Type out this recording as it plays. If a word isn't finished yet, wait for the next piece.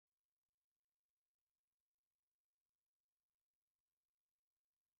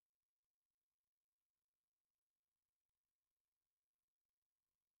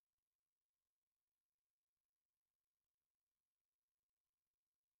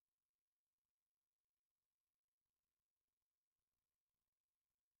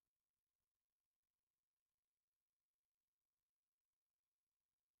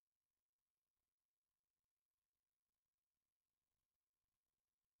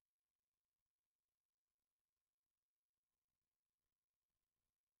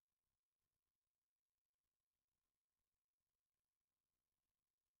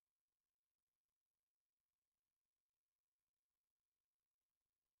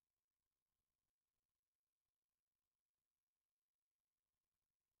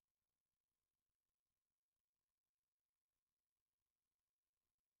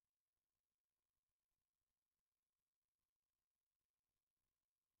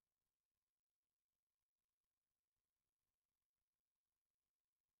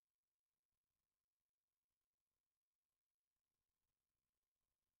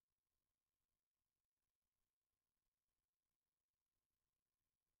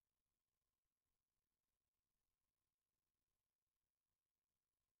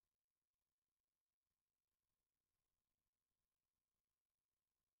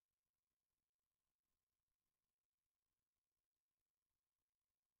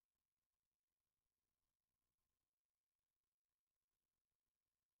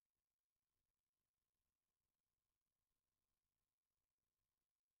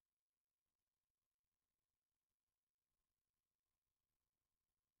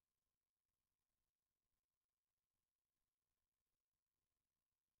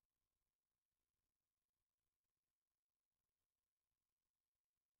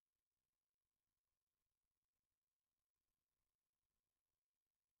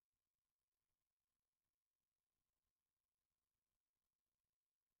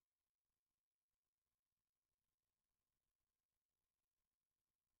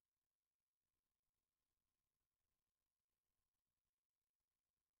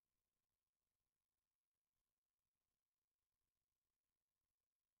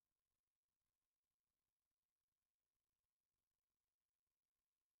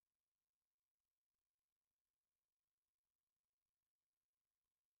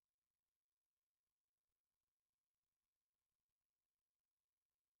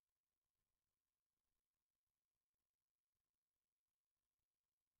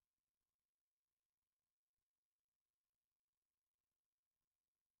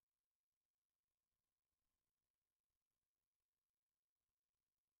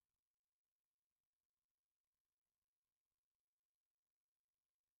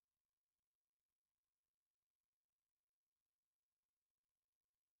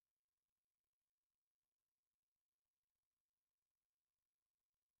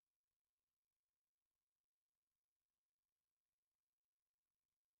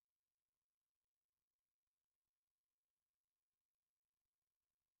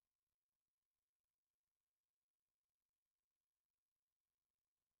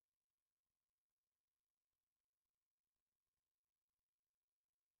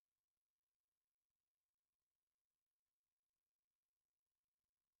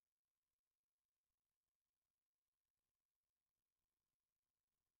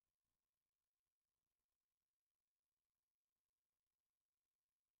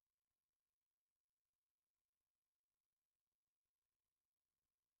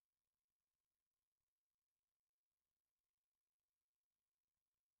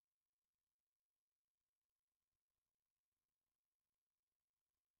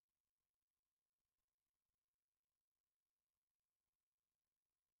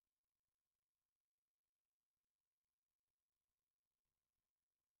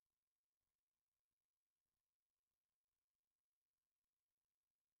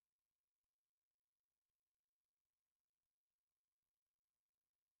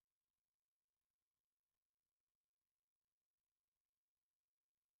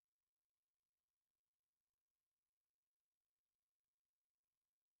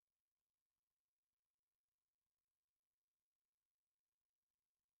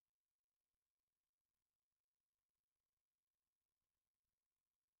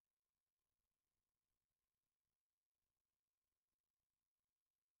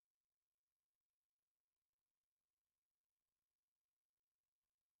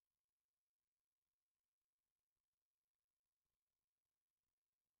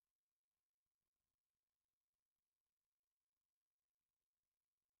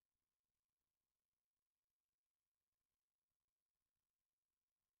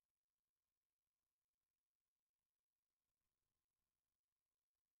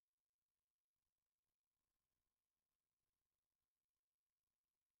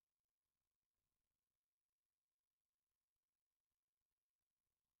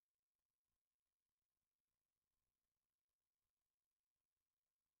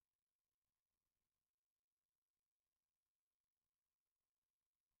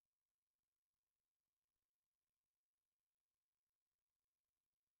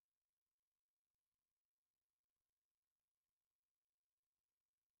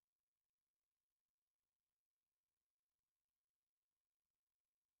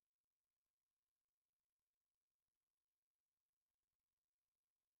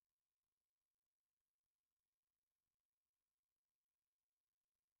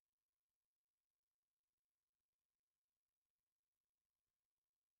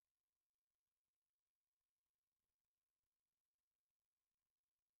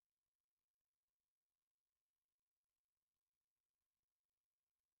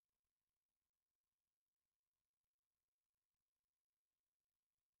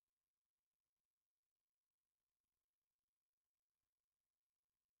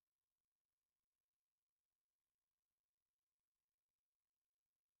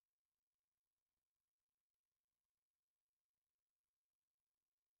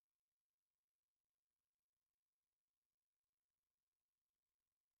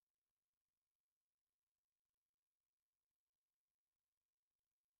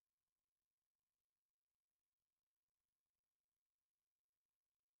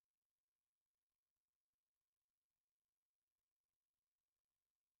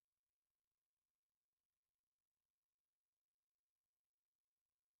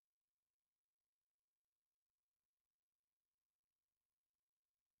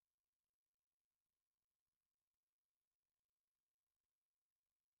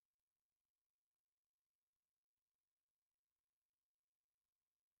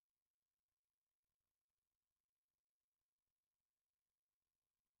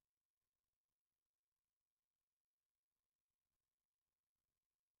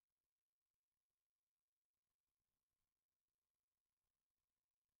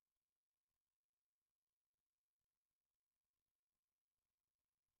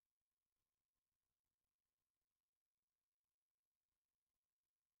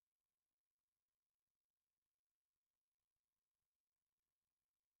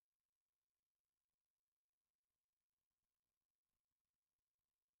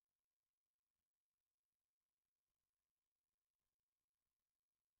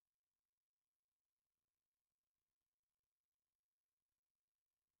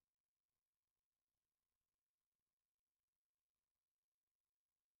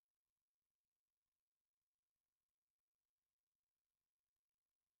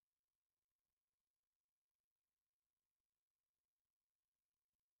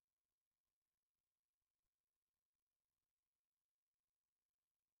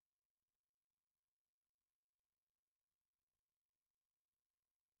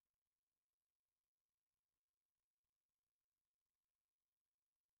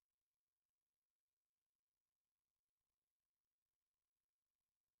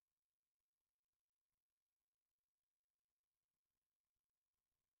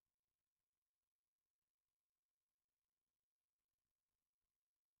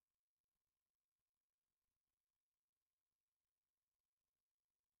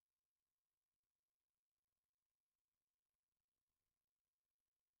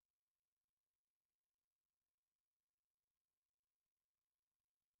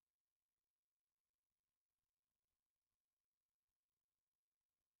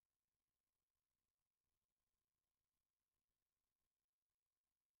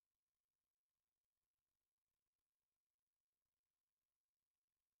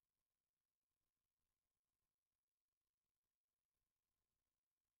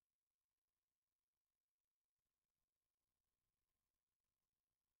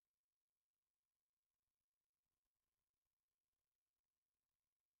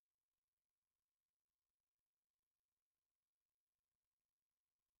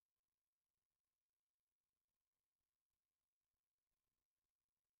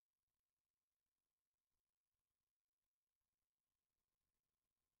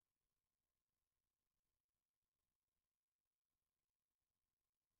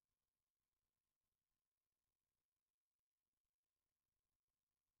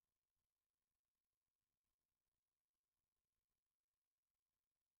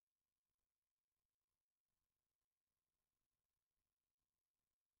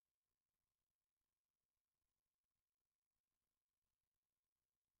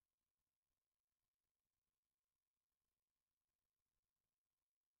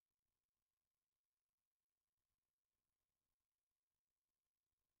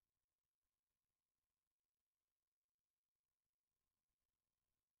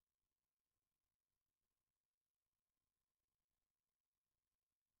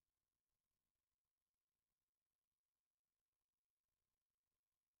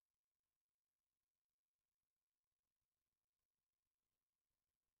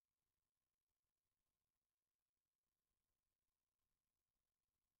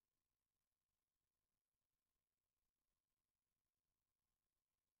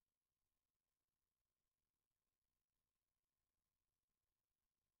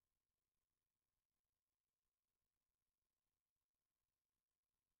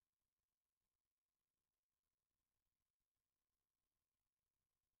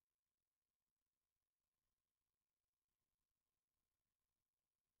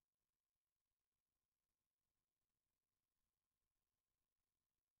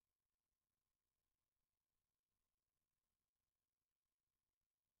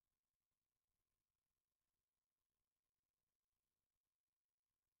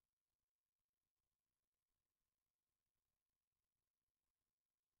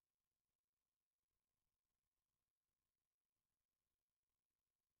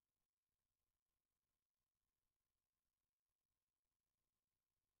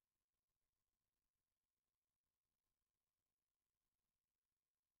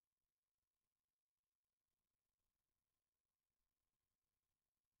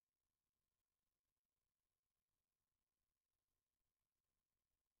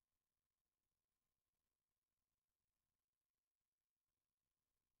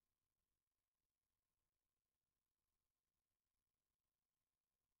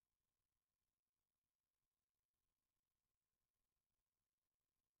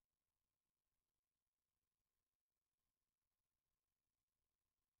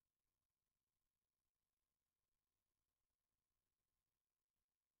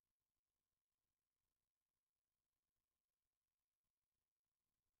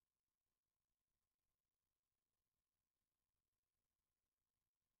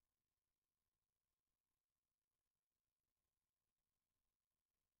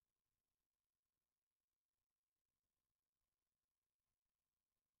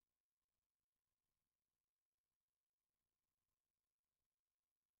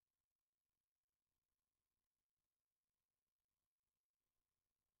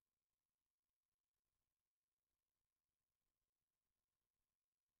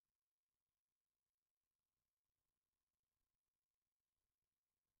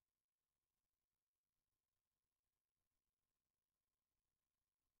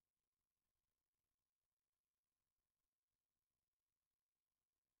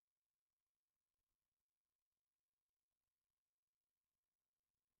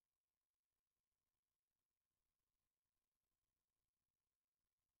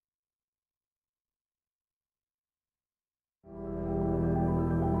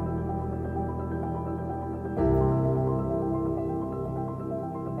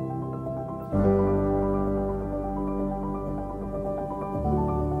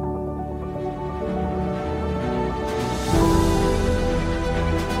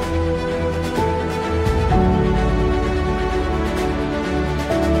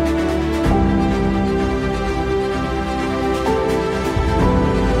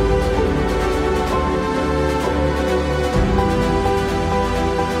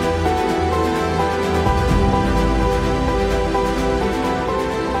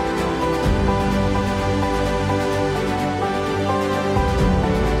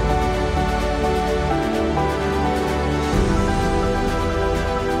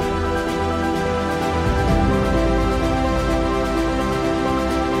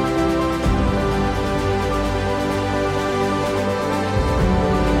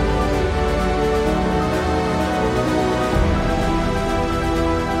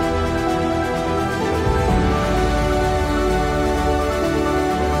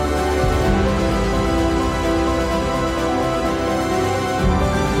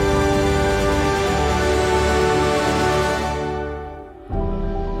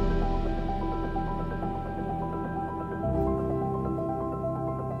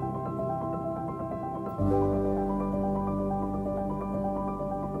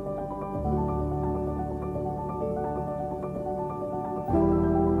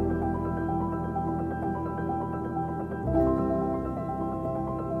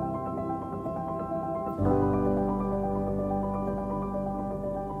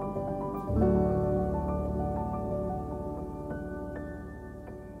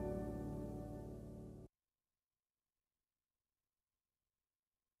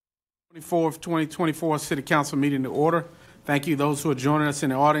24th, 2024 City Council meeting to order. Thank you those who are joining us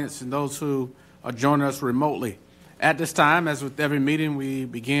in the audience and those who are joining us remotely. At this time, as with every meeting, we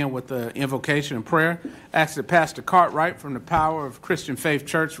begin with the invocation and prayer. Ask that Pastor Cartwright from the Power of Christian Faith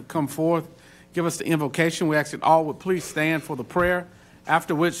Church would come forth, give us the invocation. We ask that all would please stand for the prayer,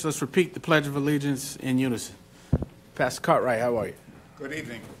 after which let's repeat the Pledge of Allegiance in unison. Pastor Cartwright, how are you? Good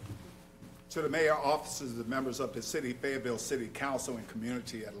evening. To the mayor, officers, the members of the city, Fayetteville City Council, and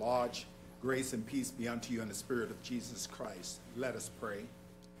community at large, grace and peace be unto you in the spirit of Jesus Christ. Let us pray.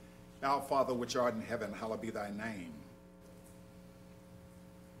 Our Father, which art in heaven, hallowed be thy name.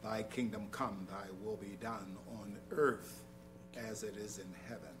 Thy kingdom come, thy will be done on earth as it is in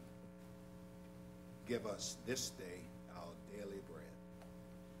heaven. Give us this day our daily bread.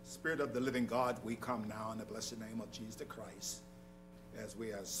 Spirit of the living God, we come now in the blessed name of Jesus Christ, as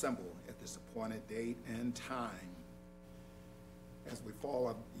we are assembled at this appointed date and time, as we fall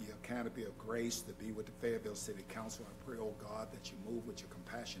under your canopy of grace to be with the Fayetteville City Council. I pray, oh God, that you move with your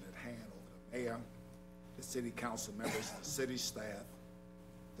compassionate hand over the mayor, the city council members, the city staff,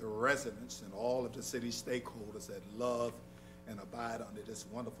 the residents, and all of the city stakeholders that love and abide under this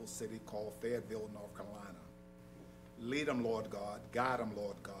wonderful city called Fayetteville, North Carolina. Lead them, Lord God. Guide them,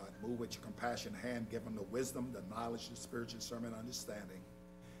 Lord God. Move with your compassionate hand. Give them the wisdom, the knowledge, the spiritual discernment, understanding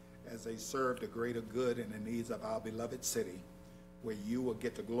as they serve the greater good and the needs of our beloved city, where you will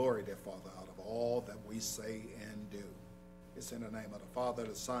get the glory, dear Father, out of all that we say and do. It's in the name of the Father,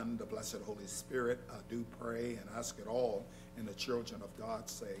 the Son, the blessed Holy Spirit. I do pray and ask it all, and the children of God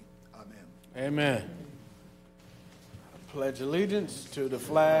say, Amen. Amen. I pledge allegiance to the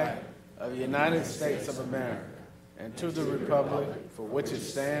flag of the United States of America and to the republic for which it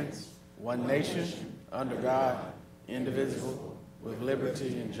stands, one nation, under God, indivisible, with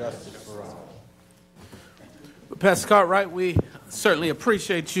liberty and justice for all. Pastor Cartwright, we certainly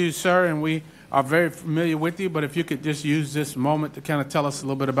appreciate you, sir, and we are very familiar with you, but if you could just use this moment to kind of tell us a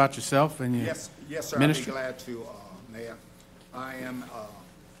little bit about yourself and your Yes, sir. ministry. I'd be glad to, Mayor. I am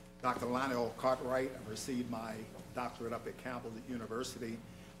Dr. Lionel Cartwright. I received my doctorate up at Campbell University,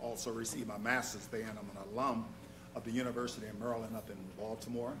 also received my master's there, and I'm an alum of the University of Maryland up in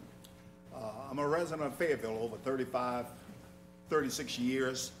Baltimore. I'm a resident of Fayetteville over 36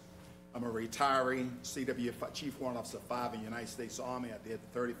 years. I'm a retiree, CW Chief Warrant Officer 5 in the United States Army. I did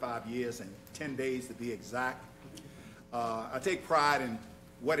 35 years and 10 days to be exact. I take pride in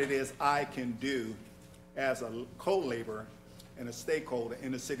what it is I can do as a co-laborer and a stakeholder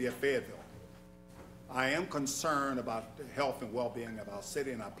in the city of Fayetteville. I am concerned about the health and well-being of our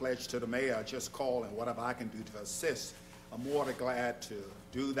city, and I pledge to the mayor, I just call, and whatever I can do to assist, I'm more than glad to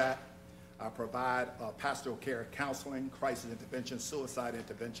do that. I provide pastoral care counseling, crisis intervention, suicide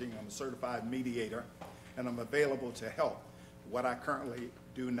intervention. I'm a certified mediator, and I'm available to help. What I currently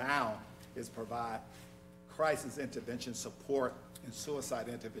do now is provide crisis intervention support and suicide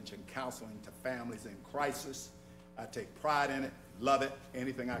intervention counseling to families in crisis. I take pride in it, love it,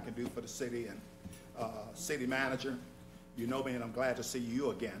 anything I can do for the city, and city manager, you know me, and I'm glad to see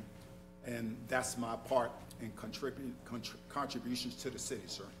you again. And that's my part in contributions to the city,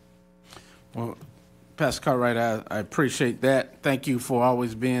 sir. Well, Pastor Cartwright, I appreciate that. Thank you for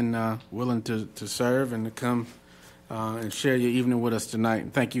always being willing to serve and to come and share your evening with us tonight.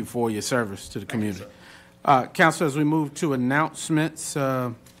 And thank you for your service to the community. Council, as we move to announcements,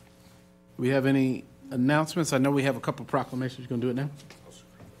 we have any announcements? I know we have a couple proclamations. You going to do it now?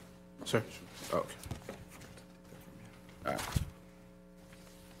 Sir? Okay. All right.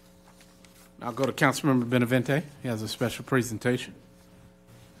 I'll go to Councilmember Benavente. He has a special presentation.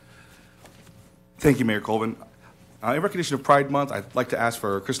 Thank you, Mayor Colvin. In recognition of Pride Month, I'd like to ask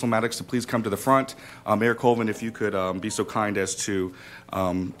for Crystal Maddox to please come to the front. Mayor Colvin, if you could be so kind as to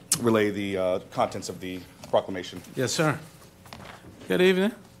relay the contents of the proclamation. Yes, sir. Good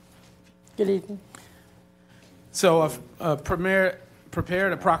evening. Good evening. So I've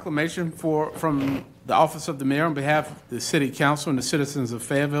prepared a proclamation from the Office of the Mayor on behalf of the City Council and the citizens of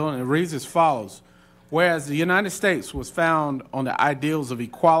Fayetteville, and it reads as follows. Whereas the United States was founded on the ideals of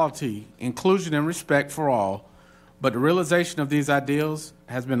equality, inclusion, and respect for all, but the realization of these ideals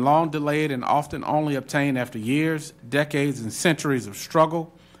has been long delayed and often only obtained after years, decades, and centuries of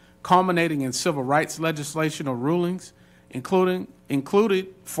struggle, culminating in civil rights legislation or rulings,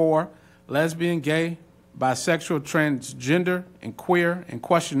 included for lesbian, gay, bisexual, transgender, and queer and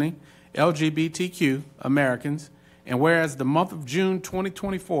questioning LGBTQ Americans, and whereas the month of June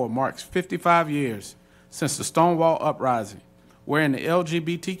 2024 marks 55 years since the Stonewall Uprising, wherein the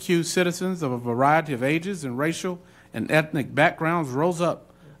LGBTQ citizens of a variety of ages and racial and ethnic backgrounds rose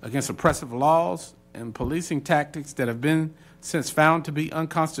up against oppressive laws and policing tactics that have been since found to be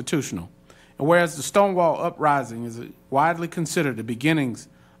unconstitutional. And whereas the Stonewall Uprising is widely considered the beginnings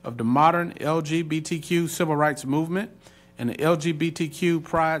of the modern LGBTQ civil rights movement, and the LGBTQ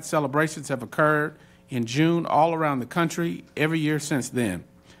pride celebrations have occurred in June all around the country every year since then.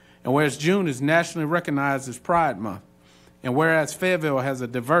 And whereas June is nationally recognized as Pride Month, and whereas Fayetteville has a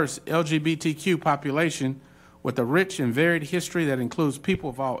diverse LGBTQ population with a rich and varied history that includes people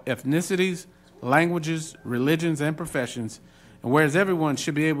of all ethnicities, languages, religions, and professions, and whereas everyone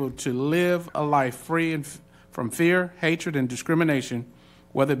should be able to live a life free from fear, hatred, and discrimination,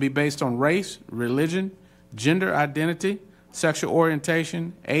 whether it be based on race, religion, gender identity, sexual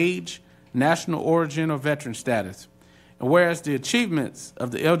orientation, age, national origin, or veteran status. And whereas the achievements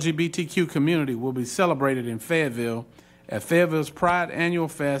of the LGBTQ community will be celebrated in Fayetteville at Fayetteville's Pride Annual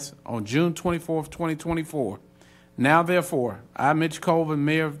Fest on June 24th, 2024. Now, therefore, I, Mitch Colvin,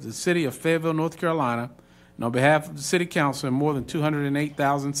 Mayor of the City of Fayetteville, North Carolina, and on behalf of the City Council and more than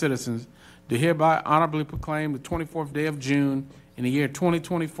 208,000 citizens, do hereby honorably proclaim the 24th day of June in the year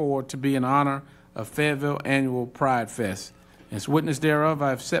 2024 to be in honor of Fayetteville Annual Pride Fest. As witness thereof, I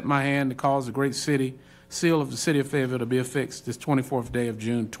have set my hand to cause the great city seal of the City of Fayetteville to be affixed this 24th day of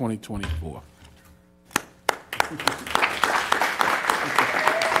June 2024.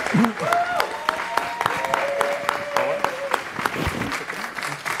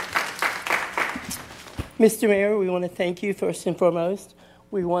 Mr. Mayor, we want to thank you first and foremost.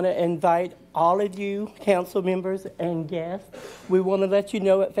 We want to invite all of you, council members and guests. We want to let you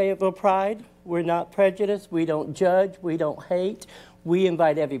know at Fayetteville Pride, we're not prejudiced, we don't judge, we don't hate. We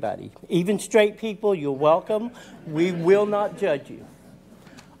invite everybody. Even straight people, you're welcome. We will not judge you.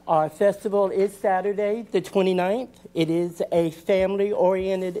 Our festival is Saturday, the 29th. It is a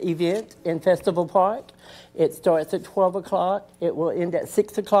family-oriented event in Festival Park. It starts at 12 o'clock. It will end at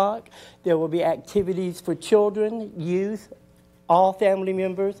 6 o'clock. There will be activities for children, youth, all family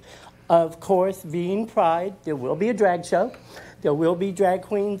members. Of course, being Pride, there will be a drag show. There will be drag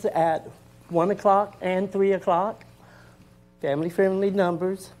queens at 1 o'clock and 3 o'clock. Family-friendly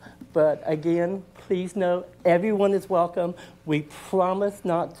numbers. But again, please know everyone is welcome. We promise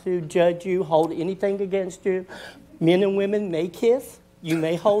not to judge you, hold anything against you. Men and women may kiss. You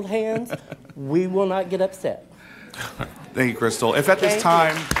may hold hands. We will not get upset. Thank you, Crystal. If at this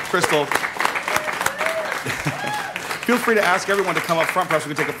time, Crystal, feel free to ask everyone to come up front. Perhaps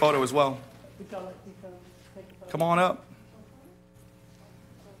we can take a photo as well. Come on up.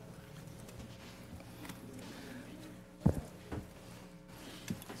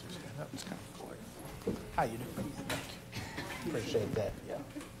 How you doing? Appreciate that. Yeah.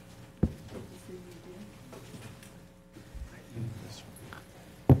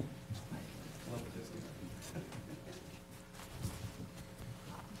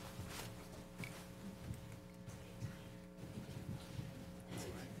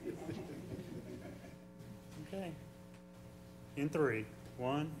 Okay. In 3.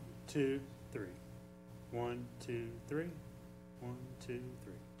 1, 2, 3. 1, 2, 3. 1, 2,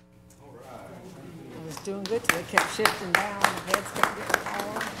 3. I was doing good till it kept shifting down. The heads kept getting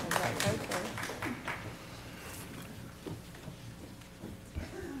taller. I was like, okay.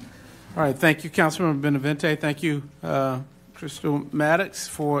 All right, thank you, Councilmember Benavente. Thank you, Crystal Maddox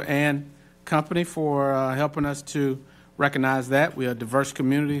and company for helping us to recognize that. We are a diverse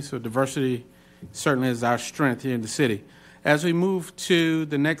community, so diversity certainly is our strength here in the city. As we move to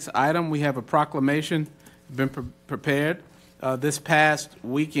the next item, we have a proclamation been prepared. This past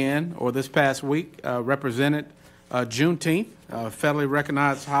weekend, or this past week, represented Juneteenth, a federally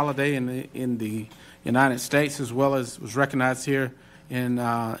recognized holiday in the United States, as well as was recognized here in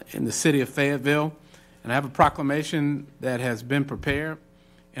the city of Fayetteville. And I have a proclamation that has been prepared,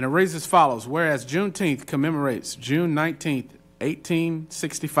 and it reads as follows: whereas Juneteenth commemorates June 19th,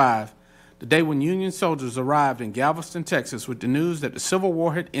 1865, the day when Union soldiers arrived in Galveston, Texas, with the news that the Civil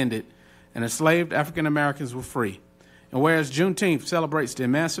War had ended and enslaved African Americans were free. And whereas Juneteenth celebrates the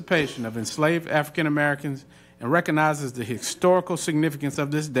emancipation of enslaved African Americans and recognizes the historical significance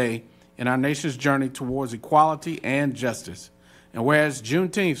of this day in our nation's journey towards equality and justice. And whereas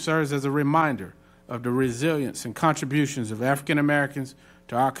Juneteenth serves as a reminder of the resilience and contributions of African Americans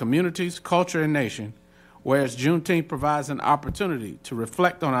to our communities, culture, and nation. Whereas Juneteenth provides an opportunity to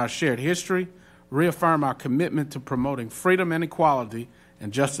reflect on our shared history, reaffirm our commitment to promoting freedom and equality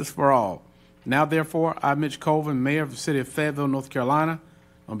and justice for all. Now, therefore, I, Mitch Colvin, Mayor of the City of Fayetteville, North Carolina,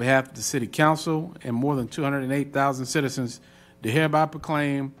 on behalf of the City Council and more than 208,000 citizens, do hereby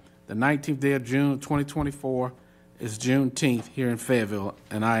proclaim the 19th day of June 2024 is Juneteenth here in Fayetteville.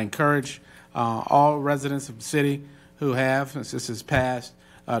 And I encourage all residents of the city who have, since this is passed,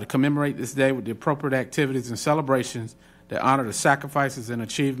 to commemorate this day with the appropriate activities and celebrations that honor the sacrifices and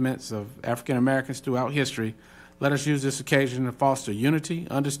achievements of African Americans throughout history, let us use this occasion to foster unity,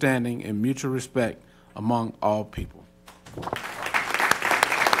 understanding, and mutual respect among all people.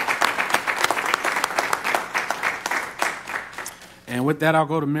 And with that, I'll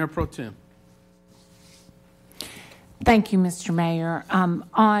go to Mayor Pro Tem. Thank you, Mr. Mayor.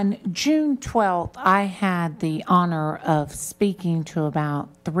 On June 12th, I had the honor of speaking to about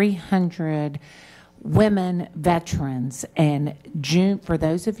 300 women veterans. And June, for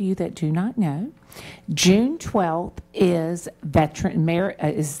those of you that do not know, June 12th is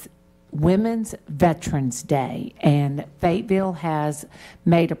Women's Veterans Day, and Fayetteville has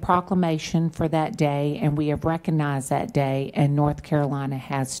made a proclamation for that day, and we have recognized that day, and North Carolina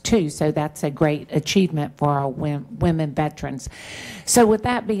has too. So that's a great achievement for our women veterans. So with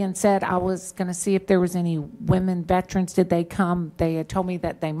that being said, I was going to see if there was any women veterans. Did they come? They had told me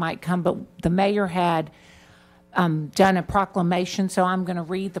that they might come, but the mayor had done a proclamation, so I'm going to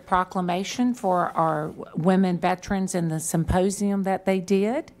read the proclamation for our women veterans in the symposium that they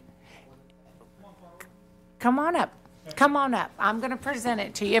did. Come on up. Come on up. I'm going to present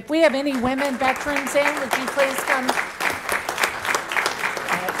it to you. If we have any women veterans in, would you please come?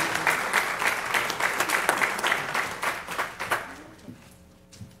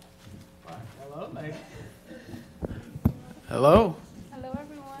 Hello, lady. Hello. Hello,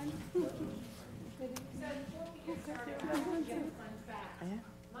 everyone.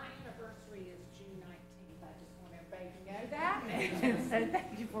 My anniversary is June 19th. I just want everybody to know that. So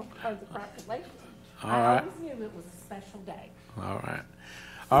thank you for the proclamation. All I right. always knew it was a special day. All right.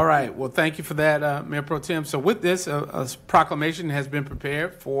 All right. Well, thank you for that, Mayor Pro Tem. So with this, a proclamation has been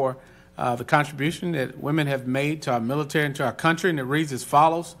prepared for the contribution that women have made to our military and to our country, and it reads as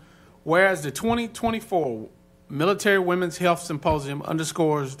follows. Whereas the 2024 Military Women's Health Symposium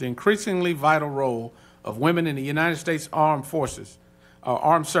underscores the increasingly vital role of women in the United States Armed Forces,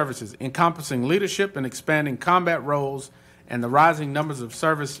 armed services, encompassing leadership and expanding combat roles and the rising numbers of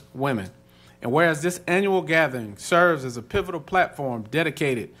service women. And whereas this annual gathering serves as a pivotal platform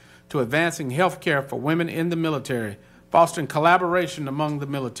dedicated to advancing health care for women in the military, fostering collaboration among the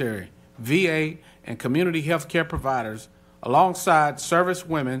military, VA, and community health care providers, alongside service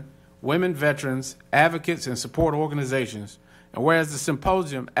women, women veterans, advocates, and support organizations. And whereas the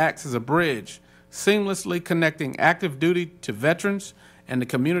symposium acts as a bridge, seamlessly connecting active duty to veterans and the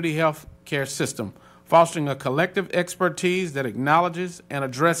community health care system, fostering a collective expertise that acknowledges and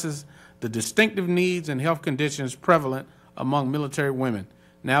addresses the distinctive needs and health conditions prevalent among military women.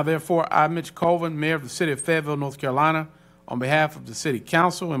 Now, therefore, I, Mitch Colvin, Mayor of the City of Fayetteville, North Carolina, on behalf of the City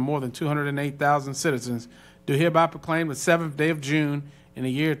Council and more than 208,000 citizens, do hereby proclaim the 7th day of June in the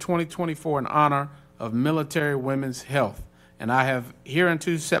year 2024 in honor of military women's health. And I have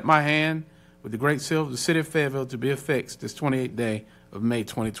hereunto set my hand with the great seal of the City of Fayetteville to be affixed this 28th day of May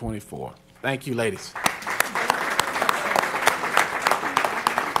 2024. Thank you, ladies.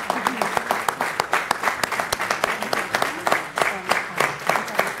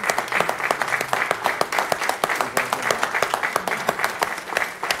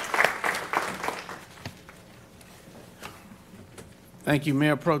 Thank you,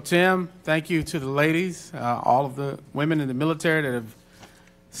 Mayor Pro Tem. Thank you to the ladies, all of the women in the military that have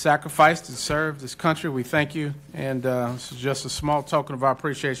sacrificed and served this country. We thank you, and this is just a small token of our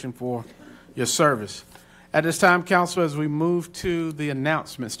appreciation for your service. At this time, Council, as we move to the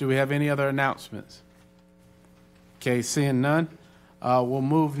announcements, do we have any other announcements? Okay, seeing none, we'll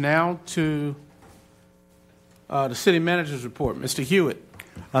move now to the City Manager's report. Mr. Hewitt.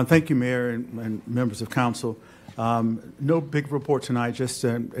 Thank you, Mayor and members of Council. No big report tonight, just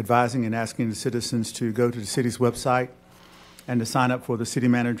advising and asking the citizens to go to the city's website and to sign up for the City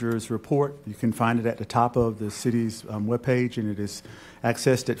Manager's report. You can find it at the top of the city's webpage, and it is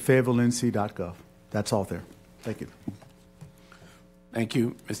accessed at fayetteville.nc.gov. That's all there. Thank you. Thank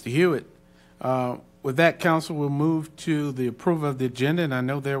you, Mr. Hewitt. With that, Council, we'll move to the approval of the agenda, and I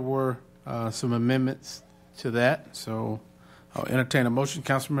know there were some amendments to that, so I'll entertain a motion.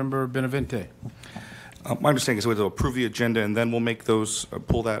 Councilmember Benavente. My understanding is we'll approve the agenda, and then we'll make those,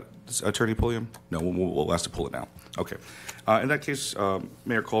 pull that, Attorney Pulliam? No, we'll ask to pull it now. Okay. In that case,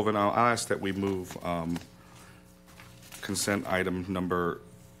 Mayor Colvin, I'll ask that we move consent item number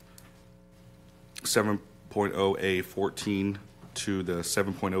 7.0A14 to the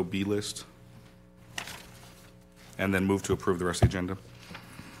 7.0B list, and then move to approve the rest of the agenda.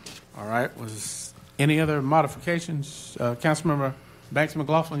 All right. Was any other modifications? Councilmember Banks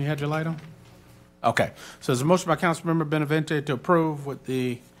McLaughlin, you had your light on? Okay. So there's a motion by Councilmember Benavente to approve with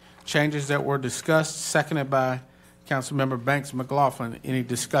the changes that were discussed, seconded by Councilmember Banks McLaughlin. Any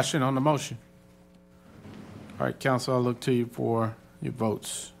discussion on the motion? All right, council, I'll look to you for your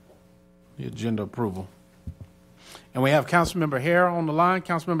votes, the agenda approval. And we have Councilmember Hare on the line.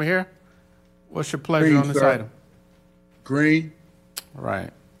 Councilmember Hare, what's your pleasure Green, on this sir. item? Green. All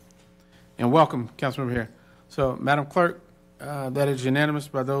right. And welcome, Councilmember Hare. So, Madam Clerk, that is unanimous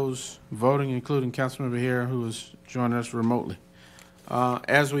by those voting, including Councilmember Hare, who is joining us remotely.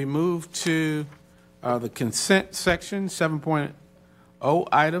 As we move to the consent section, 7.0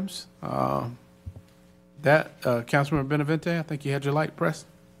 items, Councilmember Benavente, I think you had your light pressed?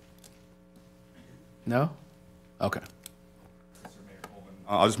 No? Okay.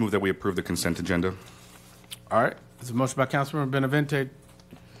 I'll just move that we approve the consent agenda. All right. There's a motion by Councilmember Benavente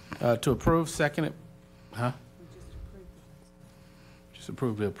to approve, seconded. Huh? Just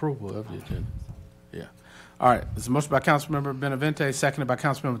approve the approval of the agenda. Yeah. All right. There's a motion by Councilmember Benavente, seconded by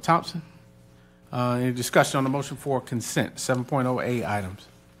Councilmember Thompson. Any discussion on the motion for consent, 7.0A items?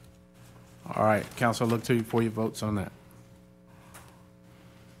 All right. Council, I'll look to you for your votes on that.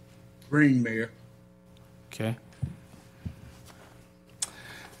 Green, Mayor. Okay.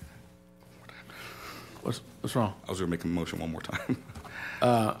 What's wrong? I was going to make a motion one more time.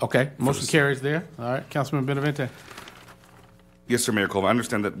 Okay. Motion carries there. All right. Councilman Benavente. Yes, sir, Mayor Colvin. I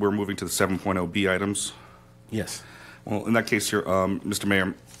understand that we're moving to the 7.0B items. Yes. Well, in that case, here, Mr.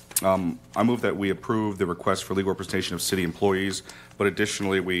 Mayor, I move that we approve the request for legal representation of city employees, but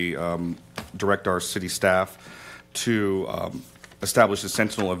additionally, we direct our city staff to establish a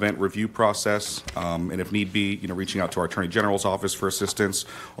Sentinel event review process, and if need be, reaching out to our Attorney General's office for assistance,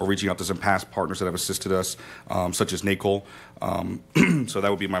 or reaching out to some past partners that have assisted us, such as NACOL. So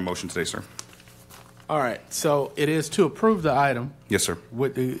that would be my motion today, sir. All right. So it is to approve the item Yes, sir.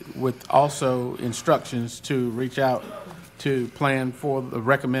 with also instructions to reach out to plan for the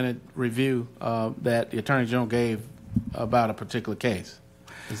recommended review that the Attorney General gave about a particular case.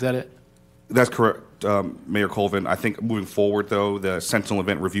 Is that it? That's correct, Mayor Colvin. I think moving forward, though, the Sentinel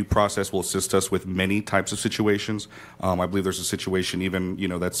event review process will assist us with many types of situations. I believe there's a situation even,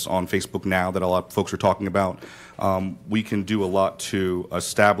 that's on Facebook now that a lot of folks are talking about. We can do a lot to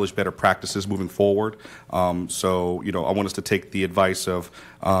establish better practices moving forward. So, I want us to take the advice of,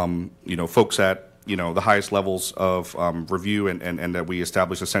 folks at, the highest levels of review and that we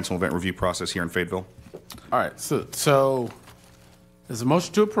establish a Sentinel event review process here in Fayetteville. All right. So there's a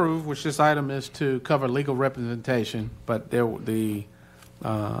motion to approve, which this item is to cover legal representation, but the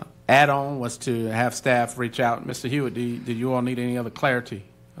add-on was to have staff reach out. Mr. Hewitt, do you all need any other clarity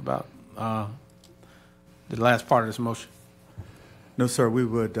about the last part of this motion? No, sir, we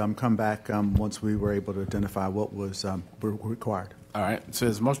would come back once we were able to identify what was required. All right. So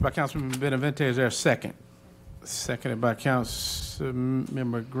there's a motion by Councilman Benavente. Is there a second? Seconded by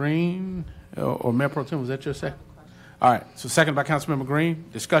Councilmember Green. Or Mayor Pro Tem, was that your second? All right. So seconded by Councilmember Green.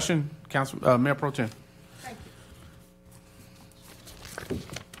 Discussion. Mayor Pro Tem. Thank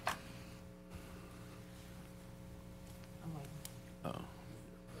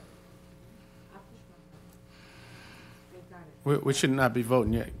you. We should not be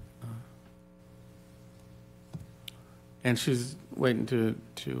voting yet. And she's waiting to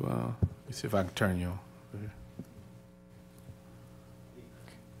let me see if I can turn you on.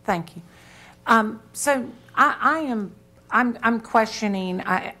 Thank you. So I'm questioning,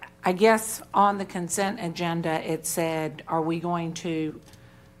 I guess on the consent agenda, it said, are we going to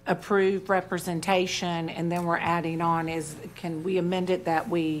approve representation? And then we're adding on, can we amend it that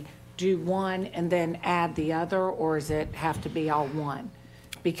we do one and then add the other, or does it have to be all one?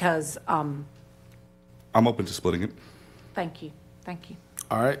 Because, I'm open to splitting it. thank you.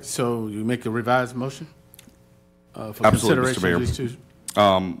 All right. So you make a revised motion for Absolutely, Mr. consideration Mayor. of these two.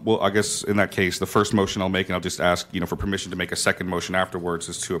 Well, I guess in that case, the first motion I'll make, and I'll just ask, for permission to make a second motion afterwards,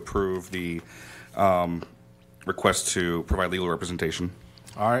 is to approve the request to provide legal representation.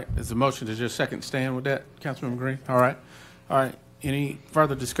 All right. There's a motion. Does your second stand with that, Councilmember Green? All right. All right. Any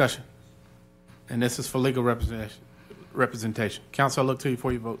further discussion? And this is for legal representation. Council, I look to you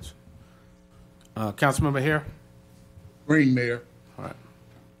for your votes. Councilmember Hare? Green, Mayor. All right.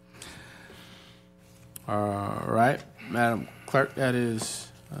 All right. Madam Clerk, that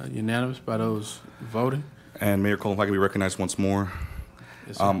is unanimous by those voting. And Mayor Cole, if I could be recognized once more.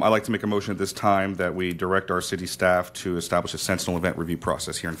 Yes, sir. I'd like to make a motion at this time that we direct our city staff to establish a Sentinel event review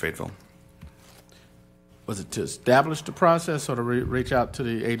process here in Fayetteville. Was it to establish the process or to reach out to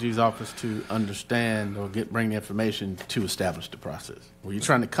the AG's office to understand or bring the information to establish the process? Were you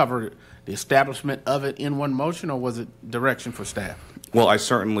trying to cover the establishment of it in one motion, or was it direction for staff? Well, I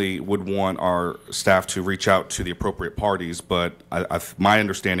certainly would want our staff to reach out to the appropriate parties, but my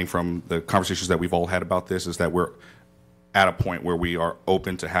understanding from the conversations that we've all had about this is that we're at a point where we are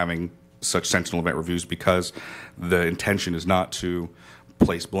open to having such sentinel event reviews, because the intention is not to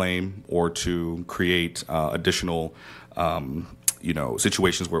place blame or to create additional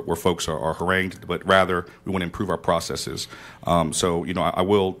situations where folks are harangued, but rather we want to improve our processes. So, I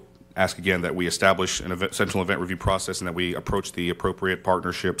will ask again that we establish an sentinel event review process and that we approach the appropriate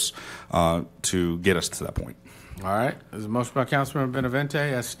partnerships to get us to that point. All right. There's a motion by Councilmember Benavente,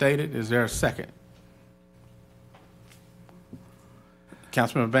 as stated. Is there a second?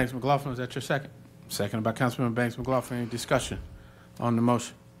 Councilmember Banks McLaughlin, is that your second? Seconded by Councilmember Banks McLaughlin. Any discussion on the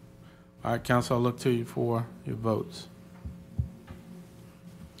motion? All right, Council, I'll look to you for your votes.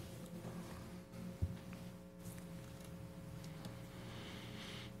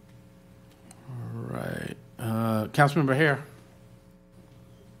 All right. Councilmember Hare.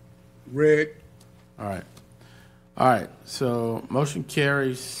 Red. All right. All right. So motion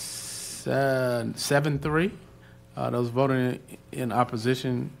carries 7-3. Those voting in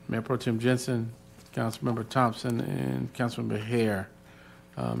opposition, Mayor Pro Tem Jensen, Councilmember Thompson, and Councilmember Hare.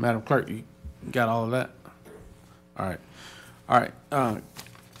 Madam Clerk, you got all of that? All right. All right.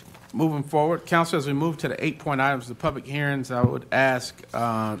 Moving forward, Council, as we move to the 8-point items, the public hearings, I would ask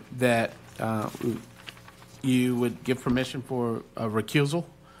that you would give permission for a recusal.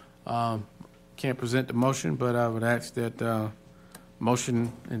 Can't present the motion, but I would ask that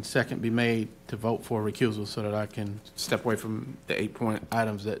motion and second be made to vote for recusal so that I can step away from the 8-point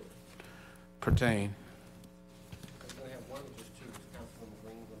items that pertain.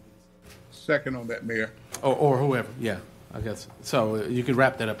 Second on that, Mayor. Or whoever, yeah, I guess. So you could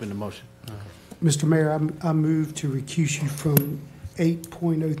wrap that up in the motion. Mr. Mayor, I move to recuse you from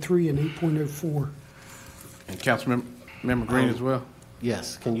 8.03 and 8.04. And Councilmember Green as well?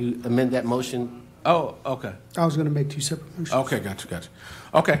 Yes, can you amend that motion? Oh, okay. I was going to make two separate motions. Okay, gotcha.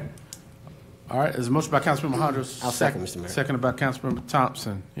 Okay. All right, there's a motion by Councilmember Hondros. I'll second, Mr. Mayor. Seconded by Councilmember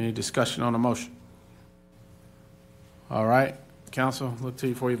Thompson. Any discussion on the motion? All right, Council, look to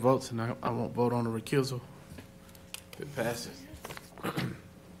you for your votes, and I won't vote on the recusal. It passes.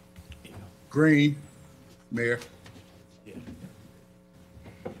 Green. Mayor.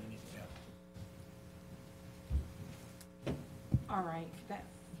 All right.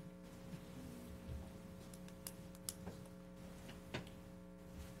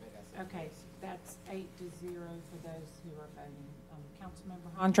 Okay, that's 8-0 for those who are voting.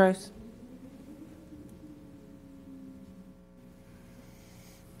 Councilmember Hondros?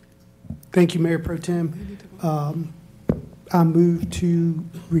 Thank you, Mayor Pro Tem. I move to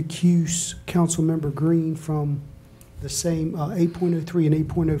recuse Councilmember Green from the same 8.03 and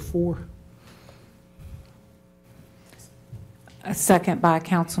 8.04. A second by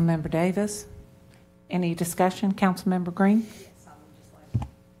Councilmember Davis. Any discussion? Councilmember Green?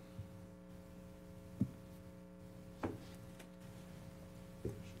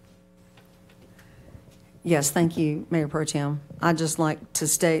 Yes, thank you, Mayor Pro Tem. I'd just like to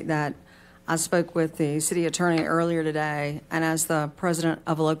state that I spoke with the city attorney earlier today, and as the president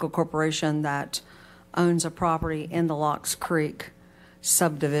of a local corporation that owns a property in the Locks Creek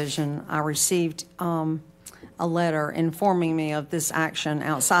subdivision, I received a letter informing me of this action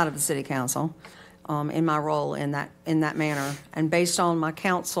outside of the city council in my role in that manner. And based on my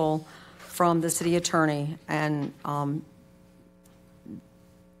counsel from the city attorney and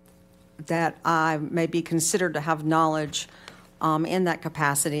that I may be considered to have knowledge in that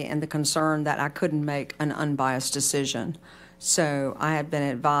capacity and the concern that I couldn't make an unbiased decision. So I have been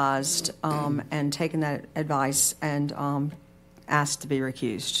advised and taken that advice and asked to be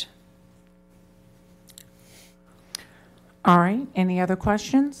recused. All right, any other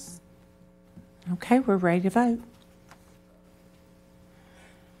questions? Okay, we're ready to vote.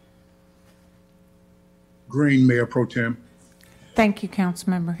 Green, Mayor Pro Tem. Thank you,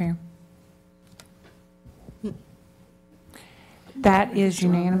 Councilmember Hare. That is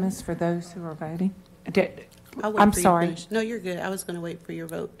unanimous for those who are voting. I'm sorry. No, you're good. I was going to wait for your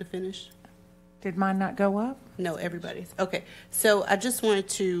vote to finish. Did mine not go up? No, everybody's. Okay. So I just wanted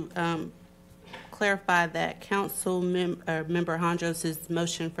to clarify that Member Hondros'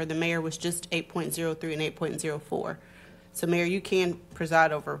 motion for the mayor was just 8.03 and 8.04. So, Mayor, you can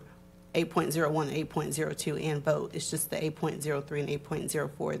preside over 8.01 and 8.02 and vote. It's just the 8.03 and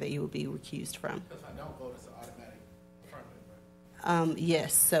 8.04 that you will be recused from. If I don't vote, it's an automatic affirmative, right?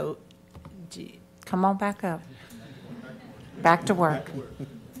 Yes. So, come on back up. Back to work.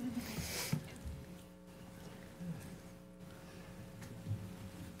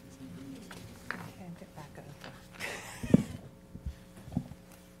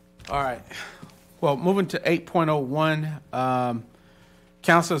 All right. Well, moving to 8.01,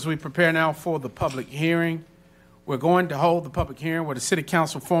 Council, as we prepare now for the public hearing, We're going to hold the public hearing where the City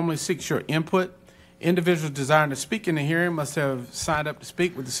Council formally seeks your input. Individuals desiring to speak in the hearing must have signed up to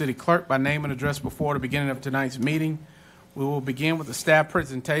speak with the city clerk by name and address before the beginning of tonight's meeting. We will begin with the staff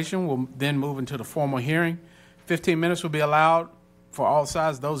presentation. We'll then move into the formal hearing. 15 minutes will be allowed for all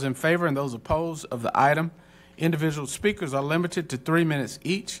sides, those in favor and those opposed of the item. Individual speakers are limited to 3 minutes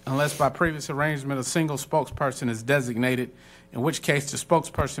each, unless by previous arrangement a single spokesperson is designated, in which case the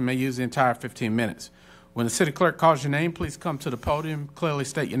spokesperson may use the entire 15 minutes. When the city clerk calls your name, please come to the podium, clearly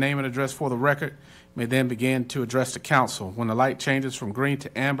state your name and address for the record. You may then begin to address the council. When the light changes from green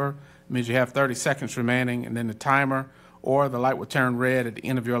to amber, it means you have 30 seconds remaining, and then the timer or the light will turn red at the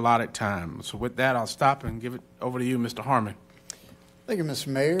end of your allotted time. So with that, I'll stop and give it over to you, Mr. Harmon. Thank you, Mr.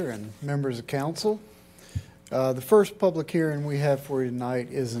 Mayor and members of council. The first public hearing we have for you tonight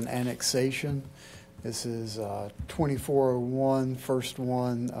is an annexation. This is 2401, first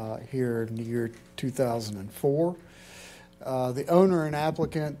one here in the year 2004. The owner and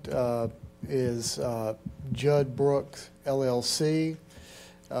applicant is Judd Brooks, LLC.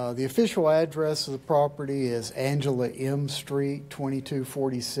 The official address of the property is Angela M. Street,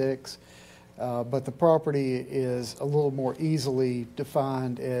 2246. But the property is a little more easily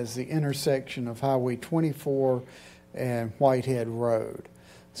defined as the intersection of Highway 24 and Whitehead Road.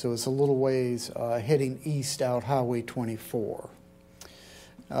 So it's a little ways heading east out Highway 24.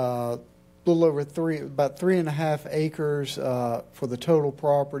 A little over about 3.5 acres for the total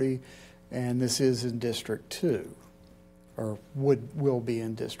property, and this is in District 2, or will be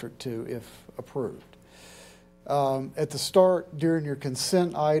in District 2 if approved. At the start, during your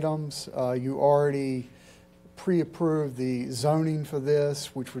consent items, you already pre-approved the zoning for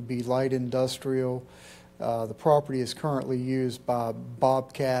this, which would be light industrial. The property is currently used by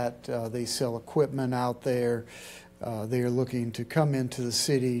Bobcat. They sell equipment out there. They are looking to come into the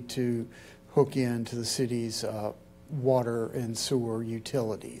city to hook into the city's water and sewer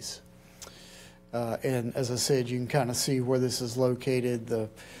utilities. And as I said, you can kind of see where this is located.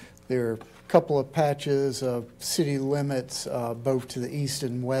 There are a couple of patches of city limits, both to the east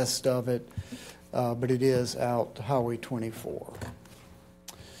and west of it, but it is out Highway 24.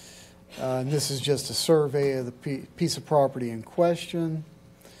 And this is just a survey of the piece of property in question.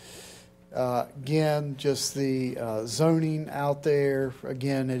 Again, just the zoning out there.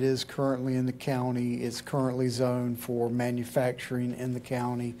 Again, it is currently in the county. It's currently zoned for manufacturing in the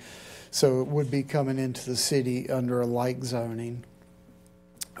county. So it would be coming into the city under a like zoning.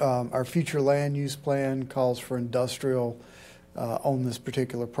 Our future land use plan calls for industrial on this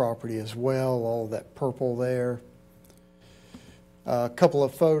particular property as well, all that purple there. A couple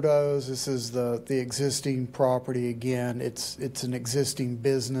of photos. This is the existing property. Again, it's an existing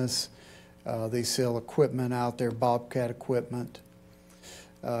business. They sell equipment out there, Bobcat equipment.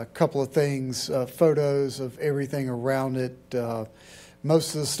 A couple of things, photos of everything around it.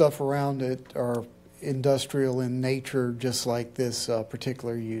 Most of the stuff around it are industrial in nature, just like this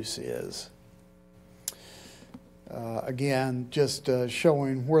particular use is. Again, just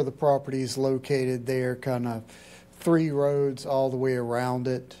showing where the property is located there, kind of 3 roads all the way around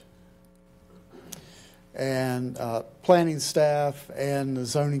it. And planning staff and the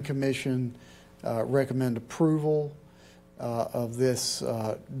zoning commission recommend approval of this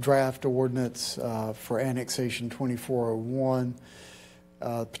draft ordinance for annexation 2401.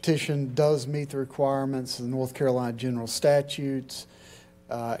 Petition does meet the requirements of the North Carolina General Statutes,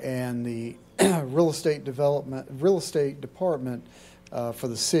 and the real estate department for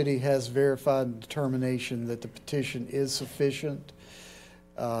the city has verified determination that the petition is sufficient.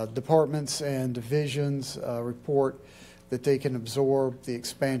 Departments and divisions report that they can absorb the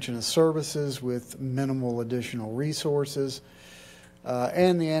expansion of services with minimal additional resources.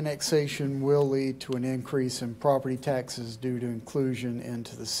 And the annexation will lead to an increase in property taxes due to inclusion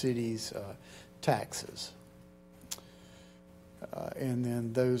into the city's taxes. And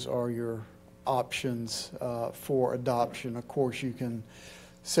then those are your options for adoption. Of course, you can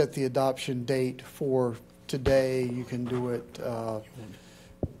set the adoption date for today. You can do it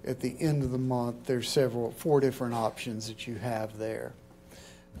at the end of the month. There's 4 different options that you have there.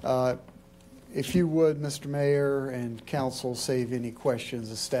 If you would, Mr. Mayor and council, save any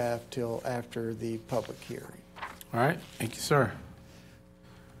questions of staff till after the public hearing. All right. Thank you, sir.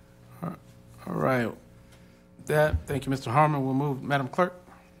 All right. Thank you, Mr. Harmon. We'll move. Madam Clerk.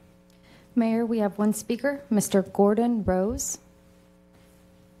 Mayor, we have one speaker, Mr. Gordon Rose.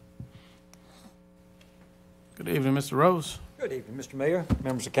 Good evening, Mr. Rose. Good evening, Mr. Mayor,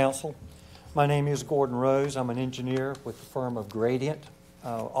 members of council. My name is Gordon Rose. I'm an engineer with the firm of Gradient.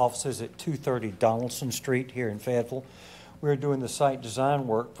 Offices at 230 Donaldson Street here in Fayetteville. We're doing the site design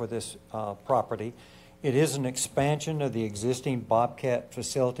work for this property, It is an expansion of the existing Bobcat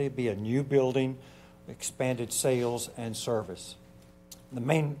facility, be a new building, expanded sales and service. The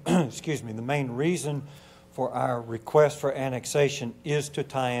main, the main reason for our request for annexation is to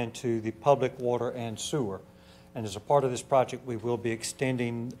tie into the public water and sewer. And as a part of this project, we will be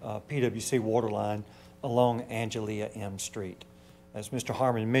extending PWC water line along Angelia M Street. As Mr.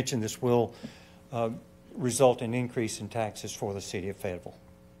 Harmon mentioned, this will result in increase in taxes for the city of Fayetteville.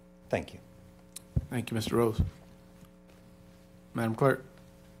 Thank you. Thank you, Mr. Rose. Madam Clerk.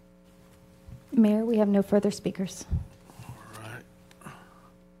 Mayor, we have no further speakers.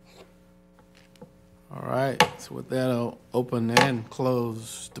 All right. So with that, I'll open and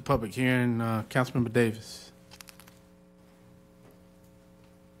close the public hearing. Councilmember Davis.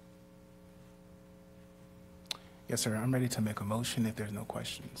 Yes, sir. I'm ready to make a motion if there's no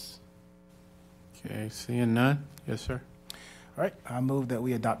questions. Okay, seeing none. Yes, sir. All right. I move that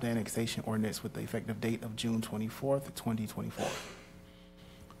we adopt the annexation ordinance with the effective date of June 24th, 2024.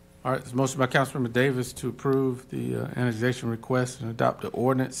 All right, there's a motion by Councilmember Davis to approve the annexation request and adopt the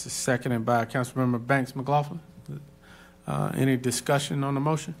ordinance. It's seconded by Councilmember Banks McLaughlin. Any discussion on the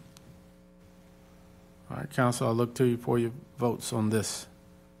motion? All right, Council, I'll look to you for your votes on this.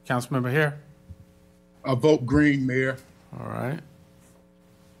 Councilmember Hare? I vote green, Mayor. All right.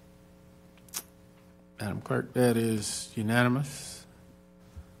 Madam Clerk, that is unanimous.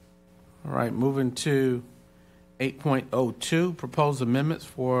 All right, moving to 8.02, proposed amendments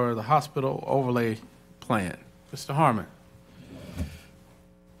for the hospital overlay plan. Mr. Harmon.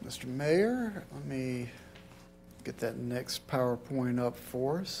 Mr. Mayor, let me get that next PowerPoint up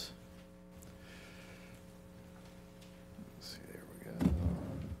for us. Let's see, there we go.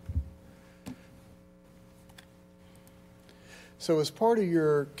 So as part of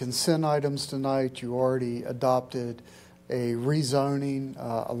your consent items tonight, you already adopted a rezoning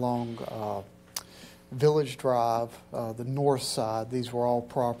along Village Drive, the north side. These were all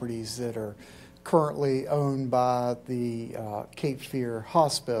properties that are currently owned by the Cape Fear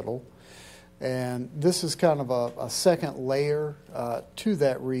Hospital. And this is kind of a second layer to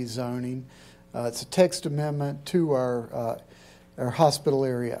that rezoning. It's a text amendment to our hospital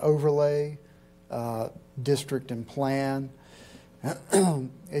area overlay, district and plan.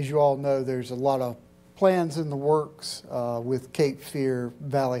 As you all know, there's a lot of plans in the works with Cape Fear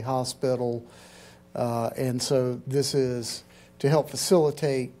Valley Hospital. And so this is to help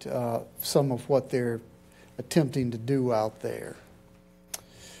facilitate some of what they're attempting to do out there.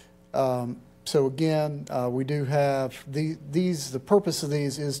 So again, we do have the purpose of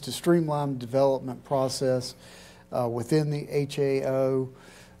these is to streamline the development process within the HAO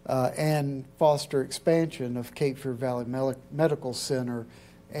and foster expansion of Cape Fear Valley Medical Center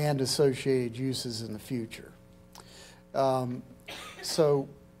and associated uses in the future. So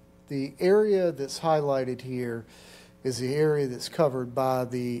the area that's highlighted here is the area that's covered by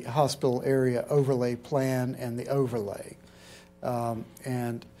the hospital area overlay plan and the overlay.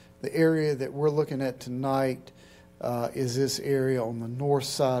 And the area that we're looking at tonight is this area on the north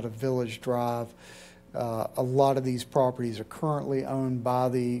side of Village Drive. A lot of these properties are currently owned by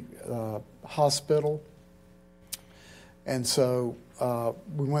the hospital. And so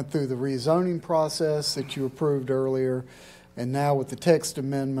we went through the rezoning process that you approved earlier. And now with the text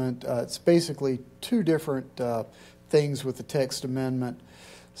amendment, it's basically two different things with the text amendment.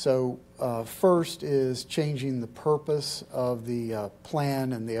 So first is changing the purpose of the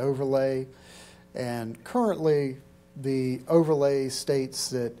plan and the overlay. And currently, the overlay states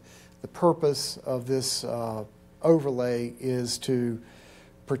that the purpose of this overlay is to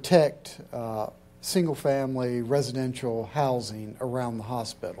protect single-family residential housing around the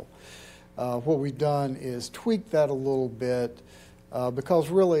hospital. What we've done is tweak that a little bit because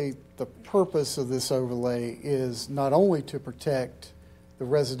really the purpose of this overlay is not only to protect the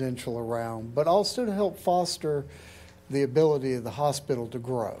residential around, but also to help foster the ability of the hospital to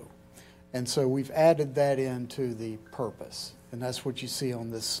grow. And so we've added that into the purpose, and that's what you see on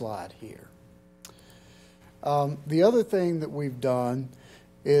this slide here. The other thing that we've done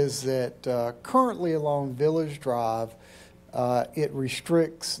is that currently along Village Drive, it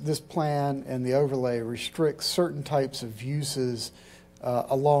restricts, this plan and the overlay restricts certain types of uses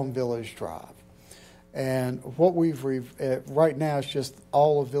along Village Drive. And what we've, right now is just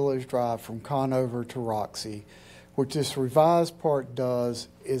all of Village Drive from Conover to Roxy. What this revised part does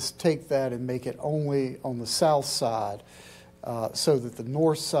is take that and make it only on the south side so that the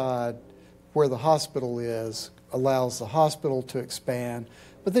north side where the hospital is allows the hospital to expand.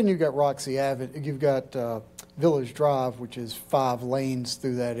 But then you've got Roxy Avenue, you've got Village Drive, which is 5 lanes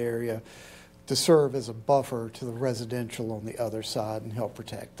through that area to serve as a buffer to the residential on the other side and help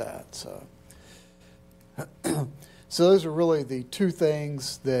protect that. So So those are really the two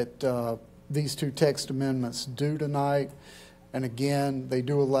things that these two text amendments do tonight. And again, they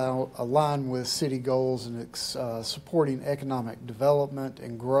do align with city goals and supporting economic development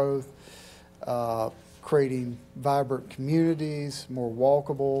and growth, creating vibrant communities, more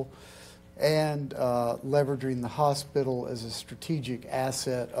walkable, and leveraging the hospital as a strategic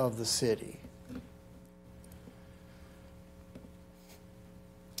asset of the city.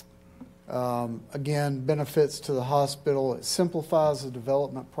 Again, benefits to the hospital. It simplifies the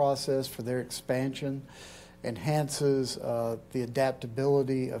development process for their expansion, enhances the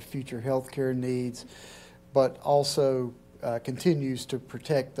adaptability of future healthcare needs, but also continues to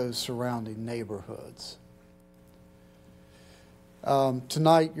protect those surrounding neighborhoods.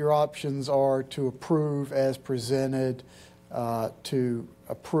 Tonight, your options are to approve as presented, to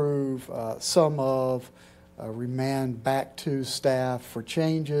approve some of, remand back to staff for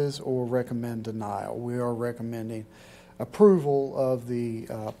changes, or recommend denial. We are recommending approval of the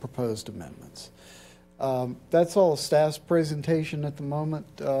proposed amendments. That's all staff's presentation at the moment,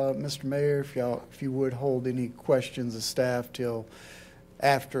 Mr. Mayor. If you would hold any questions of staff till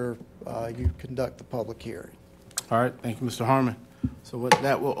after you conduct the public hearing. All right, thank you, Mr. Harmon. So with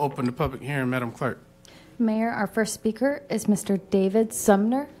that, we'll open the public hearing, Madam Clerk. Mayor, our first speaker is Mr. David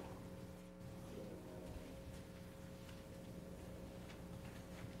Sumner.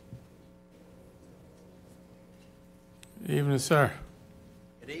 Good evening, sir.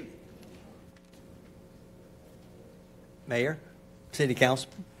 Good evening. Mayor, City Council,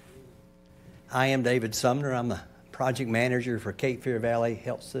 I am David Sumner. I'm the project manager for Cape Fear Valley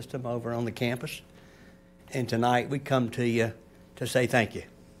Health System over on the campus. And tonight we come to you to say thank you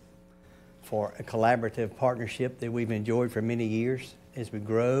for a collaborative partnership that we've enjoyed for many years as we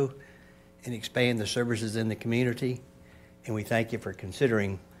grow and expand the services in the community. And we thank you for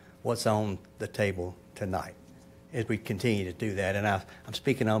considering what's on the table tonight as we continue to do that. And I'm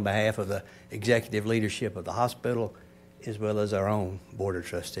speaking on behalf of the executive leadership of the hospital as well as our own Board of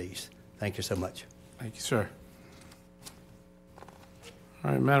Trustees. Thank you so much. Thank you, sir.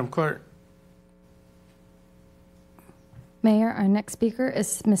 All right, Madam Clerk. Mayor, our next speaker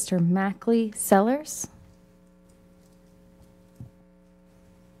is Mr. Mackley Sellers.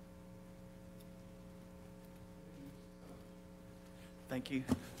 Thank you.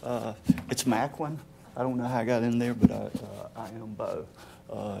 It's Macklin. I don't know how I got in there, but I am Bo.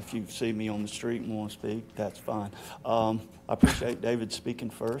 If you see me on the street and want to speak, that's fine. I appreciate David speaking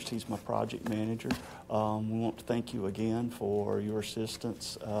first. He's my project manager. We want to thank you again for your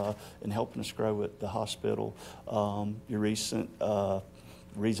assistance in helping us grow at the hospital. Your recent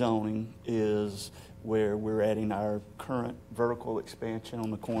rezoning is where we're adding our current vertical expansion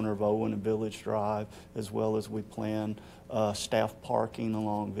on the corner of Owen and Village Drive, as well as we plan staff parking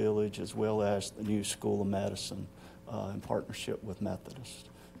along Village, as well as the new School of Medicine in partnership with Methodist.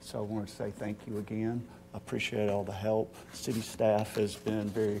 So I want to say thank you again. I appreciate all the help. City staff has been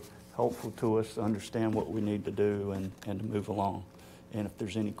very helpful to us to understand what we need to do and to move along. And if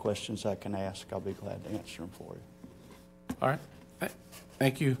there's any questions I can ask, I'll be glad to answer them for you. All right.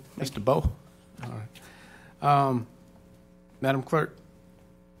 Thank you, Mr. Bo. All right. Madam Clerk.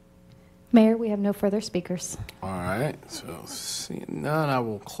 Mayor, we have no further speakers. All right. So seeing none, I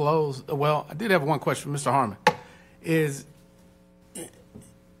will close. Well, I did have one question for Mr. Harmon.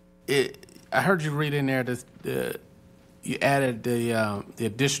 I heard you read in there that you added the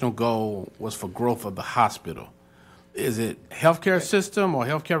additional goal was for growth of the hospital. Is it healthcare system or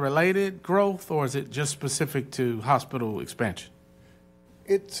healthcare related growth, or is it just specific to hospital expansion?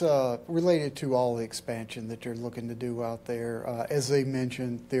 It's related to all the expansion that you're looking to do out there. As they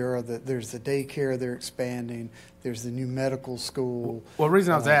mentioned, there's the daycare they're expanding. There's the new medical school. Well, the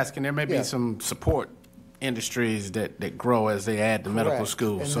reason I was asking, there may be some support industries that grow as they add the medical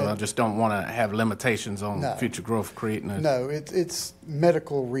school. So I just don't want to have limitations on future growth creating a... No, it's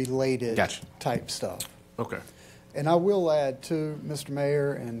medical related type stuff. Okay. And I will add too, Mr.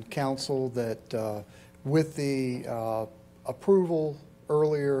 Mayor and Council, that with the approval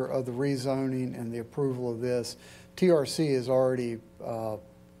earlier of the rezoning and the approval of this, TRC is already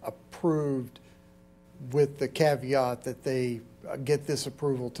approved with the caveat that they get this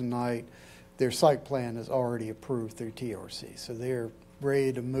approval tonight. Their site plan is already approved through TRC, so they're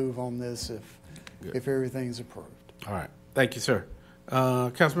ready to move on this if everything's approved. All right. Thank you, sir.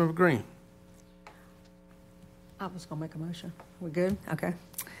 Councilmember Green. I was going to make a motion. We good? Okay.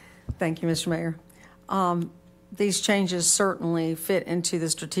 Thank you, Mr. Mayor. These changes certainly fit into the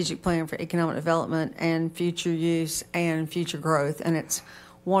strategic plan for economic development and future use and future growth, and it's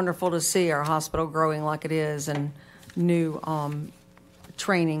wonderful to see our hospital growing like it is and new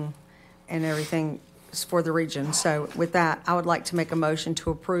training and everything for the region. So with that, I would like to make a motion to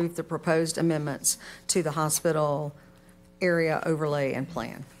approve the proposed amendments to the hospital area overlay and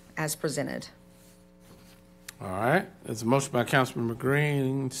plan as presented. All right, there's a motion by Councilmember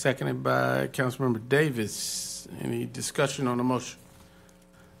Green, seconded by Councilmember Davis. Any discussion on the motion?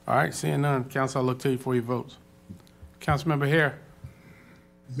 All right, seeing none, council, I'll look to you for your votes. Councilmember Hare.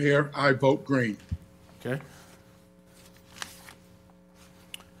 Mayor, I vote green. Okay.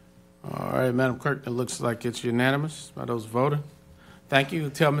 All right, Madam Clerk, it looks like it's unanimous by those voting. Thank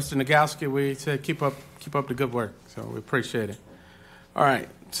you. Tell Mr. Nagowski we said keep up the good work. So we appreciate it. All right.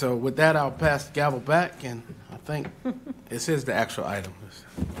 So with that, I'll pass the gavel back, and I think this is the actual item.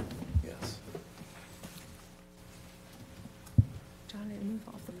 Yes. Johnny, move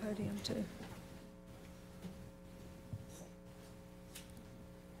off the podium too.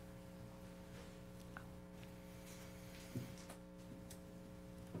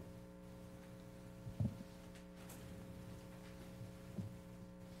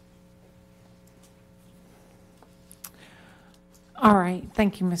 All right,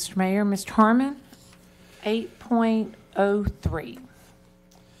 thank you, Mr. Mayor. Mr. Harmon, 8.03.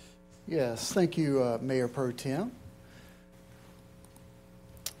 Yes, thank you, Mayor Pro Tem.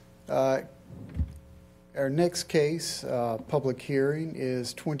 Our next case, public hearing,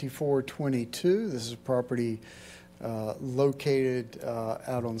 is 2422. This is a property located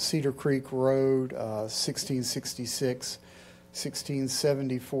out on Cedar Creek Road, 1666,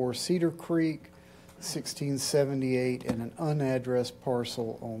 1674 Cedar Creek, 1678, and an unaddressed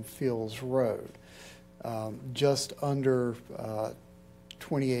parcel on Fields Road. Just under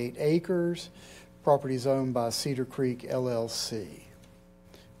 28 acres. Property is owned by Cedar Creek LLC.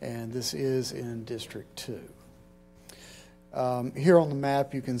 And this is in District 2. Here on the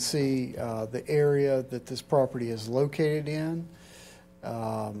map you can see the area that this property is located in.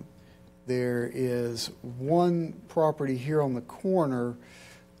 There is one property here on the corner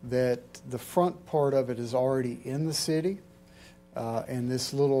that the front part of it is already in the city, and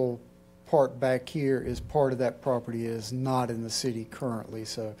this little part back here is part of that property is not in the city currently.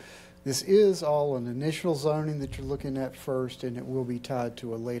 So this is all an initial zoning that you're looking at first, and it will be tied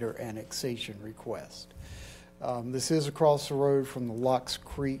to a later annexation request. This is across the road from the Locks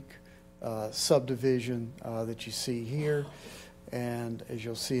Creek subdivision that you see here. And as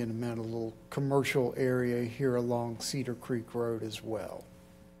you'll see in a minute, a little commercial area here along Cedar Creek Road as well.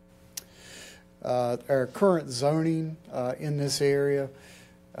 Our current zoning in this area,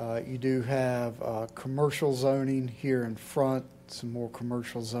 you do have commercial zoning here in front, some more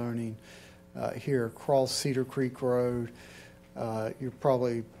commercial zoning here across Cedar Creek Road. You're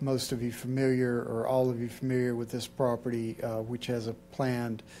probably, most of you familiar, or all of you familiar with this property, which has a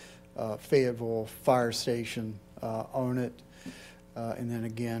planned Fayetteville fire station on it. And then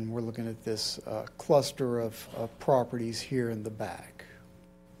again, we're looking at this cluster of properties here in the back.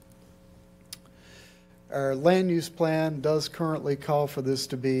 Our land use plan does currently call for this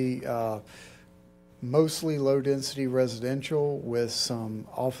to be mostly low-density residential with some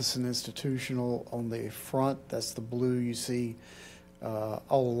office and institutional on the front. That's the blue you see all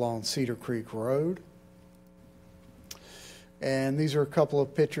along Cedar Creek Road. And these are a couple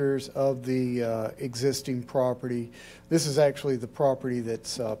of pictures of the existing property. This is actually the property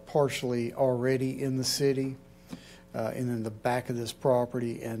that's partially already in the city. And then the back of this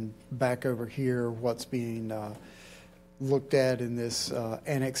property, and back over here, what's being looked at in this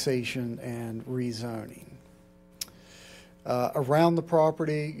annexation and rezoning. Around the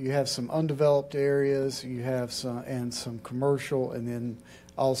property, you have some undeveloped areas, you have some commercial, and then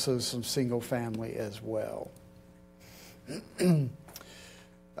also some single family as well.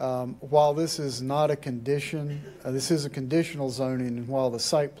 While this is not a condition, this is a conditional zoning, and while the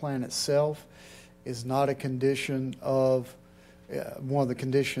site plan itself is not a condition of one of the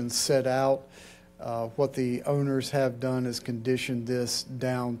conditions set out, what the owners have done is conditioned this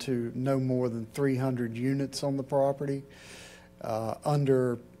down to no more than 300 units on the property.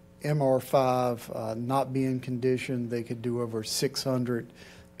 Under MR5 not being conditioned, they could do over 600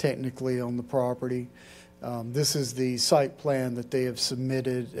 technically on the property. This is the site plan that they have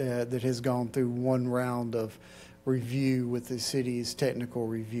submitted that has gone through one round of review with the city's technical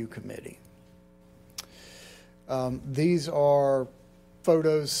review committee. These are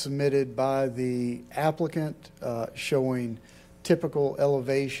photos submitted by the applicant showing typical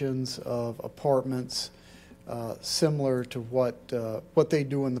elevations of apartments similar to what they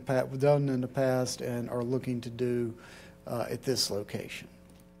do in the done in the past and are looking to do at this location.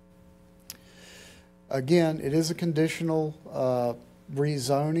 Again, it is a conditional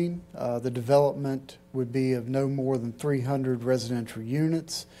rezoning. The development would be of no more than 300 residential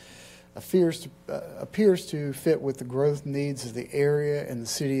units. appears to fit with the growth needs of the area and the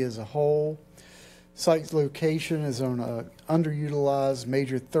city as a whole. Site location is on an underutilized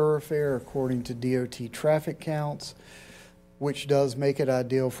major thoroughfare according to DOT traffic counts, which does make it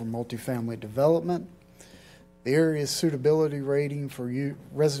ideal for multifamily development. The area's suitability rating for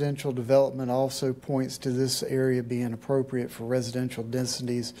residential development also points to this area being appropriate for residential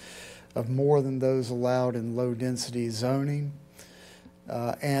densities of more than those allowed in low-density zoning,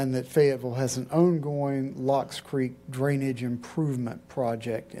 and that Fayetteville has an ongoing Locks Creek drainage improvement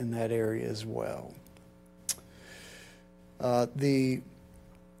project in that area as well. The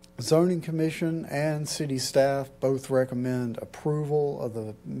Zoning Commission and city staff both recommend approval of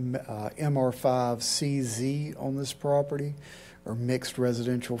the MR5CZ on this property, or Mixed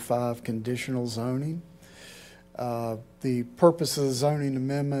Residential 5 Conditional Zoning. The purpose of the zoning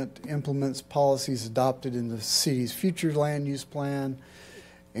amendment implements policies adopted in the city's future land use plan,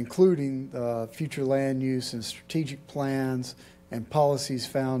 including future land use and strategic plans and policies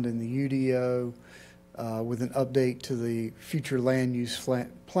found in the UDO, with an update to the future land use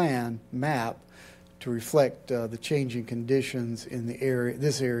plan map to reflect the changing conditions in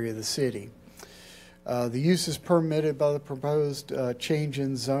this area of the city. The uses permitted by the proposed change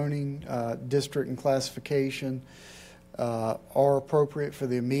in zoning district and classification are appropriate for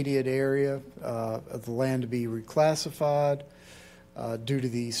the immediate area of the land to be reclassified due to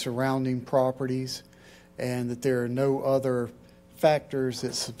the surrounding properties, and that there are no other factors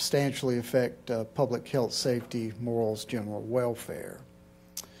that substantially affect public health, safety, morals, general welfare.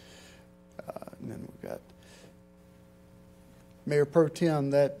 And then we've got Mayor Pro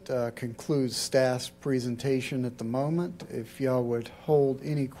Tem. That concludes staff's presentation at the moment. If y'all would hold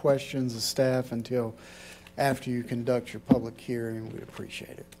any questions of staff until after you conduct your public hearing, we'd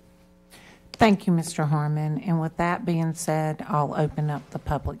appreciate it. Thank you, Mr. Harmon. And with that being said, I'll open up the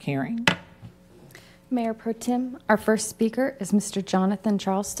public hearing. Mayor Pro Tem, our first speaker is Mr. Jonathan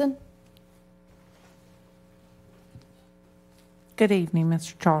Charleston. Good evening,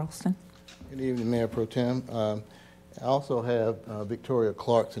 Mr. Charleston. Good evening, Mayor Pro Tem. I also have Victoria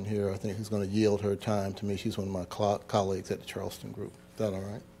Clarkson here, I think, who's going to yield her time to me. She's one of my colleagues at the Charleston Group. Is that all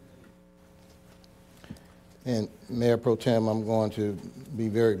right? And Mayor Pro Tem, I'm going to be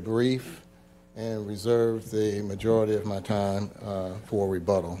very brief and reserve the majority of my time for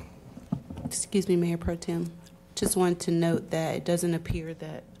rebuttal. Excuse me, Mayor Pro Tem. Just wanted to note that it doesn't appear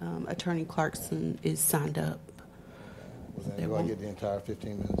that Attorney Clarkson is signed up. Do I get the entire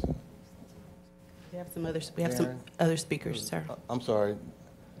 15 minutes? We have some other speakers, sir. I'm sorry.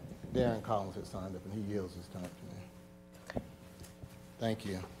 Darren Collins has signed up, and he yields his time to me. Thank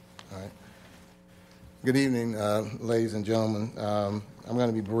you. All right. Good evening, ladies and gentlemen. I'm going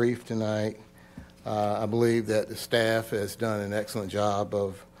to be brief tonight. I believe that the staff has done an excellent job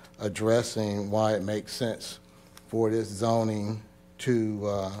of addressing why it makes sense for this zoning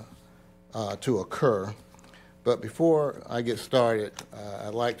to occur. But before I get started,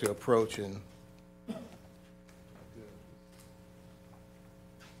 I'd like to approach and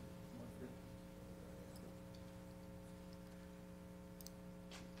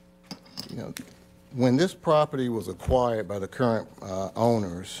when this property was acquired by the current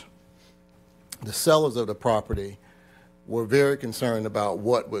owners, the sellers of the property were very concerned about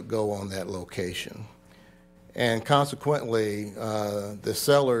what would go on that location. And consequently, the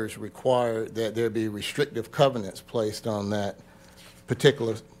sellers required that there be restrictive covenants placed on that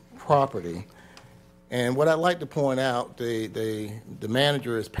particular property. And what I'd like to point out, the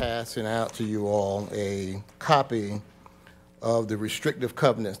manager is passing out to you all a copy of the restrictive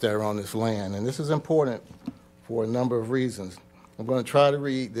covenants that are on this land. And this is important for a number of reasons. I'm going to try to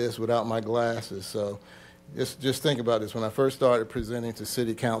read this without my glasses, so just think about this. When I first started presenting to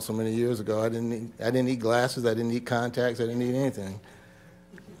City Council many years ago, I didn't need glasses, I didn't need contacts, I didn't need anything.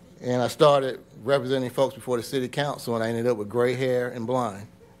 And I started representing folks before the City Council, and I ended up with gray hair and blind.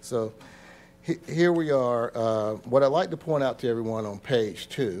 So here we are. What I'd like to point out to everyone on page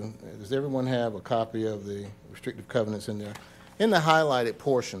 2, does everyone have a copy of the restrictive covenants in there? In the highlighted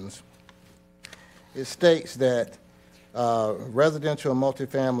portions, it states that residential and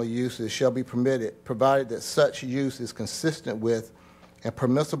multifamily uses shall be permitted, provided that such use is consistent with and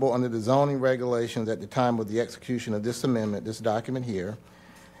permissible under the zoning regulations at the time of the execution of this amendment, this document here,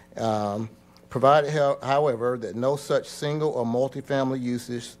 provided, however, that no such single or multifamily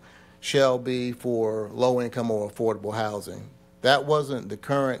uses shall be for low-income or affordable housing. That wasn't the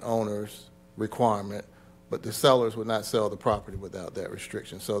current owner's requirement, but the sellers would not sell the property without that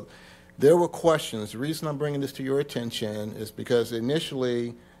restriction. So there were questions. The reason I'm bringing this to your attention is because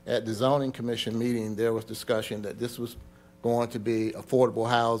initially at the Zoning Commission meeting, there was discussion that this was going to be affordable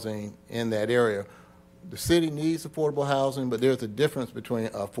housing in that area. The city needs affordable housing, but there's a difference between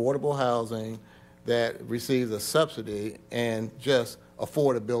affordable housing that receives a subsidy and just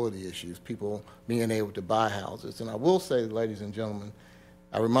affordability issues, people being able to buy houses. And I will say, ladies and gentlemen,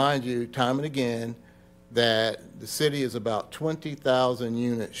 I remind you time and again that the city is about 20,000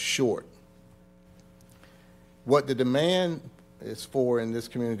 units short. What the demand is for in this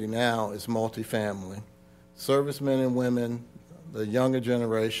community now is multifamily. Servicemen and women, the younger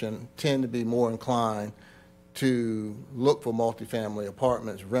generation, tend to be more inclined to look for multifamily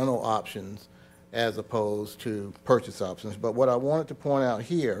apartments, rental options, as opposed to purchase options. But what I wanted to point out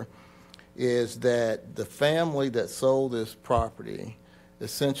here is that the family that sold this property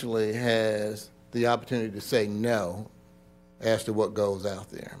essentially has the opportunity to say no as to what goes out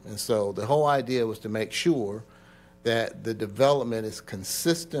there. And so the whole idea was to make sure that the development is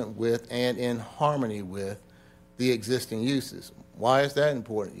consistent with and in harmony with the existing uses. Why is that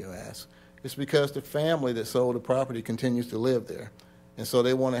important, you ask? It's because the family that sold the property continues to live there. And so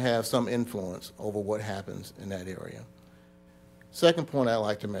they want to have some influence over what happens in that area. Second point I'd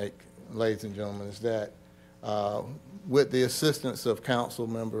like to make, ladies and gentlemen, is that with the assistance of Council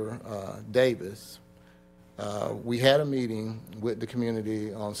Member Davis, we had a meeting with the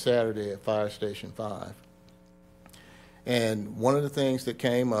community on Saturday at Fire Station 5. And one of the things that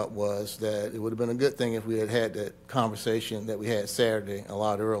came up was that it would have been a good thing if we had had that conversation that we had Saturday a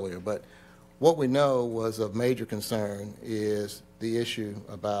lot earlier. But what we know was of major concern is the issue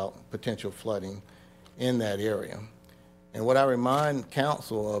about potential flooding in that area. And what I remind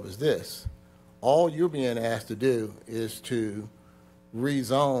council of is this: all you're being asked to do is to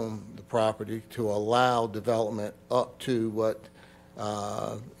rezone the property to allow development up to what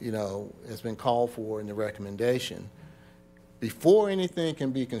has been called for in the recommendation. Before anything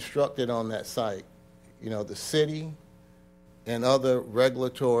can be constructed on that site, the city and other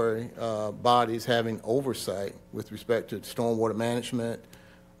regulatory bodies having oversight with respect to stormwater management,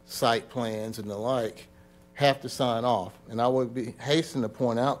 site plans, and the like, have to sign off. And I would hasten to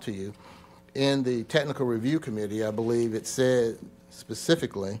point out to you, in the technical review committee, I believe it said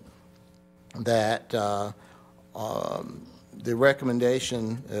specifically that the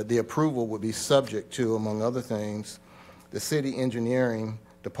recommendation, the approval would be subject to, among other things, the city engineering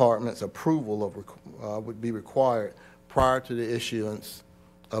department's approval of would be required prior to the issuance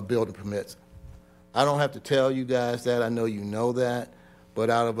of building permits. I don't have to tell you guys that. I know you know that, but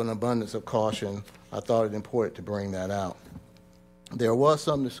out of an abundance of caution, I thought it important to bring that out. There was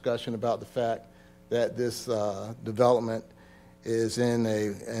some discussion about the fact that this development is in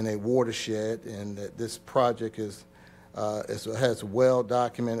a watershed, and that this project has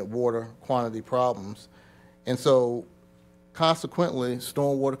well-documented water quantity problems, and so consequently,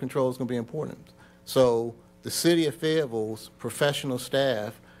 stormwater control is going to be important. So the city of Fayetteville's professional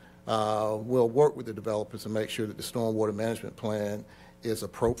staff will work with the developers to make sure that the stormwater management plan is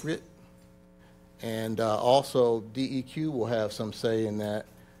appropriate. And also DEQ will have some say in that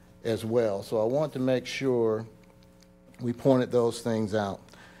as well. So I want to make sure we pointed those things out.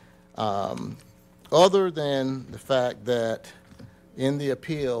 Other than the fact that in the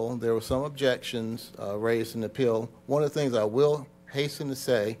appeal, there were some objections raised in the appeal. One of the things I will hasten to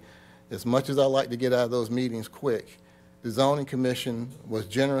say, as much as I like to get out of those meetings quick, the Zoning Commission was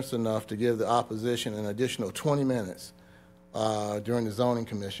generous enough to give the opposition an additional 20 minutes during the Zoning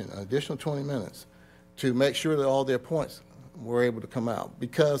Commission, an additional 20 minutes, to make sure that all their points were able to come out.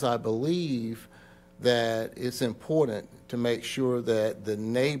 Because I believe that it's important to make sure that the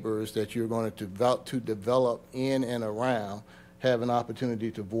neighbors that you're going to develop in and around have an opportunity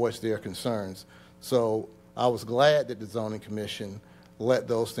to voice their concerns. So I was glad that the Zoning Commission let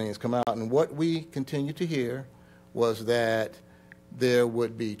those things come out. And what we continue to hear was that there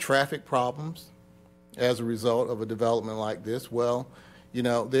would be traffic problems as a result of a development like this. Well,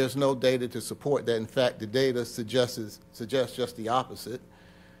 there's no data to support that. In fact, the data suggests just the opposite,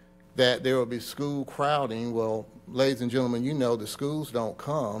 that there will be school crowding. Well, ladies and gentlemen, the schools don't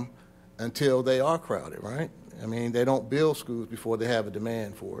come until they are crowded, right? I mean, they don't build schools before they have a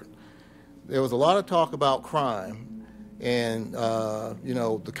demand for it. There was a lot of talk about crime and,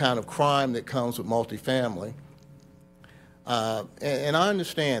 the kind of crime that comes with multifamily. And I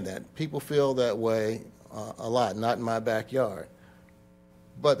understand that. People feel that way a lot, not in my backyard.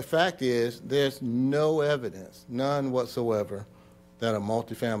 But the fact is, there's no evidence, none whatsoever, that a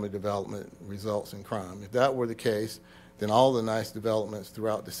multifamily development results in crime. If that were the case, then all the nice developments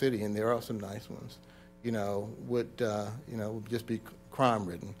throughout the city, and there are some nice ones, would just be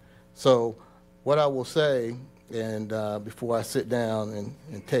crime-ridden. So what I will say, and before I sit down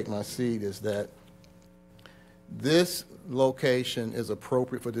and take my seat, is that this location is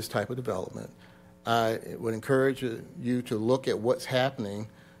appropriate for this type of development. I would encourage you to look at what's happening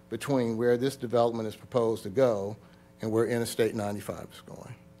between where this development is proposed to go and where Interstate 95 is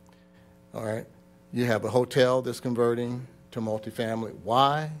going. All right? You have a hotel that's converting to multifamily.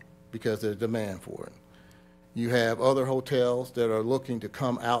 Why? Because there's demand for it. You have other hotels that are looking to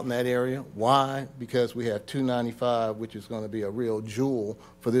come out in that area. Why? Because we have 295, which is going to be a real jewel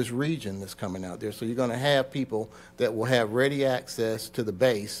for this region that's coming out there. So you're going to have people that will have ready access to the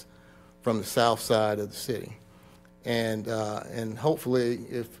base from the south side of the city. And hopefully,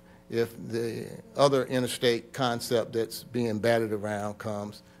 if the other interstate concept that's being batted around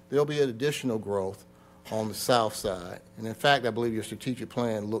comes, there'll be an additional growth on the south side. And in fact, I believe your strategic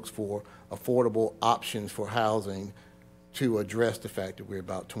plan looks for affordable options for housing to address the fact that we're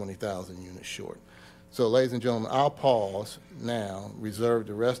about 20,000 units short. So, ladies and gentlemen, I'll pause now, reserve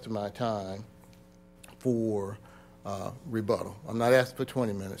the rest of my time for rebuttal. I'm not asking for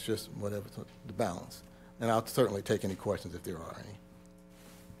 20 minutes, just whatever the balance. And I'll certainly take any questions if there are any.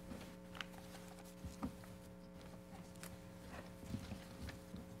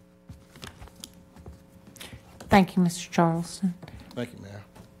 Thank you, Mr. Charleston. Thank you,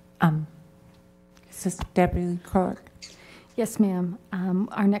 Mayor. Assistant Deputy Clerk. Yes, ma'am.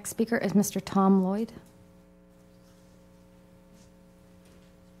 Our next speaker is Mr. Tom Lloyd.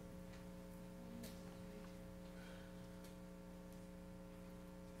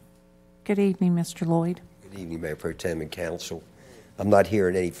 Good evening, Mr. Lloyd. Good evening, Mayor Pro Tem and Council. I'm not here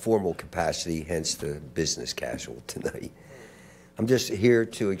in any formal capacity, hence the business casual tonight. I'm just here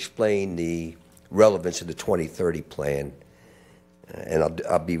to explain the relevance of the 2030 plan. And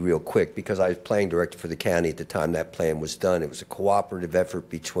I'll be real quick because I was planning director for the county at the time that plan was done. It was a cooperative effort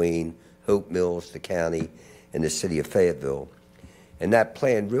between Hope Mills, the county, and the city of Fayetteville. And that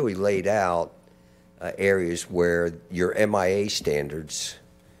plan really laid out areas where your MIA standards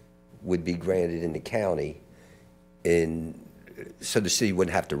would be granted in the county, so the city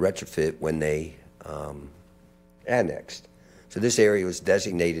wouldn't have to retrofit when they annexed. So this area was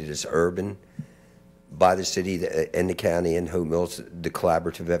designated as urban by the city and the county and Hope Mills, the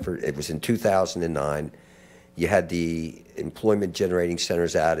collaborative effort. It was in 2009. You had the employment generating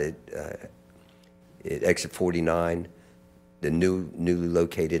centers out at exit 49, the newly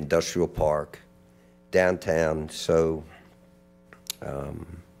located industrial park, downtown. So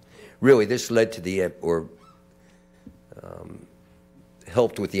really this led to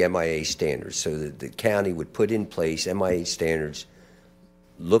helped with the MIA standards, so that the county would put in place MIA standards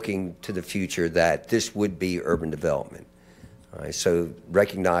looking to the future that this would be urban development. All right, so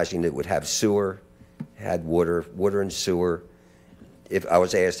recognizing that it would have sewer, had water and sewer. If I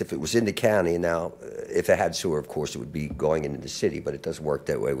was asked if it was in the county, and now if it had sewer, of course, it would be going into the city, but it doesn't work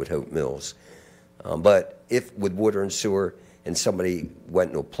that way with Hope Mills. But if with water and sewer and somebody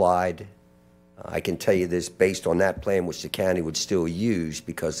went and applied, I can tell you this, based on that plan, which the county would still use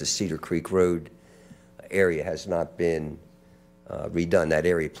because the Cedar Creek Road area has not been redone. That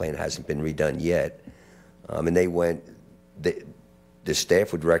area plan hasn't been redone yet. And they went, the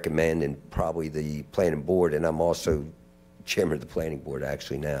staff would recommend, and probably the planning board, and I'm also chairman of the planning board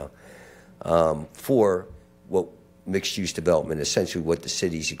actually now, for what mixed-use development, essentially what the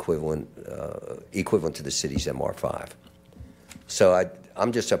city's equivalent to the city's MR5. So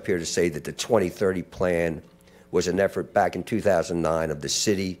I'm just up here to say that the 2030 plan was an effort back in 2009 of the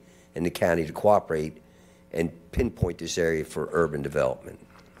city and the county to cooperate and pinpoint this area for urban development.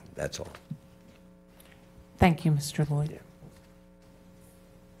 That's all. Thank you, Mr. Lloyd. Yeah.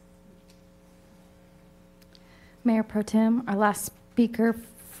 Mayor Pro Tem, our last speaker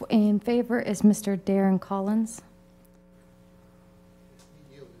in favor is Mr. Darren Collins.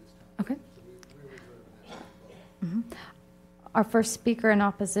 Okay. Our first speaker in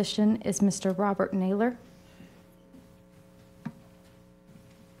opposition is Mr. Robert Naylor.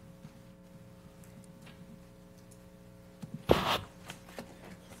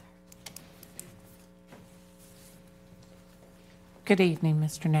 Good evening,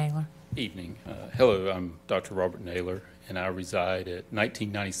 Mr. Naylor. Evening. Hello, I'm Dr. Robert Naylor, and I reside at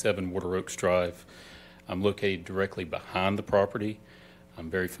 1997 Water Oaks Drive. I'm located directly behind the property. I'm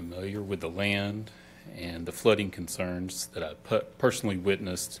very familiar with the land and the flooding concerns that I personally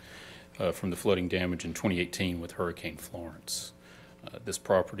witnessed from the flooding damage in 2018 with Hurricane Florence. This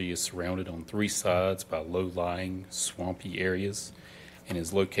property is surrounded on three sides by low-lying, swampy areas and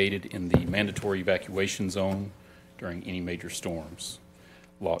is located in the mandatory evacuation zone during any major storms.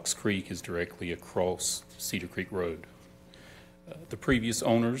 Locks Creek is directly across Cedar Creek Road. The previous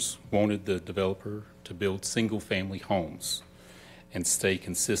owners wanted the developer to build single-family homes and stay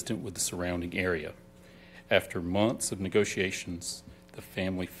consistent with the surrounding area. After months of negotiations, the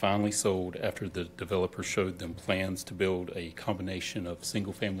family finally sold after the developer showed them plans to build a combination of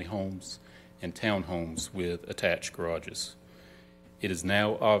single-family homes and townhomes with attached garages. It is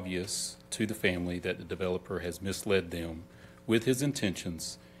now obvious to the family that the developer has misled them with his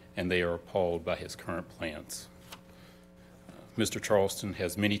intentions, and they are appalled by his current plans. Mr. Charleston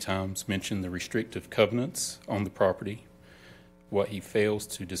has many times mentioned the restrictive covenants on the property. What he fails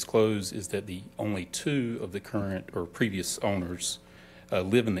to disclose is that the only 2 of the current or previous owners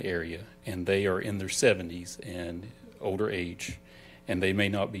live in the area, and they are in their 70s and older age, and they may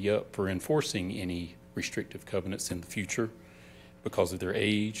not be up for enforcing any restrictive covenants in the future because of their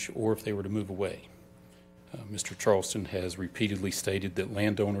age or if they were to move away. Mr. Charleston has repeatedly stated that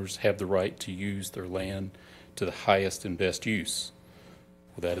landowners have the right to use their land to the highest and best use.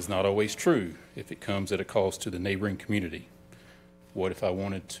 Well, that is not always true if it comes at a cost to the neighboring community. What if I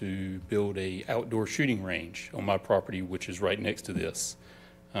wanted to build an outdoor shooting range on my property, which is right next to this?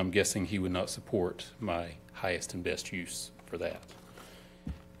 I'm guessing he would not support my highest and best use for that.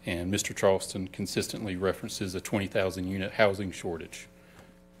 And Mr. Charleston consistently references a 20,000 unit housing shortage.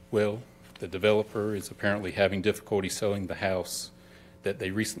 Well, the developer is apparently having difficulty selling the house that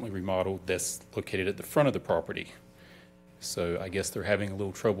they recently remodeled that's located at the front of the property. So I guess they're having a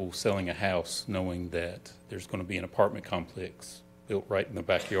little trouble selling a house knowing that there's going to be an apartment complex built right in the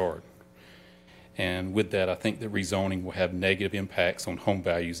backyard. And with that, I think that rezoning will have negative impacts on home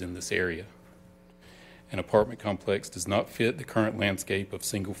values in this area. An apartment complex does not fit the current landscape of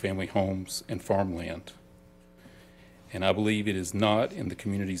single-family homes and farmland. And I believe it is not in the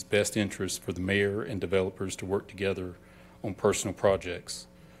community's best interest for the mayor and developers to work together on personal projects.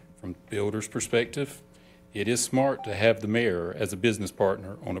 From the builder's perspective, it is smart to have the mayor as a business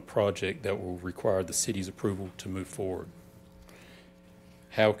partner on a project that will require the city's approval to move forward.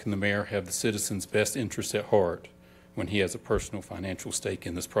 How can the mayor have the citizens' best interests at heart when he has a personal financial stake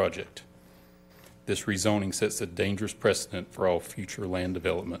in this project? This rezoning sets a dangerous precedent for all future land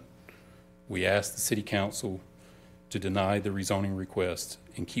development. We ask the City Council to deny the rezoning request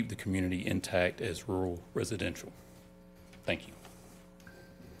and keep the community intact as rural residential. Thank you.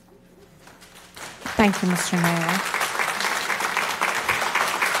 Thank you, Mr. Mayor.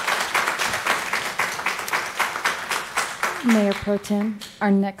 Mayor Pro Tem, our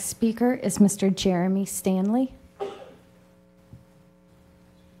next speaker is Mr. Jeremy Stanley.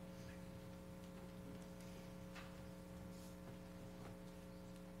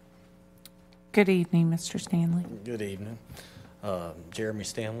 Good evening, Mr. Stanley. Good evening. Jeremy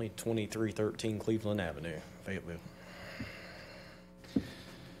Stanley, 2313 Cleveland Avenue, Fayetteville.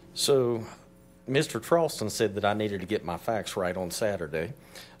 So, Mr. Charleston said that I needed to get my facts right on Saturday,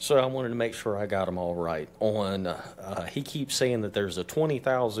 so I wanted to make sure I got them all right. He keeps saying that there's a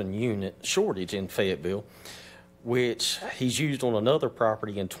 20,000 unit shortage in Fayetteville, which he's used on another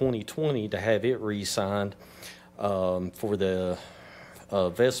property in 2020 to have it re-signed for the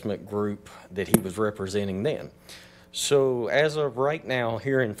investment group that he was representing then. So as of right now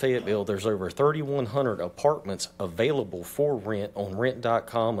here in Fayetteville, there's over 3,100 apartments available for rent on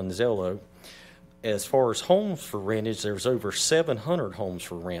rent.com and Zillow. As far as homes for rentage, there's over 700 homes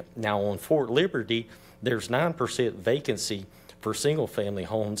for rent. Now on Fort Liberty, there's 9% vacancy for single family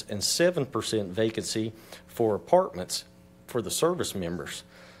homes and 7% vacancy for apartments for the service members.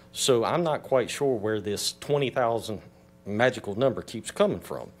 So I'm not quite sure where this 20,000 magical number keeps coming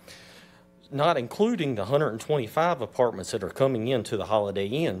from, not including the 125 apartments that are coming into the Holiday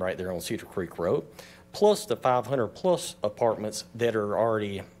Inn right there on Cedar Creek Road, plus the 500 plus apartments that are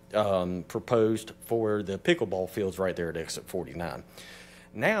already proposed for the pickleball fields right there at exit 49.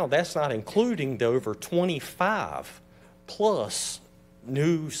 Now that's not including the over 25 plus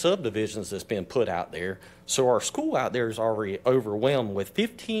new subdivisions that's been put out there. So our school out there is already overwhelmed with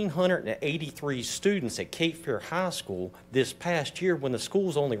 1,583 students at Cape Fear High School this past year when the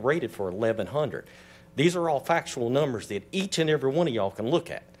school's only rated for 1,100. These are all factual numbers that each and every one of y'all can look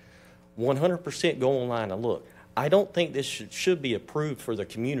at. 100% go online and look. I don't think this should be approved for the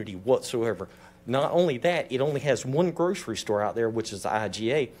community whatsoever. Not only that, it only has one grocery store out there, which is the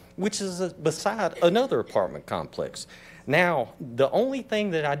IGA, which is beside another apartment complex. Now, the only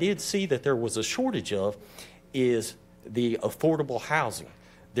thing that I did see that there was a shortage of is the affordable housing.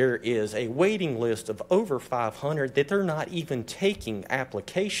 There is a waiting list of over 500 that they're not even taking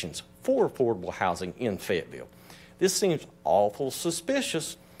applications for affordable housing in Fayetteville. This seems awful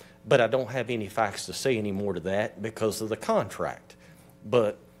suspicious, but I don't have any facts to say any more to that because of the contract.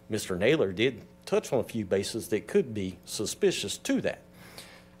 But Mr. Naylor did touch on a few bases that could be suspicious to that.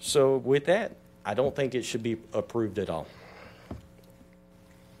 So with that, I don't think it should be approved at all.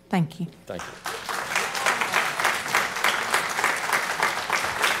 Thank you. Thank you.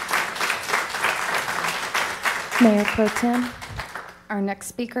 Mayor Pro Tem, our next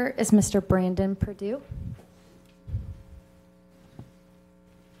speaker is Mr. Brandon Perdue.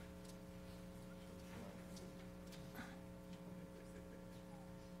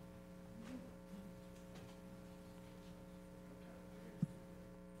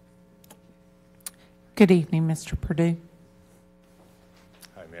 Good evening, Mr. Perdue.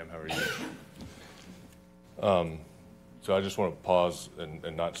 Hi, ma'am. How are you? So I just want to pause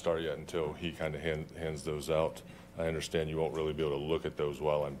and not start yet until he kind of hands those out. I understand you won't really be able to look at those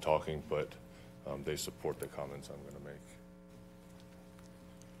while I'm talking, but they support the comments I'm going to make.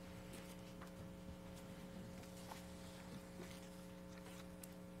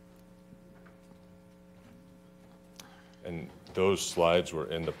 And those slides were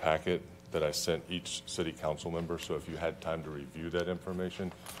in the packet that I sent each city council member. So if you had time to review that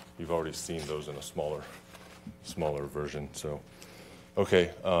information, you've already seen those in a smaller version. So,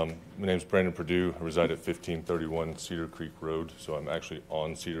 okay, my name's Brandon Perdue. I reside at 1531 Cedar Creek Road. So I'm actually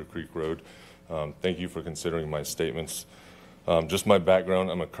on Cedar Creek Road. Thank you for considering my statements. Just my background,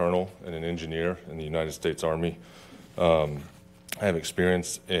 I'm a colonel and an engineer in the United States Army. I have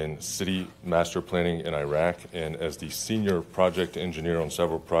experience in city master planning in Iraq and as the senior project engineer on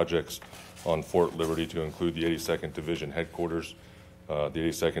several projects on Fort Liberty, to include the 82nd Division headquarters, the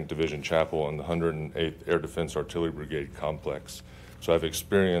 82nd Division Chapel, and the 108th Air Defense Artillery Brigade complex. So I have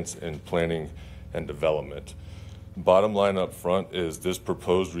experience in planning and development. Bottom line up front is this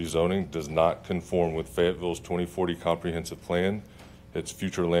proposed rezoning does not conform with Fayetteville's 2040 comprehensive plan, its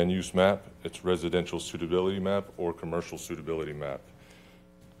future land use map, its residential suitability map, or commercial suitability map.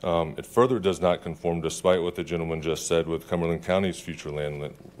 It further does not conform, despite what the gentleman just said, with Cumberland County's future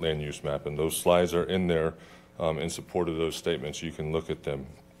land use map, and those slides are in there in support of those statements. You can look at them.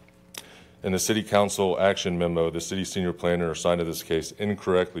 In the City Council action memo, the city senior planner assigned to this case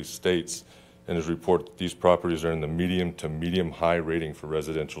incorrectly states in his report that these properties are in the medium to medium-high rating for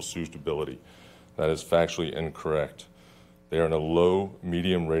residential suitability. That is factually incorrect. They are in a low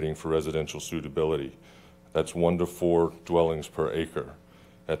medium rating for residential suitability. That's 1 to 4 dwellings per acre.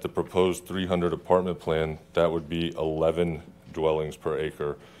 At the proposed 300 apartment plan, that would be 11 dwellings per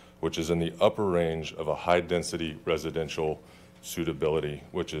acre, which is in the upper range of a high density residential suitability,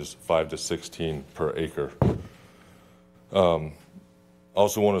 which is 5 to 16 per acre.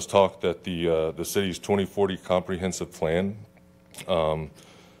 Also want to talk that the city's 2040 comprehensive plan,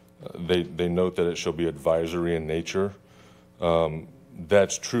 they note that it shall be advisory in nature.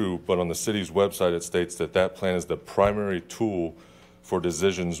 That's true, but on the city's website it states that that plan is the primary tool for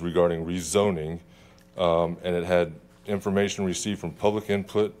decisions regarding rezoning, and it had information received from public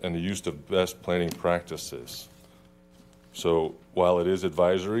input and the use of best planning practices. So while it is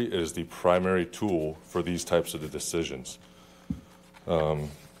advisory, it is the primary tool for these types of decisions. Let me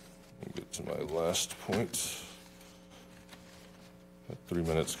get to my last point. That 3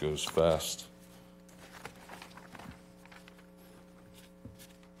 minutes goes fast.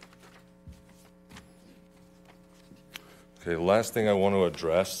 Okay, the last thing I want to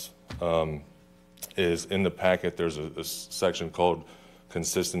address is in the packet there's a section called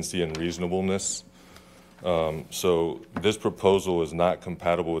consistency and reasonableness. So this proposal is not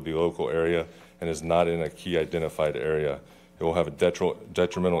compatible with the local area and is not in a key identified area. It will have a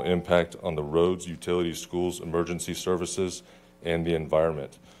detrimental impact on the roads, utilities, schools, emergency services, and the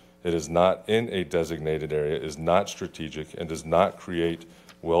environment. It is not in a designated area, is not strategic, and does not create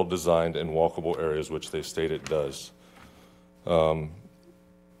well-designed and walkable areas, which they state it does.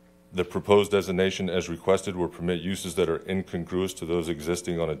 The proposed designation as requested will permit uses that are incongruous to those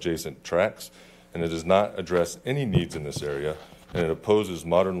existing on adjacent tracts, and it does not address any needs in this area, and it opposes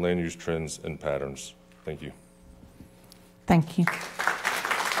modern land use trends and patterns. Thank you. Thank you.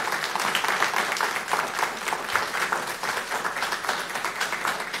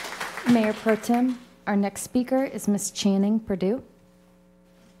 Mayor Pro Tem, our next speaker is Ms. Channing Perdue.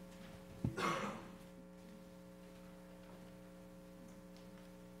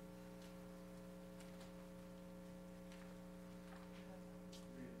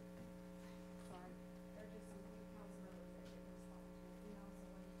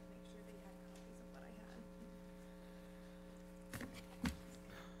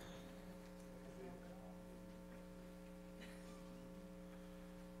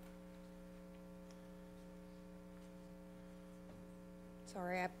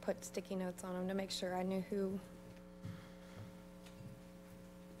 Sorry, I put sticky notes on them to make sure I knew who.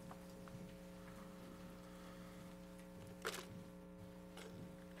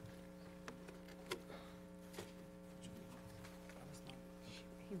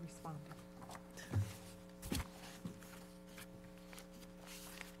 He responded.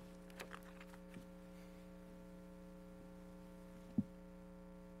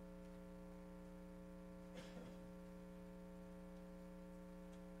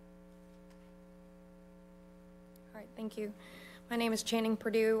 right, thank you. My name is Channing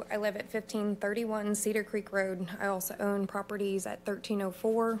Purdue. I live at 1531 Cedar Creek Road. I also own properties at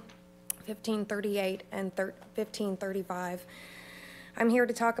 1304, 1538, and 1535. I'm here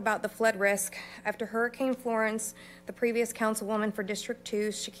to talk about the flood risk. After Hurricane Florence, the previous councilwoman for District 2,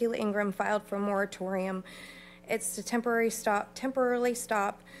 Shaquilla Ingram, filed for a moratorium. It's to temporarily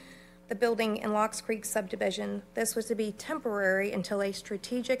stop the building in Locks Creek subdivision. This was to be temporary until a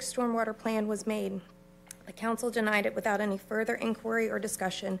strategic stormwater plan was made. The council denied it without any further inquiry or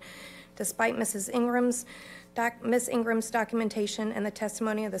discussion, despite Ms. Ingram's documentation and the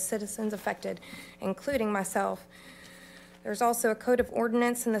testimony of the citizens affected, including myself. There's also a code of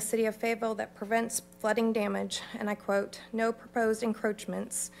ordinance in the city of Fayetteville that prevents flooding damage, and I quote, "No proposed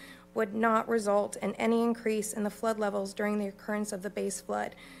encroachments would not result in any increase in the flood levels during the occurrence of the base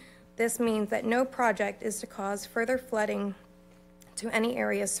flood. This means that no project is to cause further flooding to any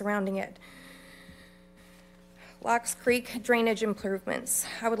areas surrounding it." Locks Creek drainage improvements.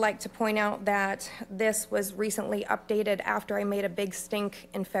 I would like to point out that this was recently updated after I made a big stink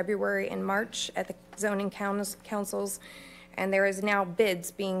in February and March at the zoning councils, and there is now bids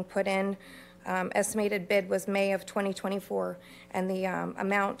being put in. Estimated bid was May of 2024, and the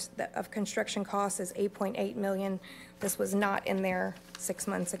amount of construction costs is $8.8 million. This was not in there 6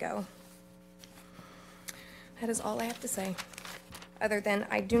 months ago. That is all I have to say, other than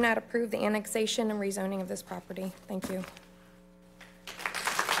I do not approve the annexation and rezoning of this property. Thank you.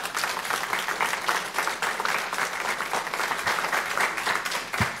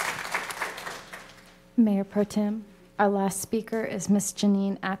 Mayor Pro Tem, our last speaker is Ms.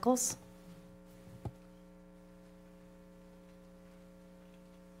 Janine Ackles.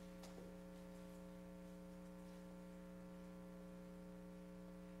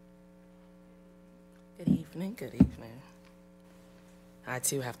 Good evening, good evening. I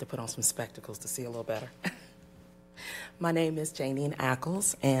too have to put on some spectacles to see a little better. My name is Janine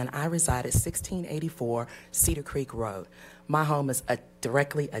Ackles, and I reside at 1684 Cedar Creek Road. My home is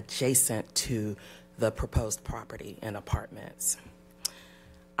directly adjacent to the proposed property and apartments.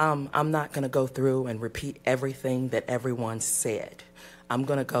 I'm not going to go through and repeat everything that everyone said. I'm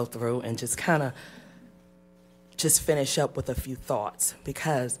going to go through and just finish up with a few thoughts,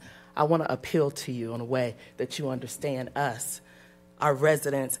 because I want to appeal to you in a way that you understand us, our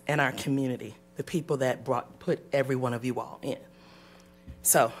residents, and our community, the people that put every one of you all in.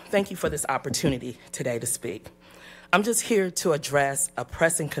 So thank you for this opportunity today to speak. I'm just here to address a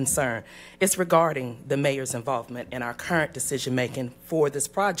pressing concern. It's regarding the mayor's involvement in our current decision-making for this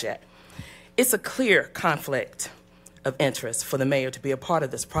project. It's a clear conflict of interest for the mayor to be a part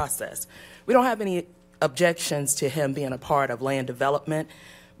of this process. We don't have any objections to him being a part of land development,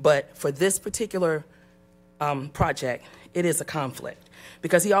 but for this particular project, it is a conflict,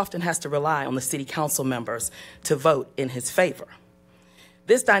 because he often has to rely on the city council members to vote in his favor.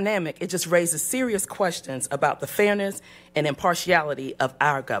 This dynamic, it just raises serious questions about the fairness and impartiality of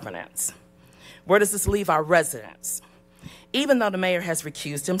our governance. Where does this leave our residents? Even though the mayor has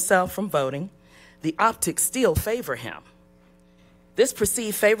recused himself from voting, the optics still favor him. This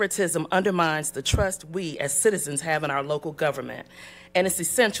perceived favoritism undermines the trust we as citizens have in our local government, and it's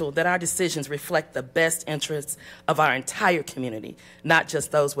essential that our decisions reflect the best interests of our entire community, not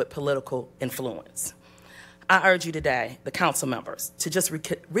just those with political influence. I urge you today, the council members, to just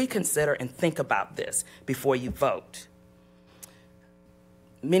reconsider and think about this before you vote.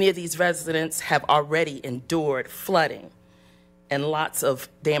 Many of these residents have already endured flooding and lots of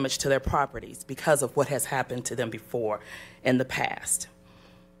damage to their properties because of what has happened to them before in the past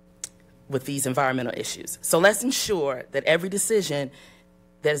with these environmental issues. So let's ensure that every decision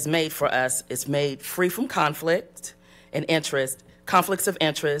that is made for us is made free from conflicts of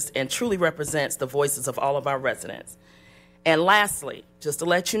interest, and truly represents the voices of all of our residents. And lastly, just to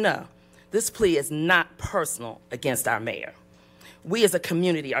let you know, this plea is not personal against our mayor. We as a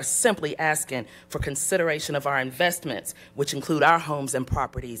community are simply asking for consideration of our investments, which include our homes and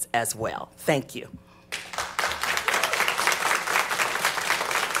properties as well. Thank you.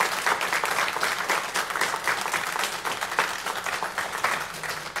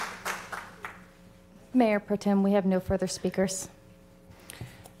 Mayor Pro Tem, we have no further speakers.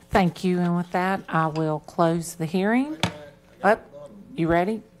 Thank you, and with that, I will close the hearing. You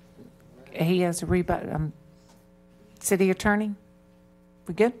ready? He has a rebut. City Attorney?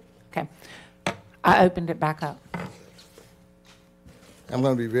 We good? Okay. I opened it back up. I'm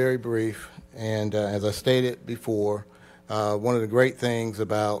going to be very brief, and as I stated before, one of the great things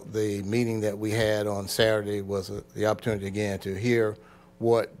about the meeting that we had on Saturday was the opportunity again to hear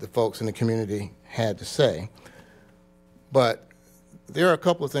what the folks in the community had to say. But there are a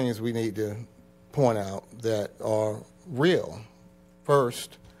couple of things we need to point out that are real.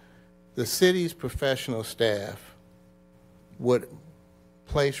 First, the city's professional staff would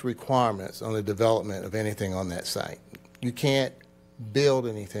place requirements on the development of anything on that site. You can't build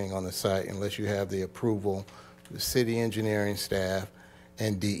anything on the site unless you have the approval of the city engineering staff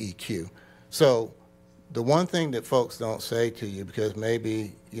and DEQ. So the one thing that folks don't say to you, because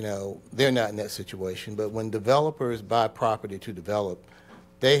maybe, you know, they're not in that situation, but when developers buy property to develop,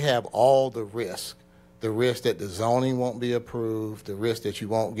 they have all the risk that the zoning won't be approved, the risk that you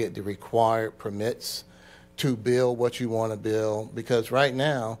won't get the required permits to build what you want to build, because right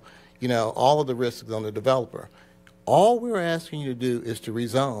now, you know, all of the risk is on the developer. All we're asking you to do is to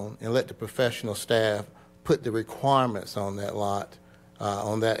rezone and let the professional staff put the requirements on that lot,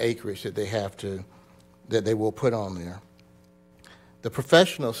 on that acreage that they will put on there. The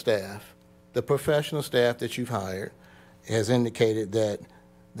professional staff that you've hired has indicated that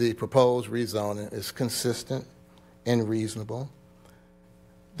the proposed rezoning is consistent and reasonable.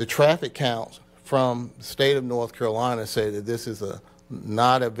 The traffic counts from the state of North Carolina say that this is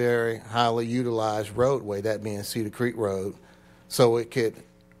not a very highly utilized roadway, that being Cedar Creek Road, so it could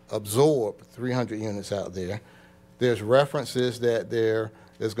absorb 300 units out there. There's references that there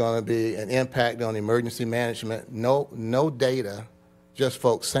is going to be an impact on emergency management. No data, just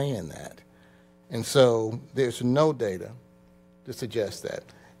folks saying that. And so there's no data to suggest that.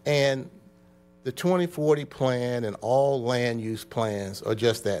 And the 2040 plan and all land use plans are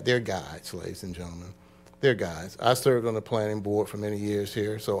just that. They're guides, ladies and gentlemen. They're guides. I served on the planning board for many years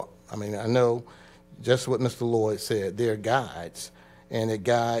here, so I mean, I know just what Mr. Lloyd said. They're guides, and they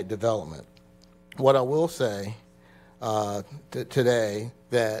guide development. What I will say today,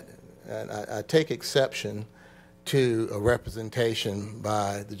 that I take exception to a representation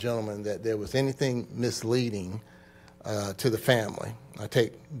by the gentleman that there was anything misleading to the family. I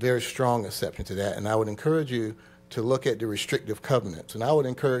take very strong exception to that, and I would encourage you to look at the restrictive covenants. And I would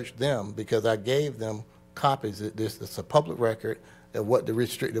encourage them, because I gave them copies of this, it's a public record of what the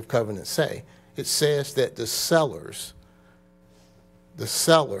restrictive covenants say. It says that the sellers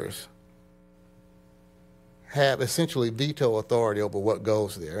have essentially veto authority over what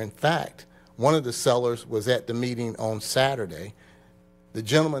goes there. In fact, one of the sellers was at the meeting on Saturday. The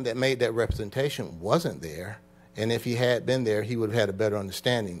gentleman that made that representation wasn't there, and if he had been there, he would have had a better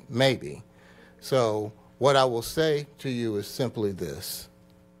understanding, maybe. So what I will say to you is simply this.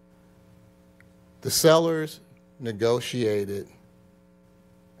 The sellers negotiated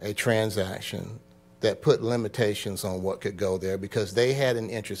a transaction that put limitations on what could go there, because they had an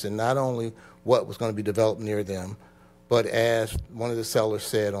interest in not only what was going to be developed near them, but as one of the sellers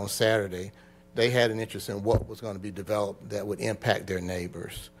said on Saturday, they had an interest in what was going to be developed that would impact their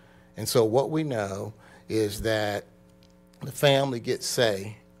neighbors. And so what we know is that the family gets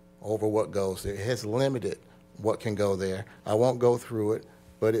say over what goes there. It has limited what can go there. I won't go through it,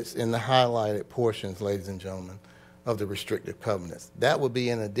 but it's in the highlighted portions, ladies and gentlemen, of the restrictive covenants. That would be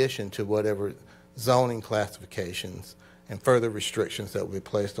in addition to whatever zoning classifications and further restrictions that will be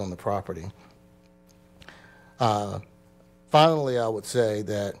placed on the property. Finally, I would say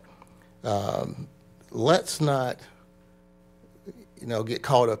that let's not get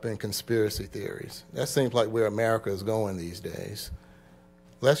caught up in conspiracy theories. That seems like where America is going these days.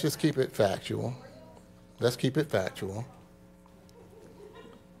 Let's just keep it factual. Let's keep it factual.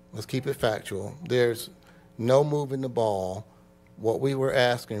 Let's keep it factual. There's no moving the ball. What we were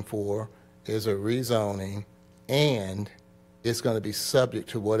asking for is a rezoning, and it's going to be subject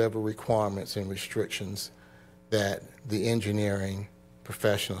to whatever requirements and restrictions that the engineering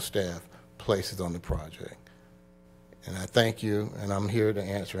professional staff places on the project. And I thank you, and I'm here to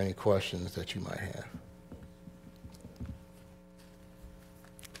answer any questions that you might have.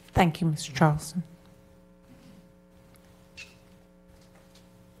 Thank you, Mr. Charleston.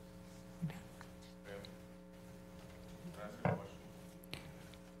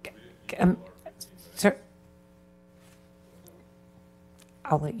 Sir,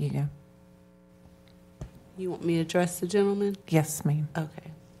 I'll let you go. You want me to address the gentleman? Yes, ma'am.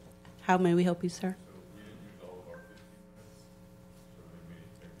 Okay. How may we help you, sir?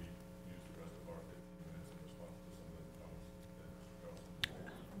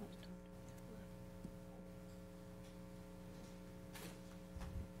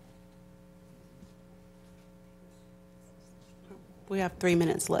 We have 3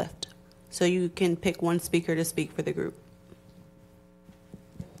 minutes left, so you can pick one speaker to speak for the group.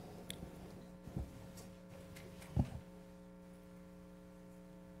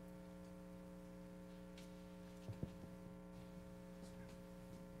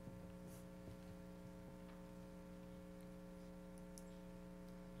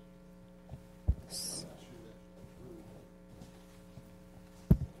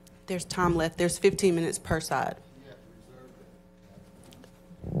 There's time left. There's 15 minutes per side.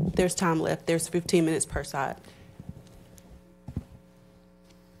 There's time left. There's 15 minutes per side.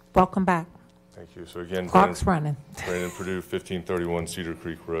 Welcome back. Thank you. So again, Clock's running. Brandon Purdue, 1531 Cedar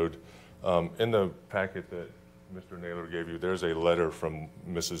Creek Road. In the packet that Mr. Naylor gave you, there's a letter from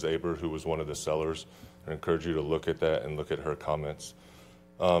Mrs. Aber, who was one of the sellers. I encourage you to look at that and look at her comments.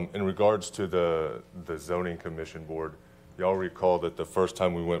 In regards to the zoning commission board, y'all recall that the first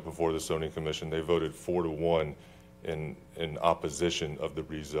time we went before the zoning commission, they voted 4-1 in opposition of the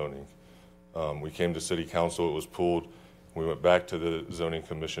rezoning. We came to city council, it was pulled. We went back to the zoning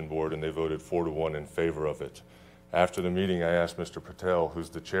commission board and they voted 4-1 in favor of it. After the meeting, I asked Mr. Patel, who's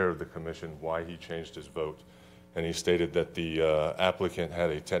the chair of the commission, why he changed his vote. And he stated that the applicant had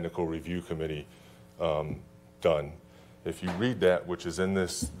a technical review committee done. If you read that, which is in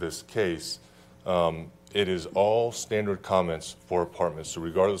this case, it is all standard comments for apartments. So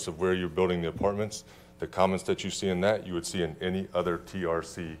regardless of where you're building the apartments, the comments that you see in that, you would see in any other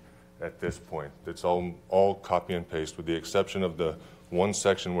TRC at this point. It's all copy and paste, with the exception of the one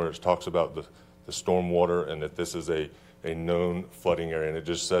section where it talks about the storm water and that this is a known flooding area. And it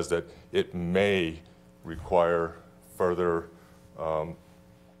just says that it may require further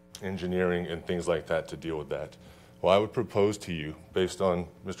engineering and things like that to deal with that. Well, I would propose to you, based on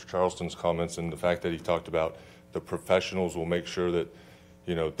Mr. Charleston's comments and the fact that he talked about the professionals will make sure that,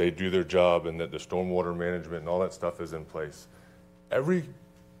 you know, they do their job and that the stormwater management and all that stuff is in place. Every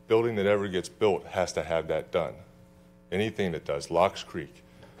building that ever gets built has to have that done. Anything that does, Locks Creek.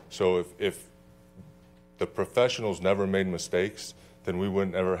 So if the professionals never made mistakes, then we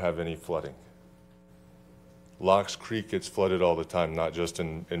wouldn't ever have any flooding. Locks Creek gets flooded all the time, not just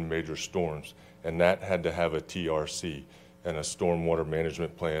in major storms. And that had to have a TRC and a stormwater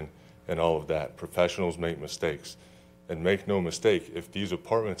management plan and all of that. Professionals make mistakes. And make no mistake, if these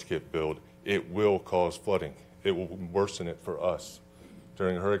apartments get built, it will cause flooding. It will worsen it for us.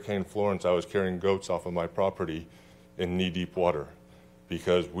 During Hurricane Florence, I was carrying goats off of my property in knee-deep water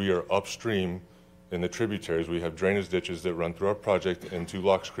because we are upstream in the tributaries. We have drainage ditches that run through our project into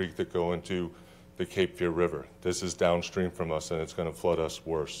Locks Creek that go into the Cape Fear River. This is downstream from us, and it's going to flood us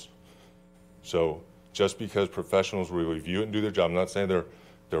worse. So just because professionals will review it and do their job, I'm not saying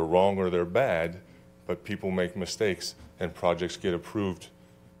they're wrong or they're bad, but people make mistakes and projects get approved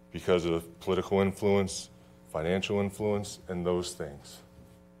because of political influence, financial influence, and those things.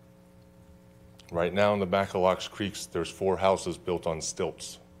 Right now in the back of Locks Creek, there's 4 houses built on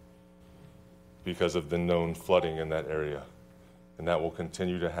stilts because of the known flooding in that area, and that will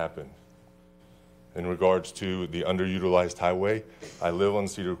continue to happen. In regards to the underutilized highway, I live on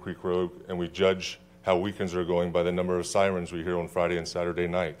Cedar Creek Road, and we judge how weekends are going by the number of sirens we hear on Friday and Saturday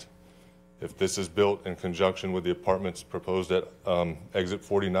night. If this is built in conjunction with the apartments proposed at exit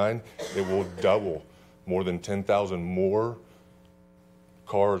 49, it will double, more than 10,000 more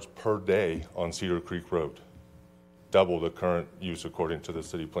cars per day on Cedar Creek Road. Double the current use according to the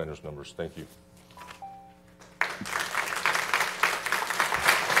city planner's numbers. Thank you.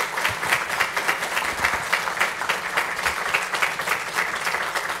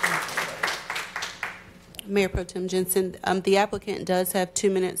 Mayor Pro Tem Jensen, the applicant does have 2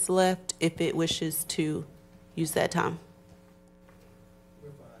 minutes left if it wishes to use that time.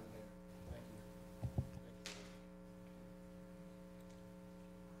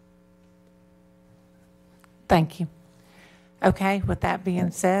 Thank you. Okay, with that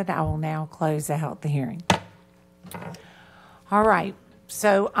being said, I will now close out the hearing. All right,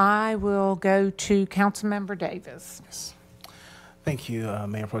 so I will go to Councilmember Davis. Yes. Thank you,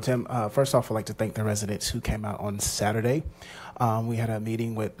 Mayor Pro Tem. First off, I'd like to thank the residents who came out on Saturday. We had a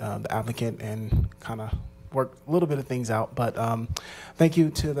meeting with the applicant and kind of worked a little bit of things out. But thank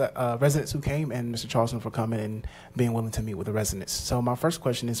you to the residents who came and Mr. Charleston for coming and being willing to meet with the residents. So my first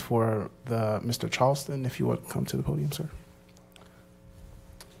question is for Mr. Charleston, if you would come to the podium, sir.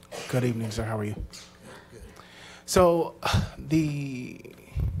 Good evening, sir. How are you? Good. So the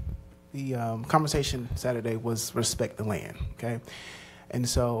conversation Saturday was respect the land, okay? And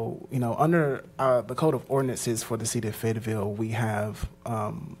so, you know, under the Code of Ordinances for the City of Fayetteville, we have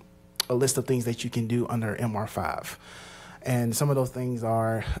a list of things that you can do under MR5. And some of those things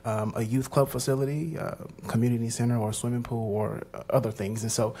are a youth club facility, community center, or swimming pool, or other things.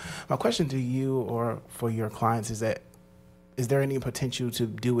 And so my question to you or for your clients is that, is there any potential to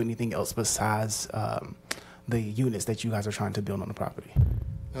do anything else besides the units that you guys are trying to build on the property?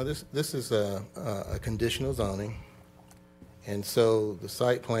 Now, this is a conditional zoning, and so the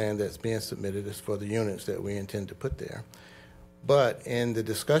site plan that's being submitted is for the units that we intend to put there. But in the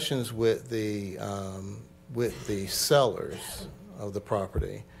discussions with the sellers of the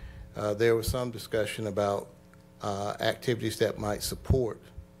property, there was some discussion about activities that might support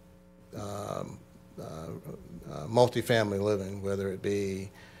multifamily living, whether it be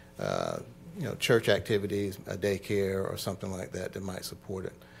church activities, a daycare, or something like that that might support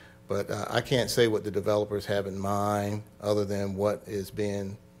it. But I can't say what the developers have in mind other than what is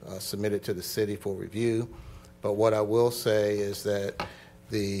being submitted to the city for review. But what I will say is that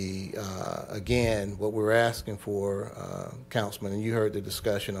again, what we're asking for, Councilman, and you heard the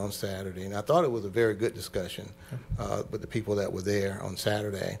discussion on Saturday, and I thought it was a very good discussion with the people that were there on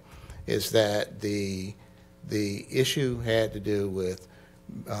Saturday, is that the issue had to do with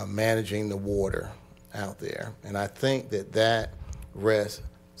managing the water out there. And I think that rests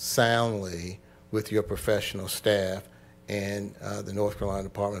soundly with your professional staff and the North Carolina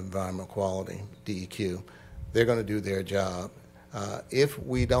Department of Environmental Quality, DEQ. They're going to do their job. If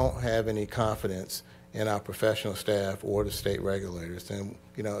we don't have any confidence in our professional staff or the state regulators, then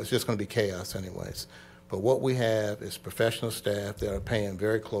it's just going to be chaos anyways. But what we have is professional staff that are paying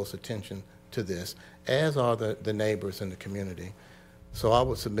very close attention to this, as are the neighbors in the community. So I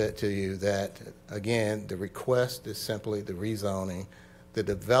would submit to you that, again, the request is simply the rezoning. The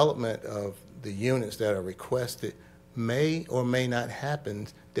development of the units that are requested may or may not happen,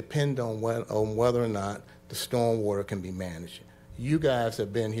 depend on whether or not the stormwater can be managed. You guys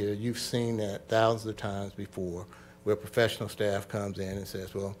have been here, you've seen that thousands of times before, where professional staff comes in and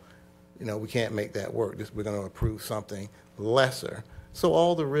says, well, we can't make that work. We're going to approve something lesser. So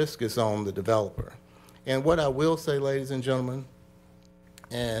all the risk is on the developer. And what I will say, ladies and gentlemen,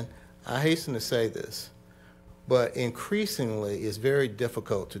 and I hasten to say this, but increasingly it's very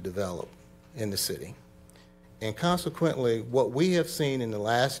difficult to develop in the city. And consequently, what we have seen in the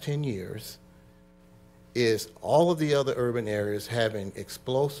last 10 years is all of the other urban areas having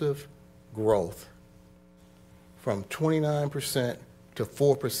explosive growth from 29% to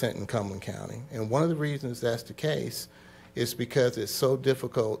 4% in Cumberland County. And one of the reasons that's the case is because it's so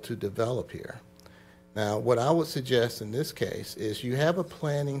difficult to develop here. Now, what I would suggest in this case is you have a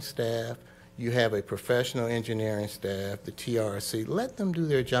planning staff, you have a professional engineering staff, the TRC, let them do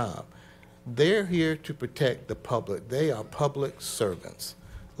their job. They're here to protect the public. They are public servants.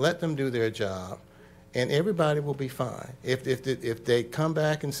 Let them do their job, and everybody will be fine. If they come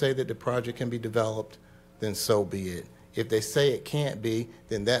back and say that the project can be developed, then so be it. If they say it can't be,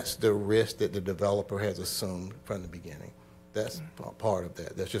 then that's the risk that the developer has assumed from the beginning. That's part of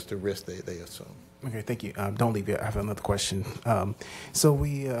that. That's just the risk they assume. Okay, thank you. Don't leave yet. I have another question. So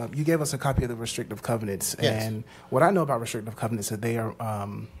you gave us a copy of the restrictive covenants, Yes. And what I know about restrictive covenants is that they are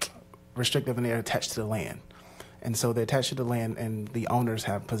restrictive and they're attached to the land. And so they're attached to the land, and the owners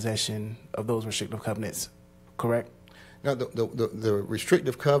have possession of those restrictive covenants, correct? Now, the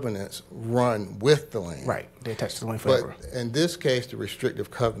restrictive covenants run with the land. Right, they're attached to the land forever. But in this case, the restrictive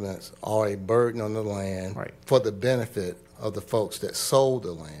covenants are a burden on the land for the benefit of the folks that sold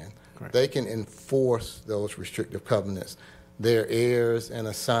the land. Correct. They can enforce those restrictive covenants. Their heirs and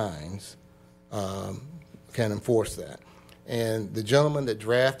assigns can enforce that. And the gentleman that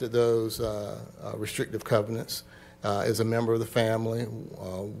drafted those restrictive covenants is a member of the family,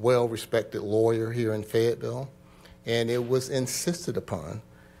 a well-respected lawyer here in Fayetteville, and it was insisted upon.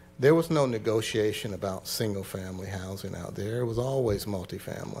 There was no negotiation about single-family housing out there. It was always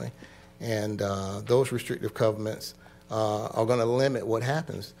multifamily. And those restrictive covenants are going to limit what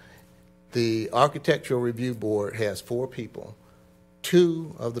happens. The Architectural Review Board has 4 people.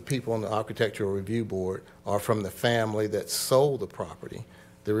 2 of the people on the Architectural Review Board are from the family that sold the property.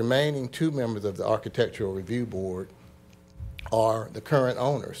 The remaining 2 members of the Architectural Review Board are the current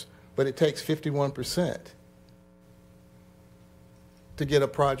owners. But it takes 51% to get a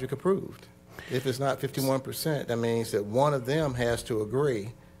project approved. If it's not 51%, that means that one of them has to agree.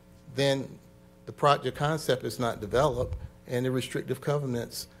 Then the project concept is not developed, and the restrictive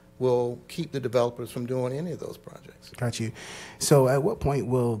covenants will keep the developers from doing any of those projects. Got you. So at what point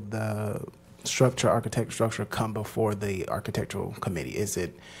will the architect structure come before the architectural committee? Is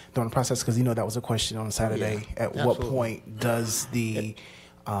it during the process? Because that was a question on Saturday. Yeah, at what point does the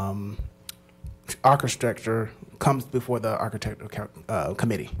architecture comes before the architectural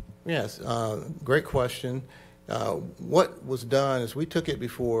committee? Yes, great question. What was done is we took it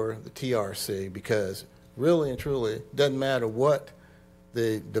before the TRC because really and truly it doesn't matter what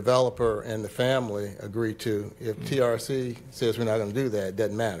the developer and the family agree to. If TRC says we're not going to do that, it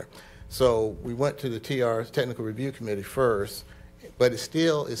doesn't matter. So we went to the Technical Review Committee first, but it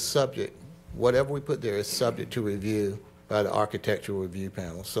still is subject, whatever we put there is subject to review by the Architectural Review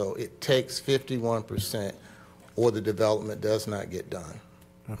Panel. So it takes 51% or the development does not get done.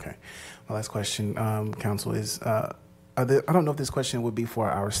 Okay. My last question, Council, is I don't know if this question would be for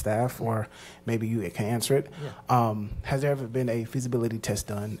our staff or maybe you can answer it. Yeah. Has there ever been a feasibility test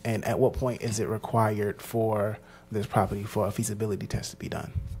done, and at what point is it required for this property for a feasibility test to be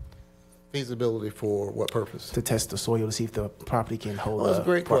done? Feasibility for what purpose? To test the soil to see if the property can hold. Well, that's a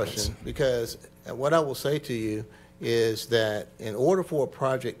great progress. question, because what I will say to you is that in order for a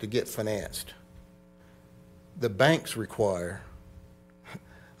project to get financed, the banks require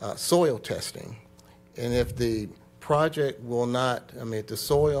soil testing. And if the project will not, if the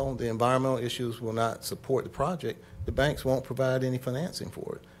soil, the environmental issues will not support the project, the banks won't provide any financing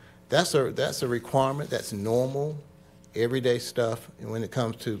for it. That's a requirement. That's normal, everyday stuff when it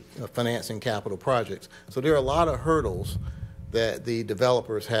comes to financing capital projects. So there are a lot of hurdles that the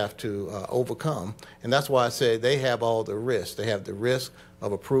developers have to overcome. And that's why I said they have all the risks. They have the risk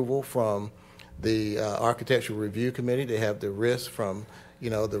of approval from the Architectural Review Committee. They have the risk from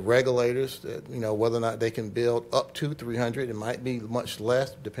the regulators, that, whether or not they can build up to 300. It might be much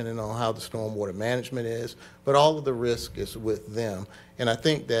less depending on how the stormwater management is, but all of the risk is with them. And I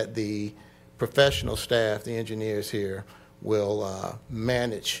think that the professional staff, the engineers here, will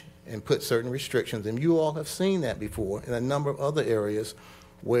manage and put certain restrictions. And you all have seen that before in a number of other areas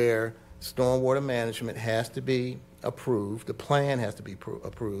where stormwater management has to be approved, the plan has to be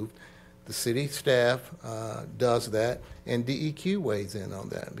approved. The city staff does that, and DEQ weighs in on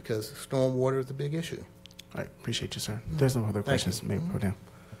that because stormwater is a big issue. All right, appreciate you, sir. There's no other questions, Mayor Pro Tem.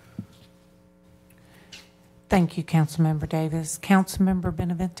 Thank you, Councilmember Davis. Councilmember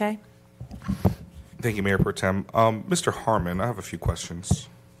Benavente? Thank you, Mayor Pro Tem. Mr. Harmon, I have a few questions.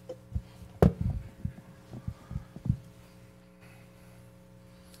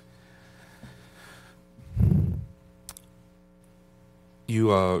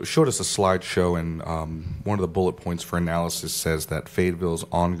 You showed us a slideshow, and one of the bullet points for analysis says that Fayetteville's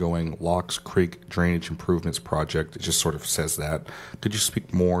ongoing Locks Creek Drainage Improvements Project, it just sort of says that. Could you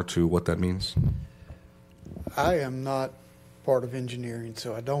speak more to what that means? I am not part of engineering,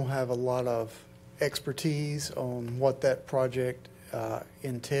 so I don't have a lot of expertise on what that project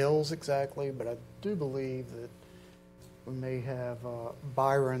entails exactly, but I do believe that we may have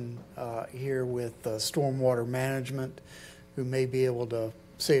Byron here with stormwater management, who may be able to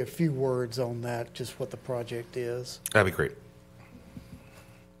say a few words on that, just what the project is. That'd be great.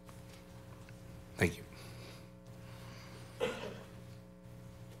 Thank you.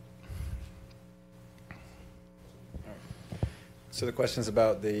 So the question's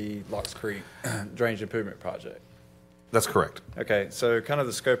about the Locks Creek Drainage Improvement Project. That's correct. Okay, so kind of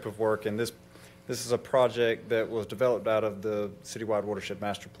the scope of work, and this is a project that was developed out of the Citywide Watershed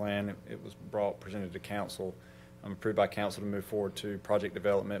Master Plan. It was presented to council, approved by council to move forward to project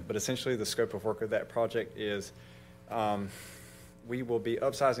development. But essentially the scope of work of that project is we will be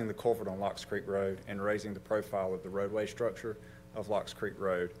upsizing the culvert on Locks Creek Road and raising the profile of the roadway structure of Locks Creek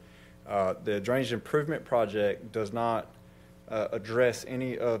Road. The Drainage Improvement Project does not address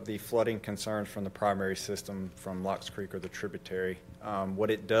any of the flooding concerns from the primary system from Locks Creek or the tributary. What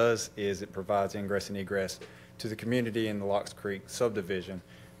it does is it provides ingress and egress to the community in the Locks Creek subdivision.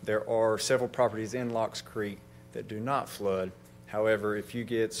 There are several properties in Locks Creek that do not flood. However, if you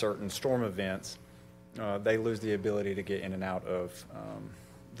get certain storm events, they lose the ability to get in and out of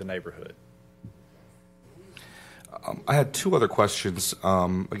the neighborhood. I had two other questions.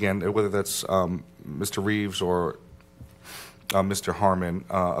 Again, whether that's Mr. Reeves or Mr. Harmon.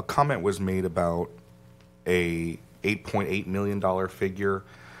 A comment was made about a $8.8 million figure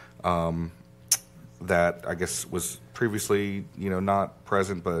that I guess was previously, not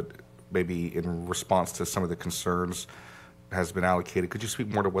present, but maybe in response to some of the concerns has been allocated. Could you speak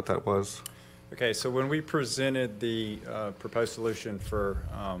more to what that was? Okay, so when we presented the proposed solution for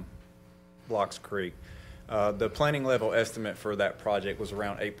Locks Creek, the planning level estimate for that project was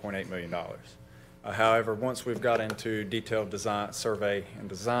around $8.8 million. However, once we've got into detailed design, survey and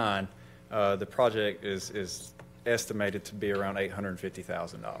design, the project is estimated to be around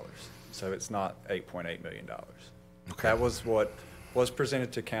 $850,000. So it's not $8.8 million. Okay. That was what was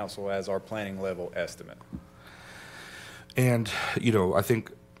presented to council as our planning level estimate. And, I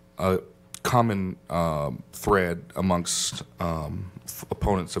think a common thread amongst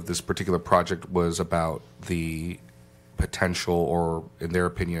opponents of this particular project was about the potential or, in their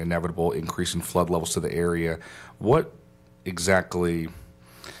opinion, inevitable increase in flood levels to the area. What exactly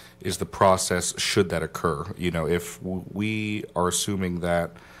is the process should that occur? If we are assuming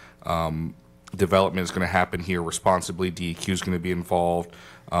that development is going to happen here responsibly, DEQ is going to be involved,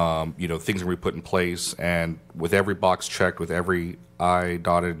 things are going to be put in place, and with every box checked, with every I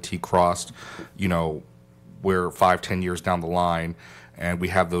dotted and T crossed, we're 5-10 years down the line and we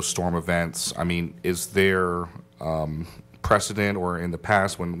have those storm events. I mean, is there precedent or in the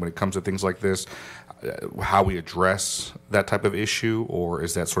past when it comes to things like this, how we address that type of issue, or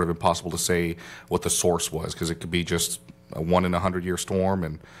is that sort of impossible to say what the source was? Because it could be just a 1 in 100-year storm,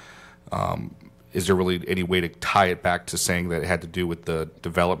 and is there really any way to tie it back to saying that it had to do with the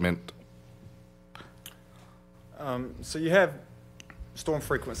development? So you have storm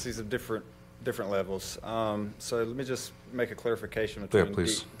frequencies of different levels. So let me just make a clarification between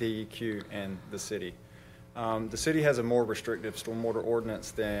DEQ and the city. The city has a more restrictive stormwater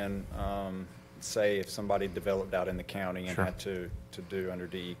ordinance than, say, if somebody developed out in the county and had to do under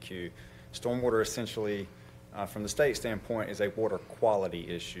DEQ. Stormwater essentially, from the state standpoint, is a water quality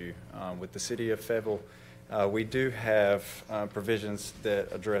issue. With the city of Fayetteville, we do have provisions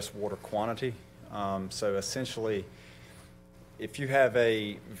that address water quantity. So essentially, if you have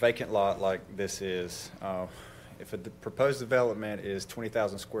a vacant lot like this is, if a proposed development is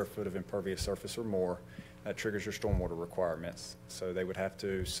 20,000 square foot of impervious surface or more, that triggers your stormwater requirements. So they would have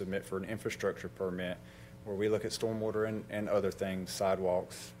to submit for an infrastructure permit where we look at stormwater and other things,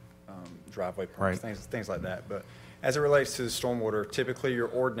 sidewalks, driveway permits, things like that. But as it relates to the stormwater, typically your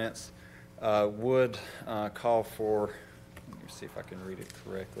ordinance would call for, let me see if I can read it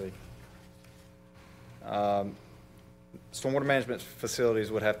correctly. Stormwater management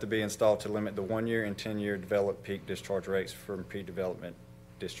facilities would have to be installed to limit the 1-year and 10-year developed peak discharge rates from pre-development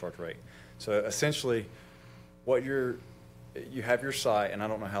discharge rate. So essentially, what you have your site, and I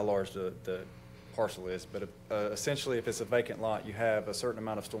don't know how large the parcel is, but essentially if it's a vacant lot, you have a certain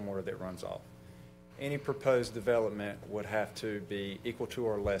amount of stormwater that runs off. Any proposed development would have to be equal to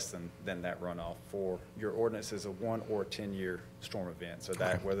or less than that runoff for your ordinance is a 1 or 10-year storm event. So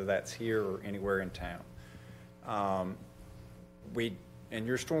that whether that's here or anywhere in town. In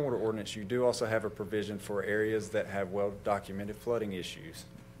your stormwater ordinance, you do also have a provision for areas that have well-documented flooding issues.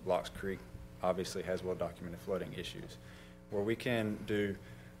 Locks Creek obviously has well-documented flooding issues, where we can do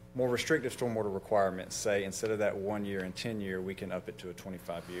more restrictive stormwater requirements. Say instead of that 1 year and 10-year, we can up it to a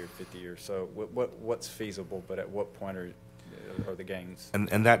 25-year, 50-year. So what's feasible, but at what point are the gains?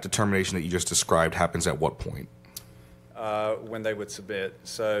 And that determination that you just described happens at what point? When they would submit.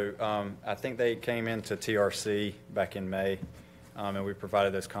 So I think they came into TRC back in May, and we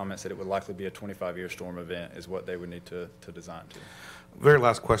provided those comments that it would likely be a 25-year storm event is what they would need to design to. Very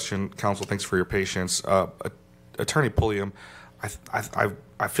last question, Council. Thanks for your patience. Attorney Pulliam,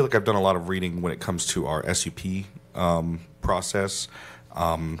 I feel like I've done a lot of reading when it comes to our SUP process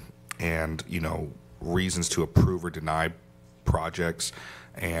and, reasons to approve or deny projects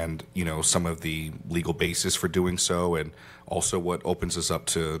and, some of the legal basis for doing so, and also what opens us up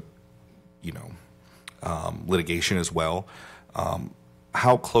to, litigation as well.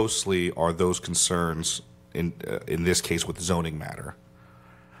 How closely are those concerns in this case with zoning matter?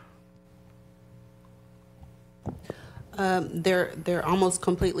 They're almost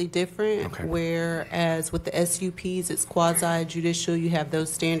completely different. Okay. Whereas with the SUPs, it's quasi-judicial. You have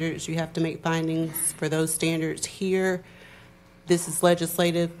those standards. You have to make findings for those standards. Here, this is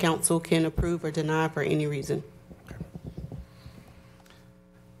legislative. Council can approve or deny for any reason.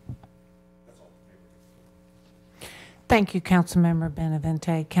 Thank you, Councilmember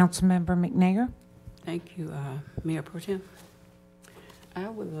Benavente. Councilmember McNair. Thank you, Mayor Pro Tem. I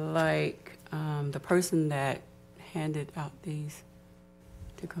would like the person that handed out these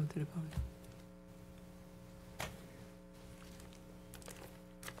to come to the podium.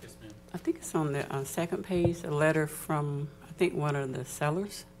 Yes, ma'am. I think it's on the second page, a letter from, I think, one of the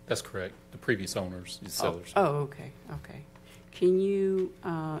sellers. That's correct. The previous owners, the sellers. Oh, okay, okay. Can you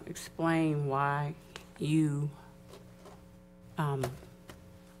explain why you have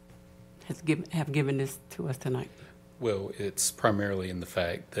given this to us tonight? Well, it's primarily in the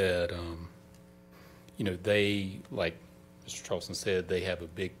fact that, they, like Mr. Charleston said, they have a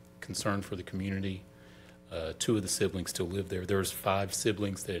big concern for the community. 2 of the siblings still live there. There's 5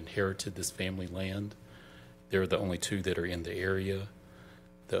 siblings that inherited this family land. They're the only 2 that are in the area.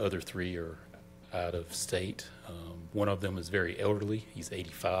 The other 3 are out of state. One of them is very elderly. He's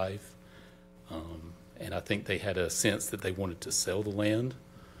 85. And I think they had a sense that they wanted to sell the land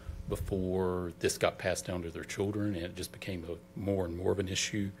before this got passed down to their children, and it just became more and more of an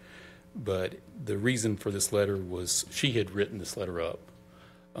issue. But the reason for this letter was she had written this letter up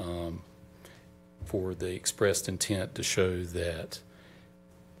for the expressed intent to show that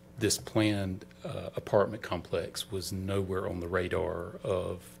this planned apartment complex was nowhere on the radar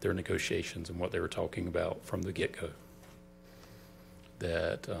of their negotiations and what they were talking about from the get-go.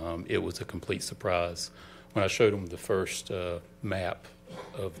 That it was a complete surprise. When I showed them the first map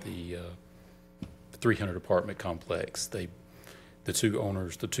of the 300 apartment complex, the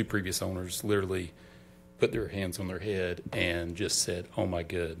 2 previous owners literally put their hands on their head and just said, "Oh my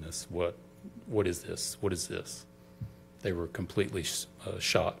goodness, what is this? What is this?" They were completely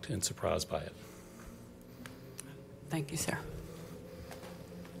shocked and surprised by it. Thank you, sir.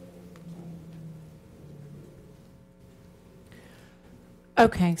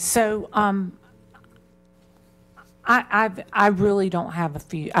 Okay, so I really don't have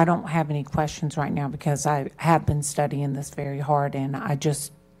I don't have any questions right now because I have been studying this very hard and I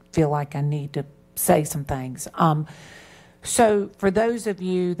just feel like I need to say some things. So for those of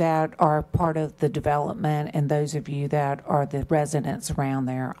you that are part of the development and those of you that are the residents around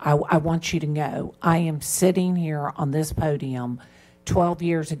there, I want you to know I am sitting here on this podium 12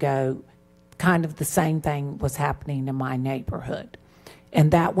 years ago, kind of the same thing was happening in my neighborhood.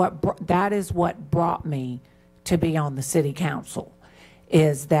 And that is what brought me to be on the city council,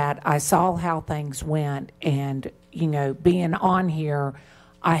 is that I saw how things went, and, you know, being on here,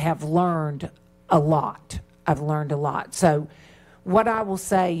 I have learned a lot. I've learned a lot. So what I will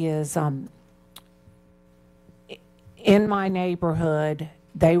say is, in my neighborhood,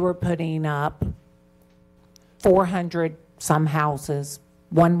 they were putting up 400 some houses,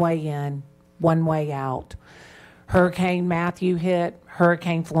 one way in, one way out. Hurricane Matthew hit,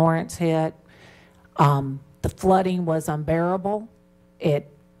 Hurricane Florence hit. The flooding was unbearable. It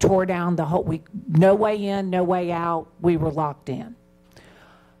tore down the whole, no way in, no way out. We were locked in.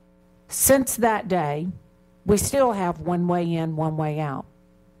 Since that day, we still have one way in, one way out.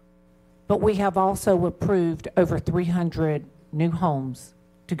 But we have also approved over 300 new homes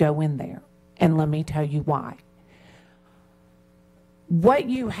to go in there. And let me tell you why. What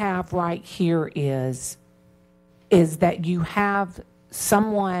you have right here is that you have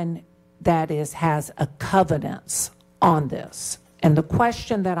someone that has a covenant on this. And the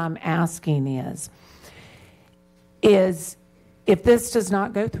question that I'm asking is if this does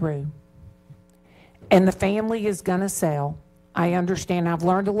not go through and the family is going to sell, I understand, I've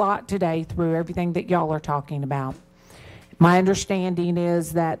learned a lot today through everything that y'all are talking about. My understanding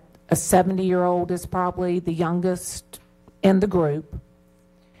is that a 70-year-old is probably the youngest in the group.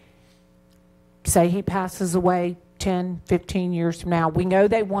 Say he passes away 10, 15 years from now. We know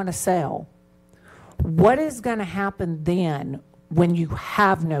they want to sell. What is going to happen then when you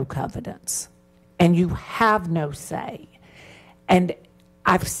have no covenants and you have no say? And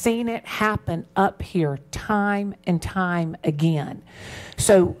I've seen it happen up here time and time again.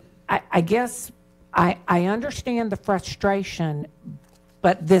 So I guess I understand the frustration,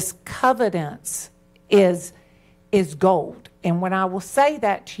 but this covenants is gold. And when I will say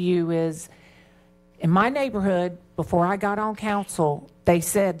that to you is, in my neighborhood, before I got on council, they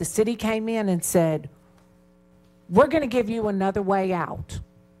said, the city came in and said, we're going to give you another way out.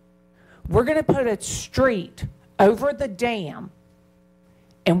 We're going to put a street over the dam,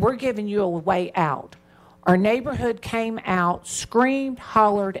 and we're giving you a way out. Our neighborhood came out, screamed,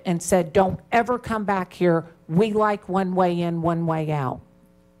 hollered, and said, don't ever come back here. We like one way in, one way out.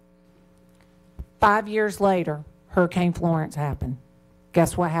 5 years later, Hurricane Florence happened.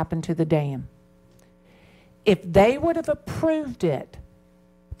 Guess what happened to the dam? If they would have approved it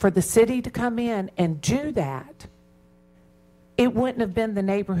for the city to come in and do that, it wouldn't have been the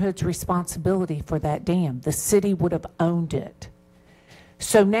neighborhood's responsibility for that dam. The city would have owned it.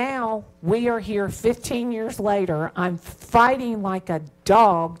 So now we are here 15 years later. I'm fighting like a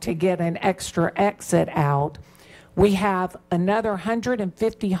dog to get an extra exit out. We have another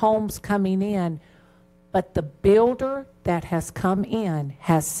 150 homes coming in, but the builder that has come in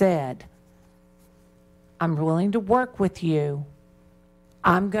has said, I'm willing to work with you.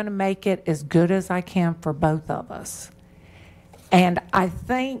 I'm going to make it as good as I can for both of us. And I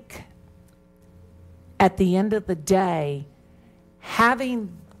think at the end of the day,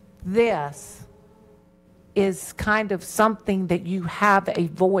 having this is kind of something that you have a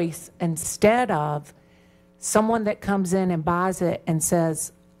voice instead of someone that comes in and buys it and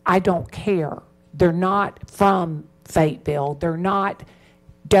says, I don't care. They're not from Fayetteville.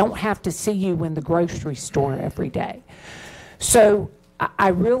 Don't have to see you in the grocery store every day. So I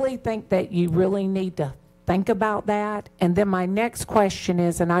really think that you really need to think about that. And then my next question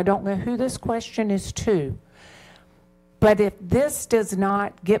is, and I don't know who this question is to, but if this does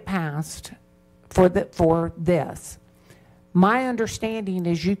not get passed for this, my understanding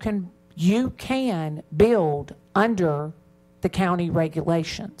is you can build under the county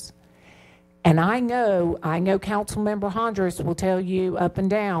regulations. And I know Councilmember Hondras will tell you up and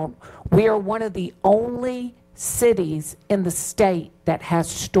down, we are one of the only cities in the state that has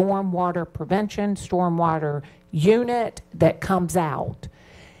stormwater prevention, stormwater unit that comes out.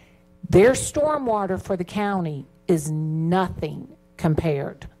 Their stormwater for the county is nothing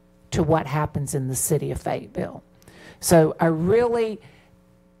compared to what happens in the city of Fayetteville. So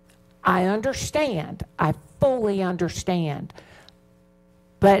I understand, I fully understand,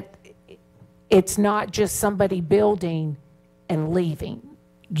 but it's not just somebody building and leaving.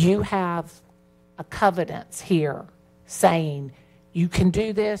 You have a covenant here saying you can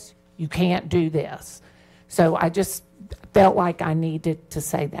do this, you can't do this. So I just felt like I needed to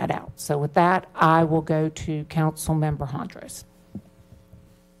say that out. So with that, I will go to Councilmember Hondros.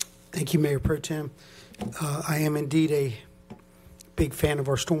 Thank you, Mayor Pro Tem. I am indeed a big fan of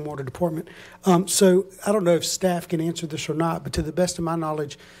our stormwater department. So I don't know if staff can answer this or not, but to the best of my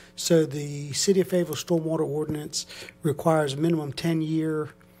knowledge, so the City of Fayetteville stormwater ordinance requires minimum 10-year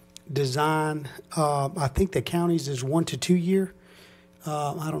design. I think the county's is 1 to 2 year.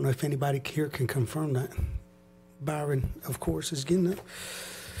 I don't know if anybody here can confirm that. Byron, of course, is getting it.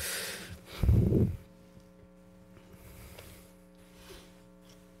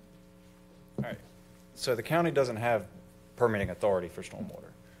 All right. So the county doesn't have permitting authority for stormwater.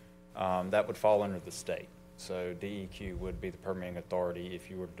 That would fall under the state. So DEQ would be the permitting authority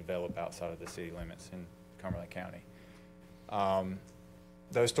if you were to develop outside of the city limits in Cumberland County.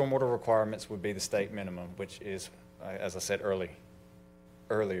 Those stormwater requirements would be the state minimum, which is, as I said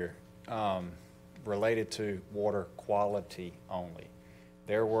earlier, related to water quality only.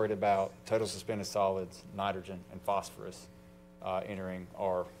 They're worried about total suspended solids, nitrogen, and phosphorus entering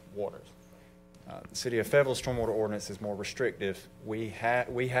our waters. The City of Fayetteville stormwater ordinance is more restrictive. We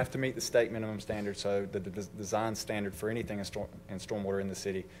have to meet the state minimum standard, so the design standard for anything in stormwater in the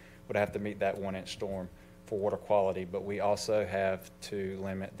city would have to meet that 1-inch storm for water quality, but we also have to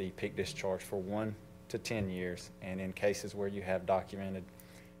limit the peak discharge for 1 to 10 years, and in cases where you have documented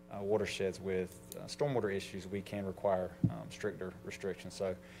watersheds with stormwater issues, we can require stricter restrictions.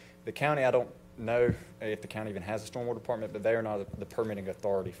 So the county, I don't know if the county even has a stormwater department, but they are not the permitting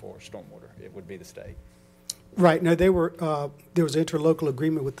authority for stormwater. It would be the state. Right. No, there was an interlocal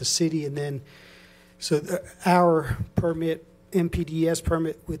agreement with the city, and then our permit, MPDS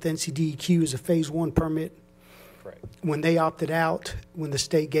permit with NCDEQ is a phase 1 permit. Correct. When they opted out, when the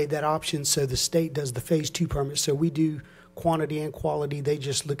state gave that option, so the state does the phase 2 permit. So we do quantity and quality. They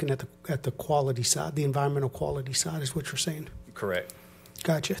just looking at the quality side, the environmental quality side is what you're saying. Correct.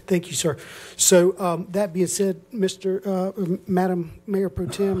 Gotcha. Thank you, sir. So that being said, Madam Mayor Pro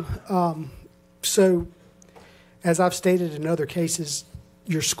Tem, so as I've stated in other cases,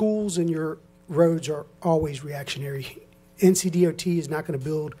 your schools and your roads are always reactionary. NCDOT is not going to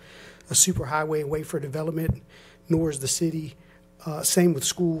build a superhighway and wait for development, nor is the city. Same with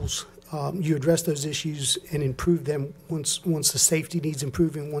schools. You address those issues and improve them once the safety needs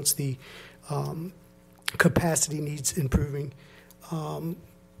improving, once the capacity needs improving. I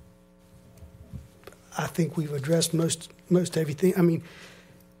think we've addressed most everything. I mean,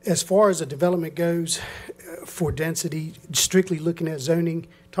 as far as the development goes for density, strictly looking at zoning,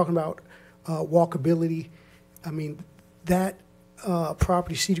 talking about walkability, I mean, that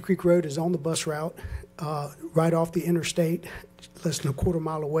property, Cedar Creek Road, is on the bus route, right off the interstate, less than a quarter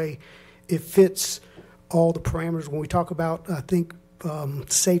mile away. It fits all the parameters. When we talk about, I think,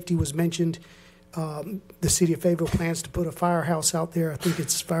 safety was mentioned. The city of Fayetteville plans to put a firehouse out there. I think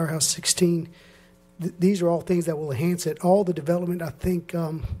it's Firehouse 16. These are all things that will enhance it. All the development, I think,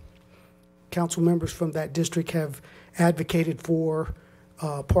 council members from that district have advocated for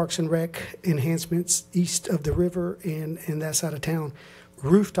Parks and Rec enhancements east of the river and that side of town.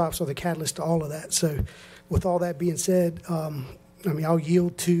 Rooftops are the catalyst to all of that. So with all that being said, I'll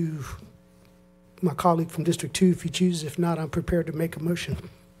yield to my colleague from District 2 if he chooses. If not, I'm prepared to make a motion.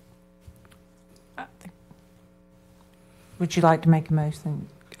 Would you like to make a motion,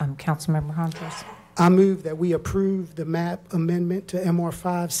 Councilmember Hondros? I move that we approve the map amendment to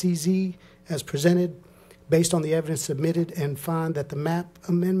MR5CZ as presented based on the evidence submitted and find that the map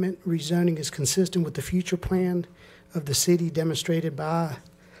amendment rezoning is consistent with the future plan of the city demonstrated by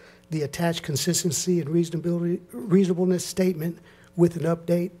the attached consistency and reasonableness statement with an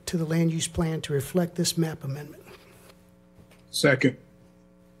update to the land use plan to reflect this map amendment. Second.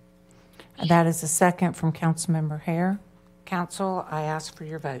 That is a second from Councilmember Hare. Council, I ask for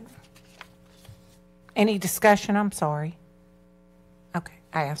your vote. Any discussion? I'm sorry. Okay,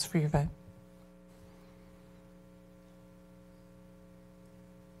 I ask for your vote.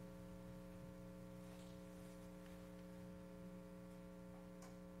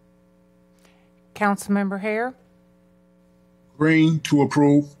 Councilmember Hare? Green to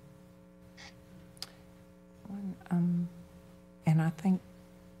approve. And I think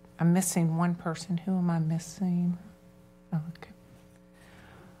I'm missing one person. Who am I missing? Oh, okay.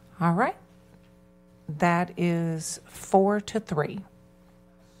 All right. That is 4-3.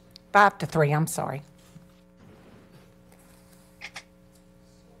 5 to 3, I'm sorry.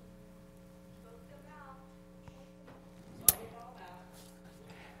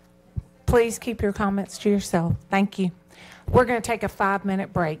 Please keep your comments to yourself. Thank you. We're going to take a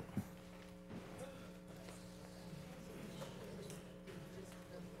 5-minute break.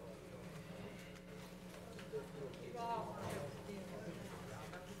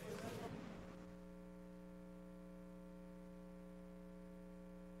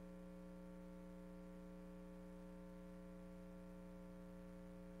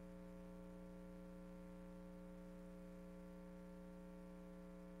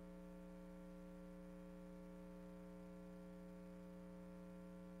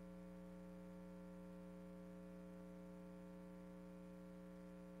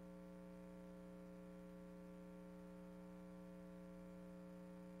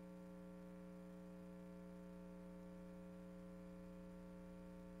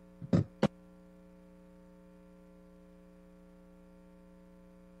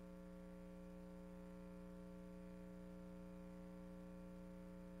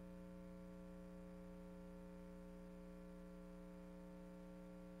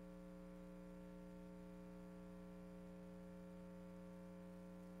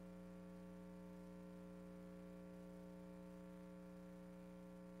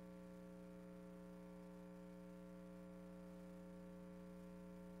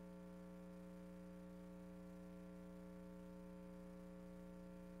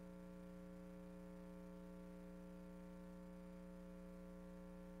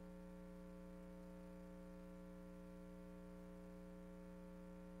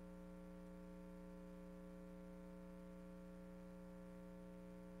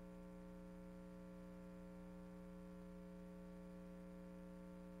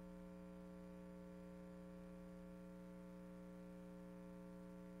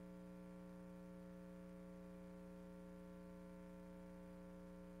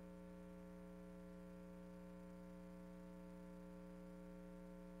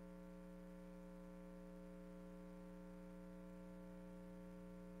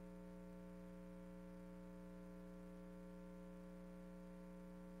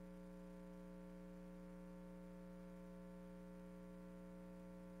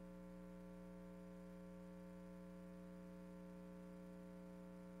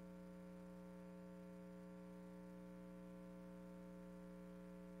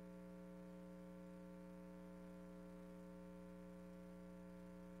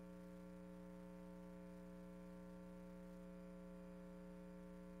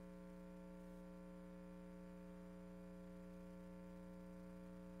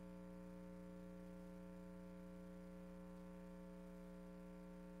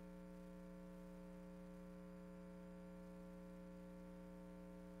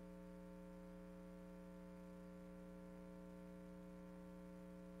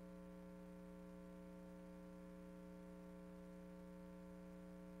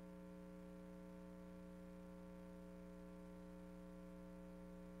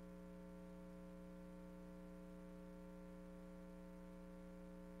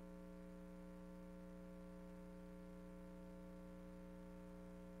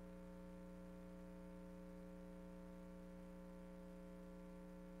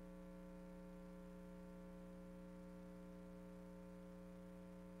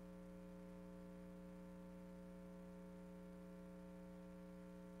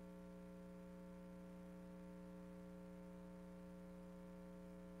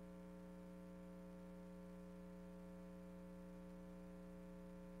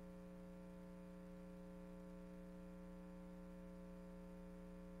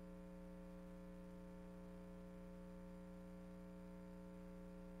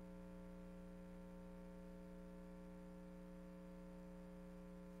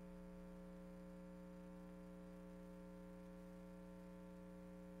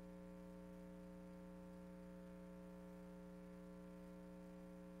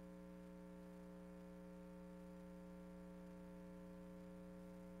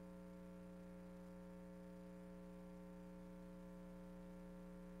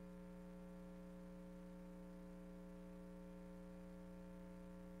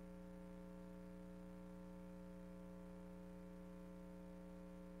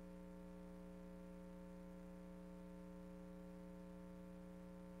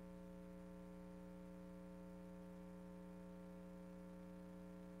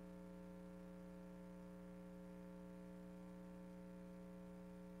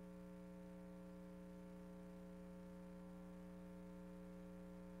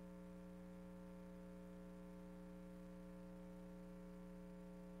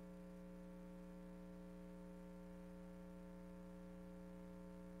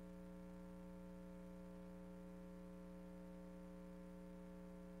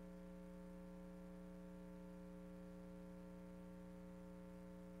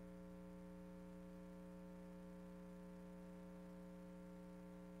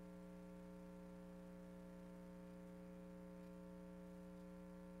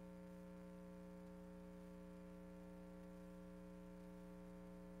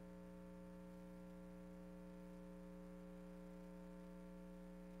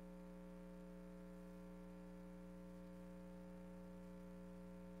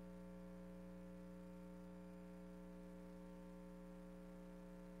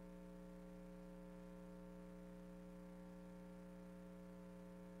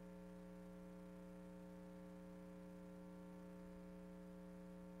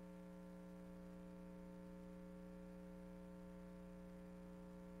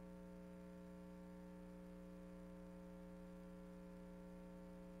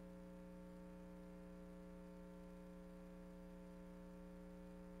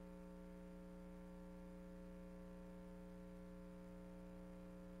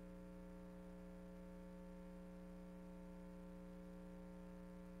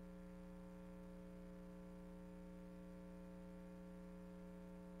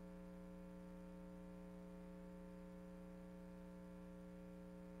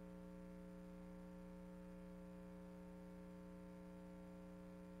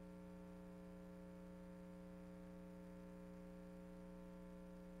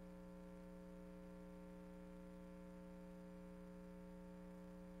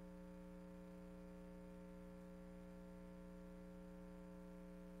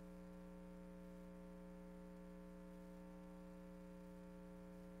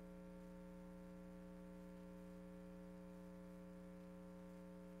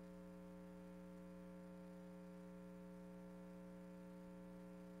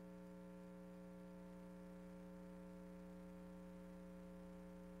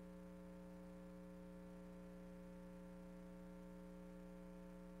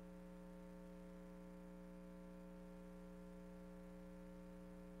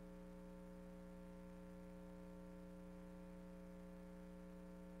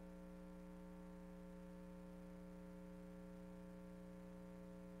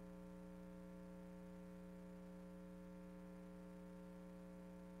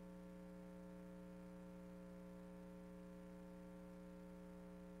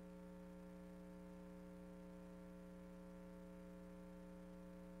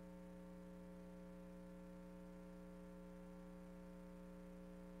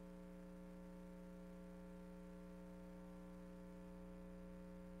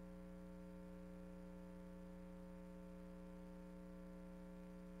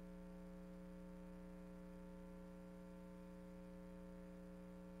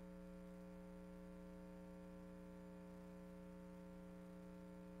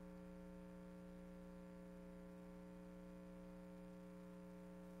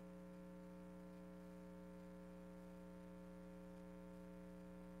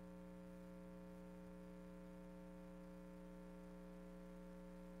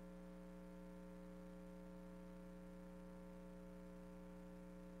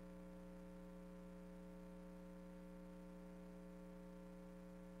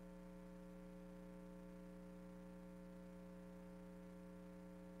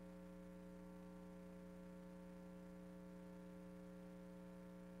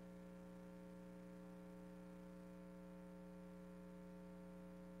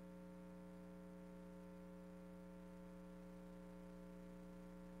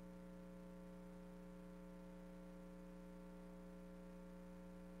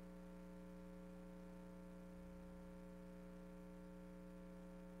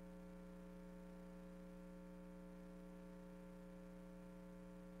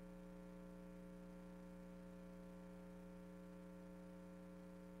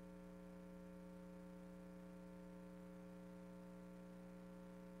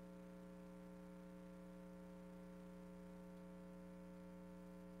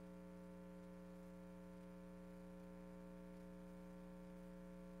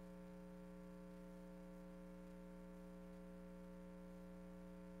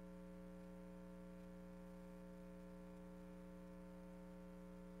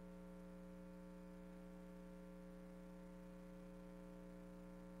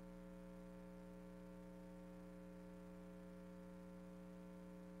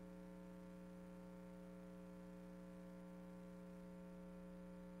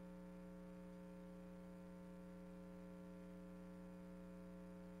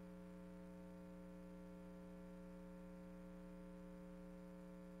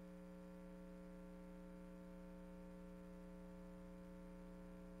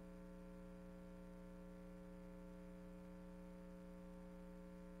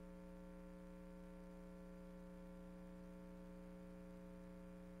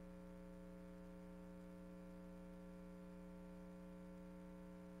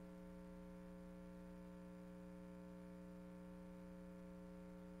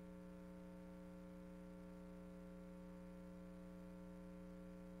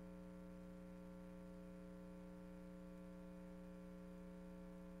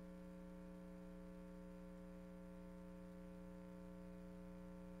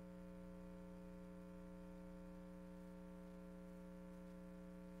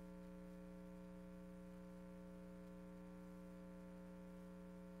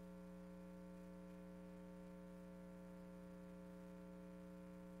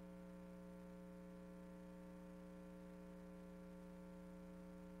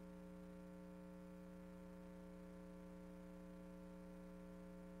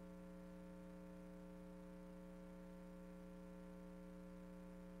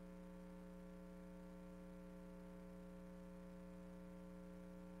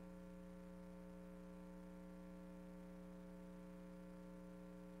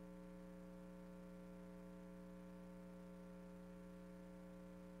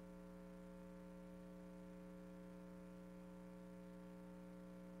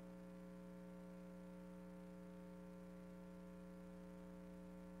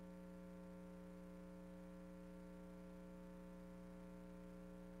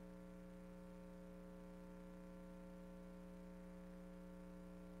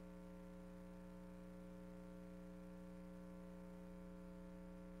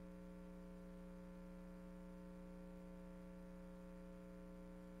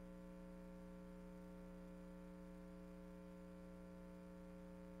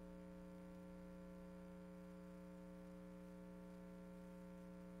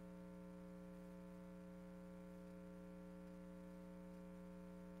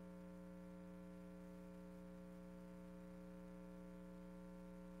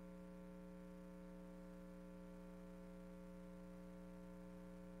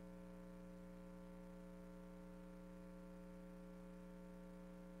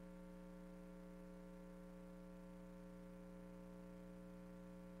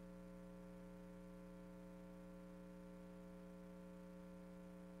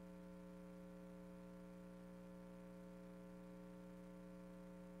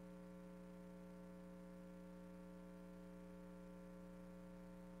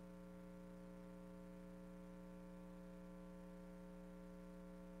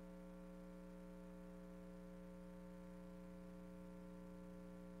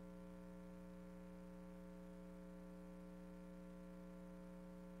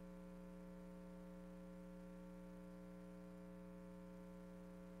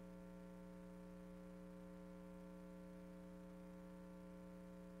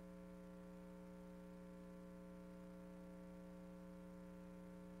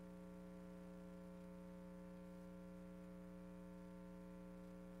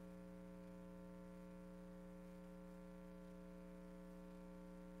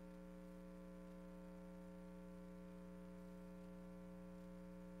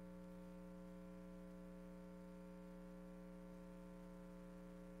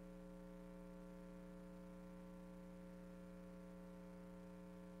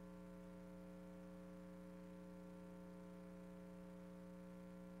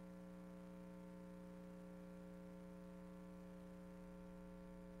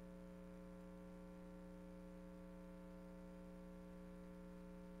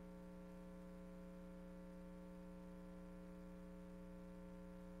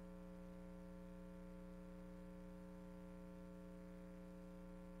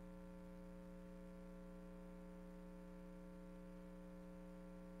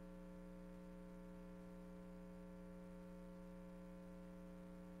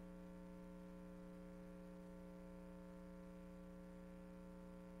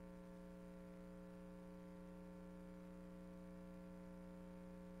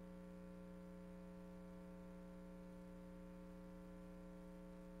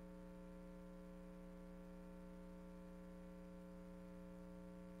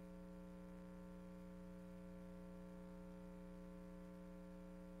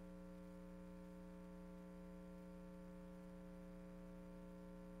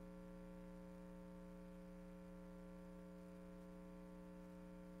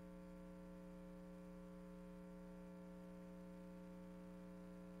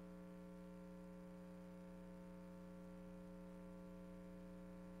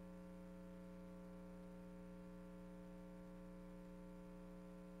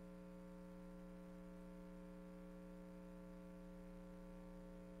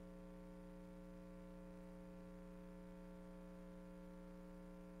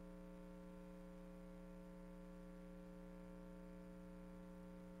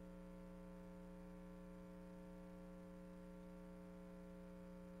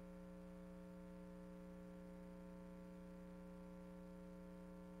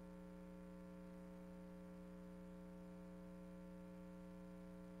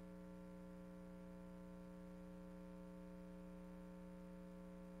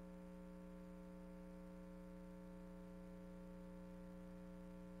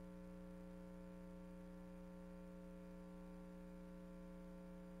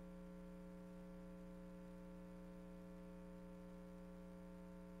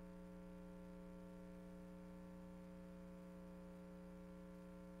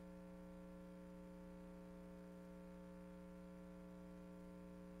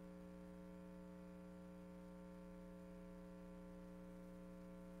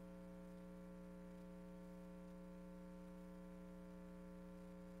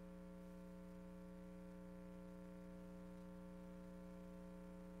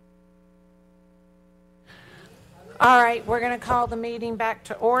 All right, we're going to call the meeting back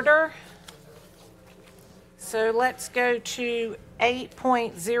to order. So let's go to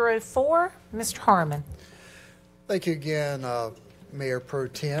 8.04. Mr. Harmon. Thank you again, Mayor Pro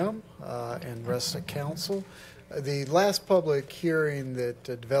Tem and rest of council. The last public hearing that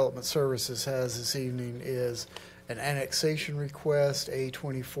Development Services has this evening is an annexation request,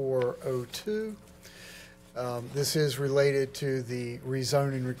 A2402. This is related to the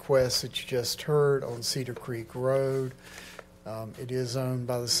rezoning request that you just heard on Cedar Creek Road. It is owned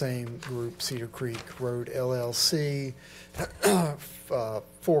by the same group, Cedar Creek Road LLC.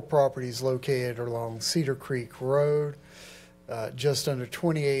 4 properties located along Cedar Creek Road, just under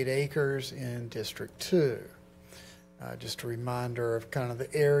 28 acres in District 2. Just a reminder of kind of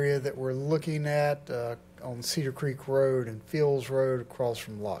the area that we're looking at on Cedar Creek Road and Fields Road across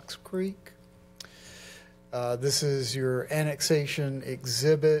from Locks Creek. This is your annexation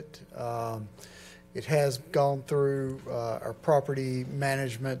exhibit. It has gone through our property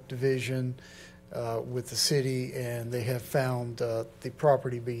management division with the city, and they have found the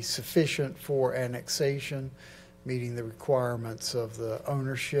property be sufficient for annexation, meeting the requirements of the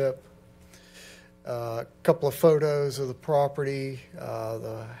ownership. A couple of photos of the property,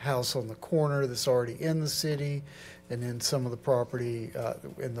 the house on the corner that's already in the city, and then some of the property,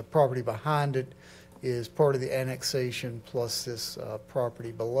 and the property behind it is part of the annexation plus this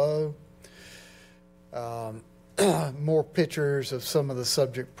property below. More pictures of some of the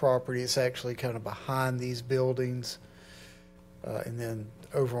subject property. It's actually kind of behind these buildings, and then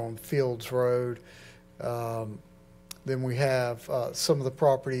over on Fields Road. Then we have some of the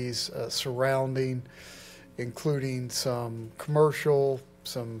properties surrounding, including some commercial,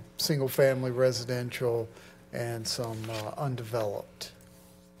 some single-family residential, and some undeveloped.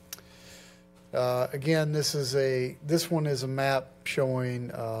 Again, this one is a map showing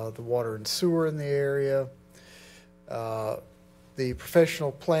the water and sewer in the area. The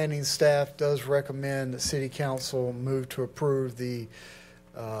professional planning staff does recommend that City Council move to approve the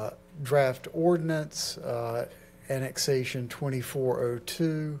draft ordinance annexation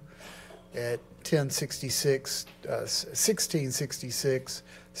 2402 at 1666,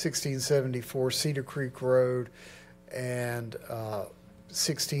 1674 Cedar Creek Road, and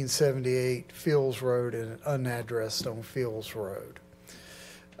 1678 Fields Road, and unaddressed on Fields Road.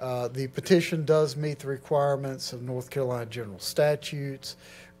 The petition does meet the requirements of North Carolina general statutes.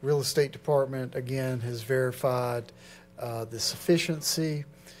 Real Estate Department, again, has verified the sufficiency.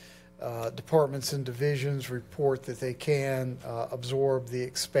 Departments and divisions report that they can absorb the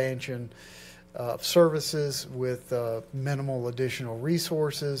expansion of services with minimal additional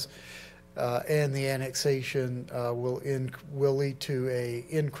resources, and the annexation will lead to an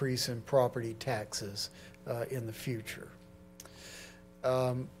increase in property taxes in the future.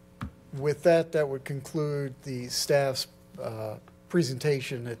 With that, that would conclude the staff's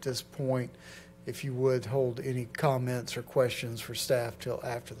presentation at this point. If you would hold any comments or questions for staff till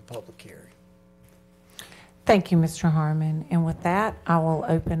after the public hearing. Thank you, Mr. Harmon. And with that, I will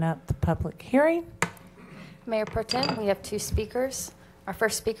open up the public hearing. Mayor Pro Tem, we have 2 speakers. Our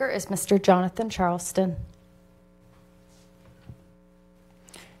first speaker is Mr. Jonathan Charleston.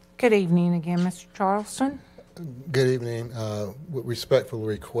 Good evening again, Mr. Charleston. Good evening. Would respectfully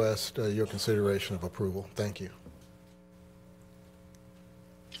request your consideration of approval. Thank you.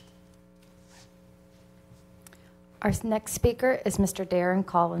 Our next speaker is Mr. Darren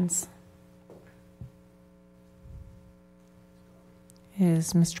Collins.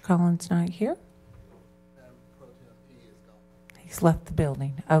 Is Mr. Collins not here? He's left the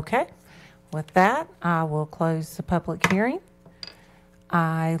building. Okay. With that, I will close the public hearing.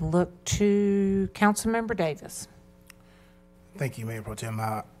 I look to Councilmember Davis. Thank you, Mayor Pro Tem.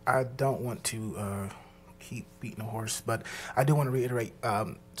 I don't want to keep beating the horse, but I do want to reiterate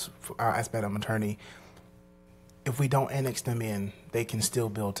for our aspect of attorney. If we don't annex them in, they can still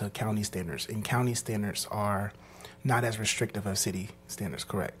build to county standards, and county standards are not as restrictive as city standards,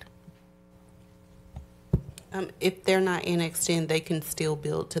 correct? If they're not annexed in, they can still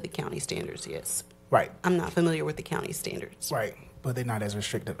build to the county standards, yes. Right. I'm not familiar with the county standards. Right, but they're not as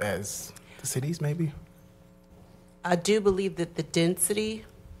restrictive as the cities, maybe? I do believe that the density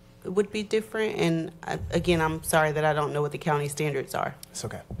would be different, and again, I'm sorry that I don't know what the county standards are. It's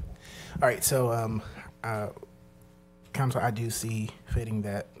okay. All right, so Council, I do see fitting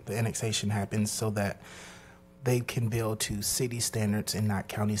that the annexation happens so that they can build to city standards and not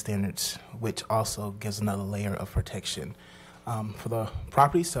county standards, which also gives another layer of protection for the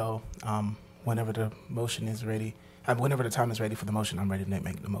property. So whenever the motion is ready, whenever the time is ready for the motion, I'm ready to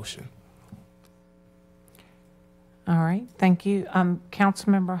make the motion. All right, thank you.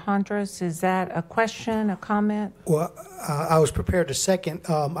 Councilmember Hondros, is that a question, a comment? Well, I was prepared to second.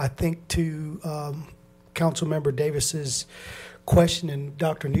 I think to Councilmember Davis's question, and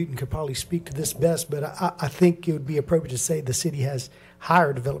Dr. Newton could probably speak to this best, but I think it would be appropriate to say the city has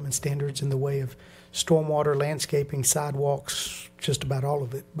higher development standards in the way of stormwater, landscaping, sidewalks, just about all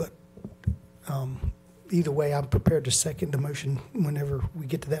of it. But either way, I'm prepared to second the motion whenever we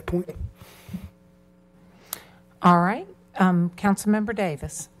get to that point. All right, Councilmember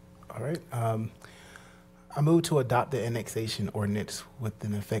Davis. All right. I move to adopt the annexation ordinance with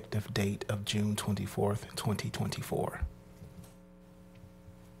an effective date of June 24th, 2024.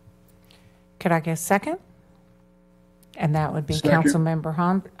 Could I get a second? And that would be Second.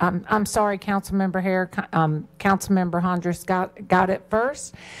 Councilmember I'm sorry, Councilmember Hare. Councilmember Hondros got it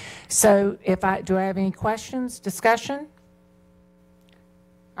first. So do I have any questions, discussion?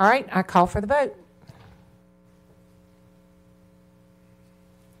 All right, I call for the vote.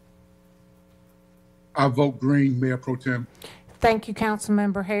 I vote green, Mayor Pro Tem. Thank you,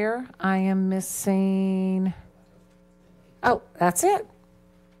 Councilmember Hare. I am missing, oh, that's it.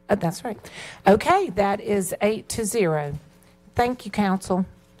 Oh, that's right. Okay, that is 8-0. Thank you, Council.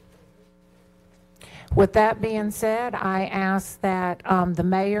 With that being said, I ask that the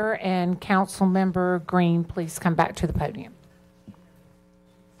mayor and Councilmember Green please come back to the podium.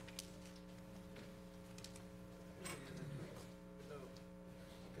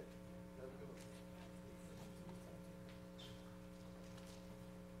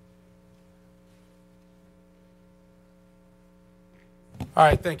 All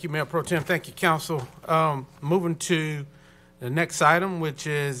right, thank you, Mayor Pro Tem. Thank you, Council. Moving to the next item, which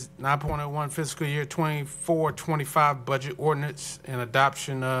is 9.01 fiscal year 24-25 budget ordinance and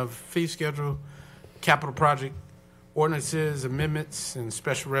adoption of fee schedule, capital project ordinances, amendments, and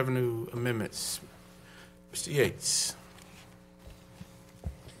special revenue amendments. Mr. Yates.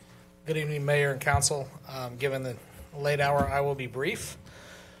 Good evening, Mayor and Council. Given the late hour, I will be brief.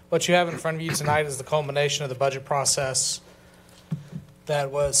 What you have in front of you tonight is the culmination of the budget process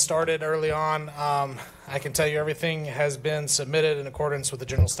that was started early on. I can tell you everything has been submitted in accordance with the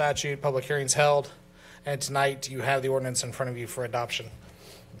general statute, public hearings held, and tonight you have the ordinance in front of you for adoption.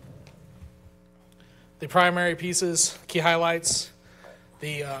 The primary pieces, key highlights,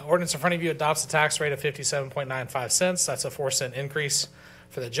 the ordinance in front of you adopts a tax rate of 57.95 cents. That's a 4-cent increase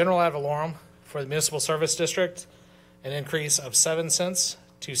for the general ad valorem. For the municipal service district, an increase of 7 cents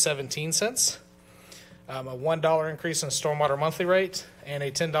to 17 cents. A $1 increase in stormwater monthly rate, and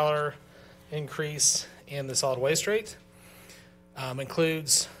a $10 increase in the solid waste rate.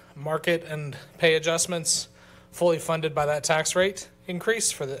 Includes market and pay adjustments fully funded by that tax rate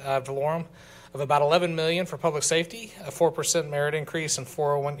increase for the ad valorem of about $11 million for public safety, a 4% merit increase and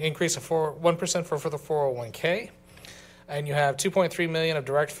 1% for the 401k. And you have $2.3 million of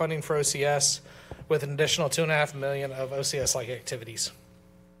direct funding for OCS with an additional $2.5 million of OCS-like activities.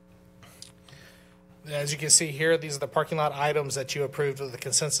 As you can see here, these are the parking lot items that you approved with the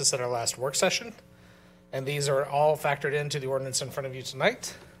consensus at our last work session. And these are all factored into the ordinance in front of you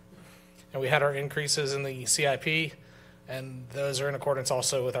tonight. And we had our increases in the CIP, and those are in accordance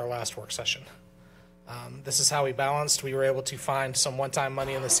also with our last work session. This is how we balanced. We were able to find some one-time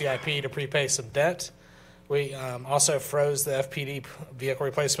money in the CIP to prepay some debt. We also froze the FPD vehicle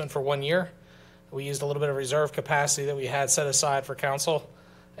replacement for 1 year. We used a little bit of reserve capacity that we had set aside for council.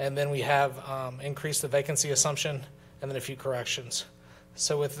 And then we have increased the vacancy assumption and then a few corrections.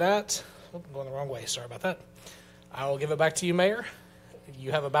 So with that, I'm going the wrong way. Sorry about that. I will give it back to you, Mayor.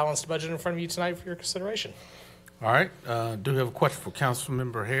 You have a balanced budget in front of you tonight for your consideration. All right. Do we have a question for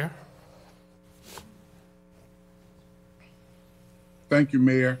Councilmember Hare? Thank you,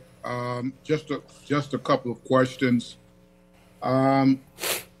 Mayor. Just a couple of questions. On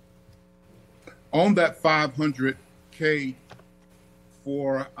that $500K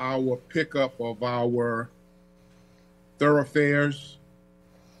for our pickup of our thoroughfares,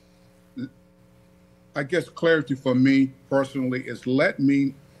 I guess clarity for me personally is let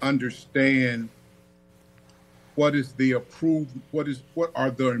me understand what are the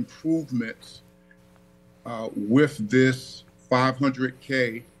improvements with this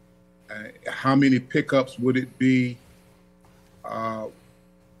 $500K. How many pickups would it be? How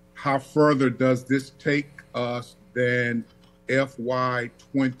further does this take us than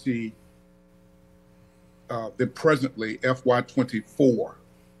FY20, presently FY24?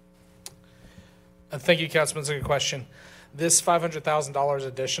 Thank you, Councilman. That's a good question. This $500,000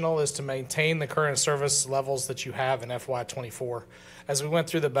 additional is to maintain the current service levels that you have in FY24. As we went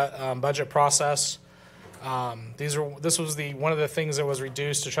through the budget process, this was one of the things that was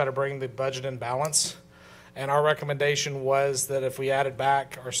reduced to try to bring the budget in balance. And our recommendation was that if we added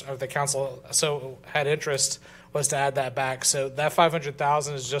back, or the council so had interest, was to add that back. So that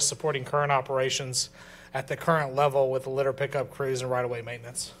 $500,000 is just supporting current operations at the current level with the litter pickup crews and right-of-way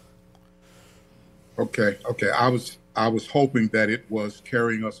maintenance. Okay. I was hoping that it was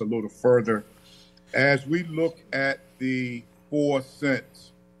carrying us a little further. As we look at the 4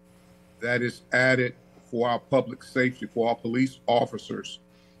 cents that is added for our public safety, for our police officers,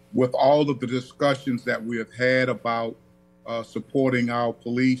 with all of the discussions that we have had about supporting our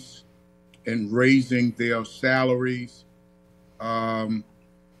police and raising their salaries for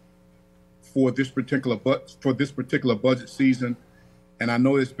this particular budget season, and I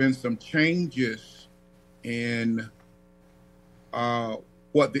know there's been some changes in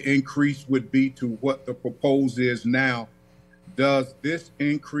what the increase would be to what the proposed is now. Does this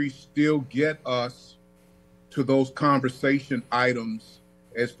increase still get us to those conversation items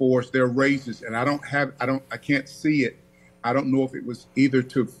as far as their raises? And I can't see it. I don't know if it was either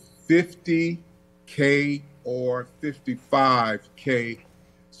to 50K or 55K,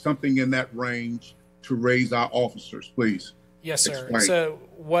 something in that range, to raise our officers, please. Yes, sir. Explain. So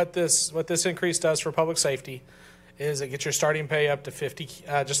what this increase does for public safety is it gets your starting pay up to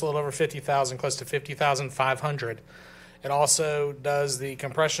just a little over 50,000, close to 50,500. It also does the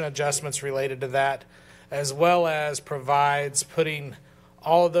compression adjustments related to that, as well as provides putting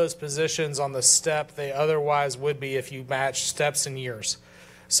all of those positions on the step they otherwise would be if you match steps and years.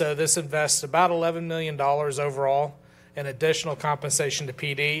 So this invests about $11 million overall in additional compensation to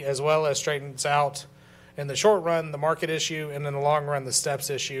PD, as well as straightens out in the short run the market issue, and in the long run the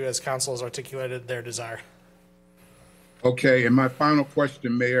steps issue, as council has articulated their desire. Okay, and my final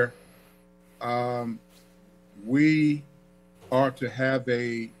question, Mayor. We are to have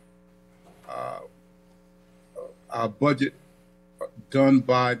our budget done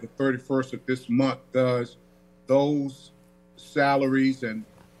by the 31st of this month. Does those salaries and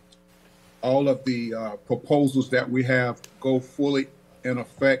all of the proposals that we have go fully in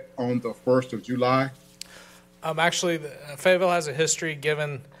effect on the 1st of July? Actually, Fayetteville has a history,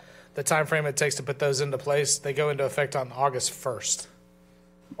 given the time frame it takes to put those into place. They go into effect on August 1st.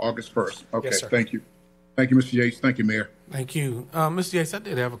 August 1st. Okay, Yes, sir. Thank you. Thank you, Mr. Yates. Thank you, Mayor. Thank you. Mr. Yates, I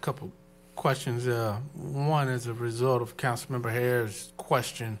did have a couple questions. One as a result of Councilmember Hare's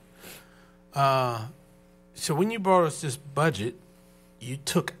question. So when you brought us this budget, you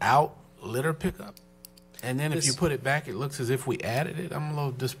took out litter pickup, and then if you put it back, it looks as if we added it. I'm a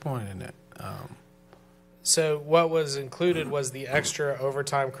little disappointed in that. So what was included was the extra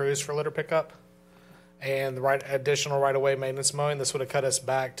overtime crews for litter pickup and the additional right-of-way maintenance mowing. This would have cut us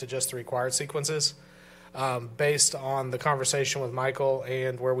back to just the required sequences. Based on the conversation with Michael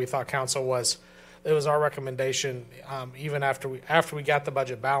and where we thought council was, it was our recommendation, even after we got the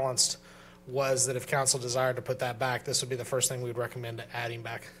budget balanced, was that if council desired to put that back, this would be the first thing we would recommend adding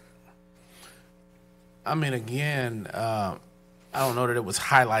back. I mean, again, I don't know that it was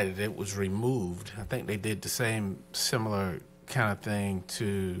highlighted. It was removed. I think they did the similar kind of thing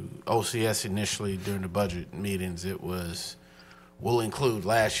to OCS initially during the budget meetings. It was, we'll include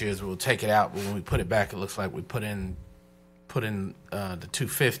last year's, we'll take it out, but when we put it back, it looks like we put in the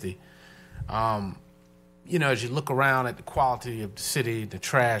 250. You know, as you look around at the quality of the city, the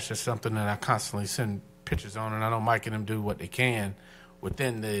trash, that's something that I constantly send pictures on, and I know Mike and them do what they can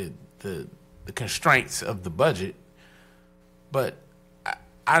within the constraints of the budget. But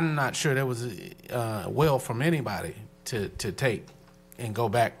I'm not sure there was a will from anybody to take and go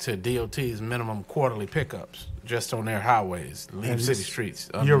back to DOT's minimum quarterly pickups just on their highways, leave city streets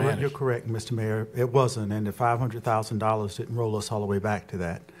unmanaged. You're correct, Mr. Mayor. It wasn't, and the $500,000 didn't roll us all the way back to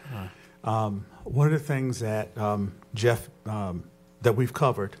that. One of the things that Jeff, that we've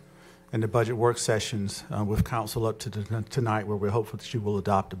covered in the budget work sessions with council up to tonight, where we're hopeful that you will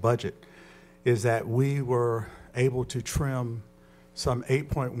adopt a budget, is that we were able to trim some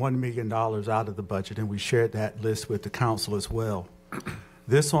 $8.1 million out of the budget, and we shared that list with the council as well.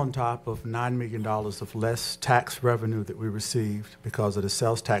 This on top of $9 million of less tax revenue that we received because of the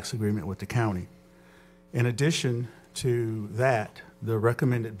sales tax agreement with the county. In addition to that, the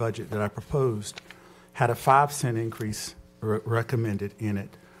recommended budget that I proposed had a 5-cent increase recommended in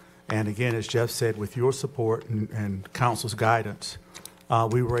it. And again, as Jeff said, with your support and council's guidance,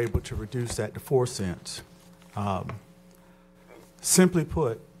 we were able to reduce that to 4 cents. Simply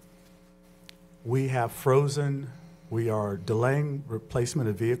put, we have we are delaying replacement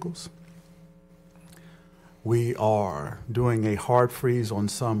of vehicles. We are doing a hard freeze on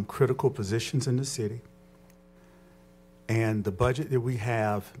some critical positions in the city. And the budget that we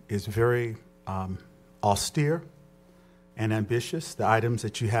have is very austere and ambitious. The items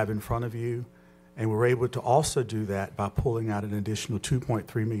that you have in front of you And we were able to also do that by pulling out an additional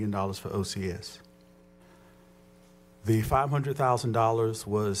 $2.3 million for OCS. The $500,000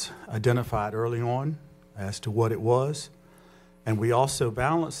 was identified early on as to what it was, and we also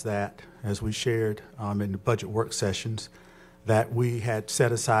balanced that, as we shared in the budget work sessions, that we had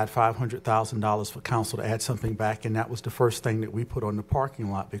set aside $500,000 for council to add something back, and that was the first thing that we put on the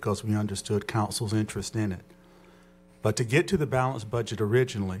parking lot because we understood council's interest in it. But to get to the balanced budget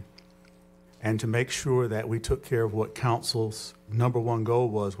originally, and to make sure that we took care of what council's number one goal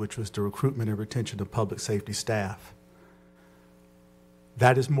was, which was the recruitment and retention of public safety staff.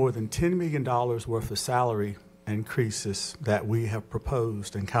 That is more than $10 million worth of salary increases that we have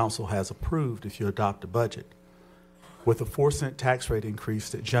proposed and council has approved if you adopt the budget, with a 4-cent tax rate increase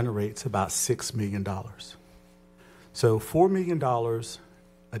that generates about $6 million. So $4 million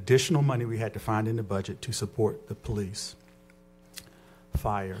additional money we had to find in the budget to support the police,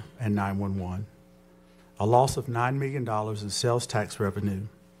 fire, and 911. A loss of $9 million in sales tax revenue,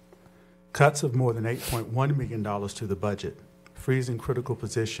 cuts of more than $8.1 million to the budget, freezing critical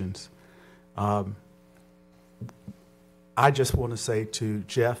positions. I just want to say to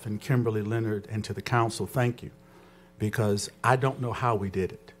Jeff and Kimberly Leonard and to the council, thank you, because I don't know how we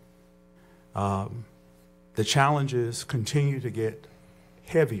did it. The challenges continue to get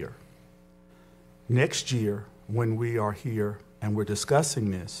heavier. Next year, when we are here and we're discussing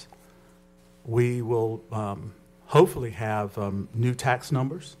this, we will hopefully have new tax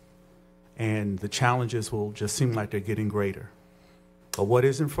numbers, and the challenges will just seem like they're getting greater. But what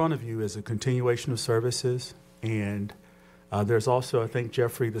is in front of you is a continuation of services, and there's also, I think,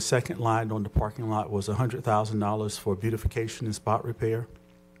 Jeffrey, the second line on the parking lot was $100,000 for beautification and spot repair.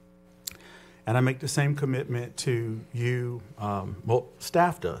 And I make the same commitment to you, well,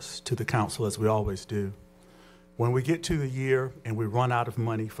 staff does, to the council, as we always do. When we get to the year and we run out of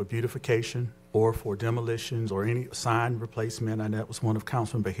money for beautification or for demolitions or any sign replacement, and that was one of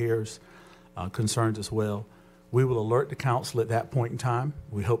Councilman Behair's concerns as well, we will alert the council at that point in time.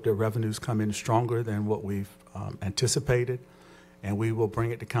 We hope their revenues come in stronger than what we've anticipated, and we will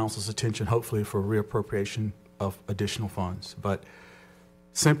bring it to council's attention, hopefully for reappropriation of additional funds. But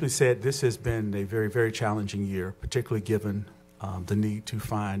simply said, this has been a very, very challenging year, particularly given the need to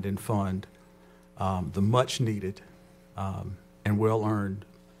find and fund the much needed and well-earned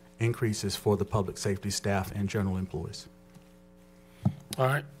increases for the public safety staff and general employees. All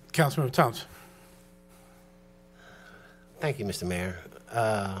right, Councilmember Thompson. Thank you, Mr. Mayor.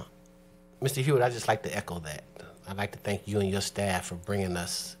 Mr. Hewitt, I'd just like to echo that. I'd like to thank you and your staff for bringing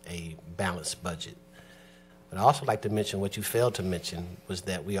us a balanced budget. But I'd also like to mention what you failed to mention was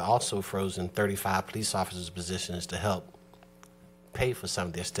that we are also frozen 35 police officers' positions to help pay for some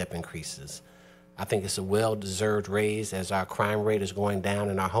of their step increases. I think it's a well-deserved raise as our crime rate is going down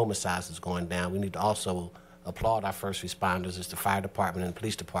and our homicides is going down. We need to also applaud our first responders as the fire department and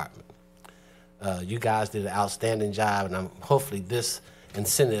police department. You guys did an outstanding job, and hopefully this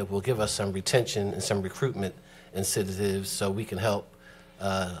incentive will give us some retention and some recruitment incentives so we can help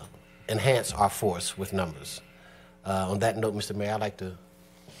enhance our force with numbers. On that note, Mr. Mayor, I'd like to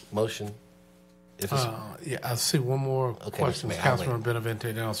motion. If it's, yeah, I see one more question, Councilman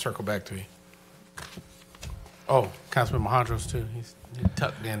Benavente, then I'll circle back to you. Oh, Councilman Mahondros too. He's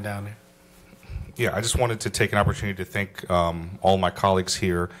tucked in down there. Yeah, I just wanted to take an opportunity to thank all my colleagues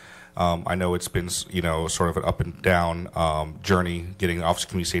here. I know it's been, sort of an up and down journey getting the Office of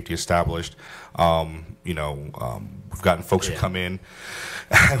Community Safety established. We've gotten folks who come in.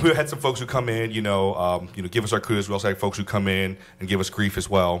 We've had some folks who come in, give us our kudos. We also had folks who come in and give us grief as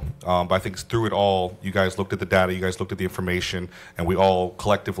well. But I think through it all, you guys looked at the data, you guys looked at the information, and we all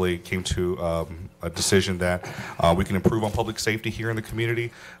collectively came to a decision that we can improve on public safety here in the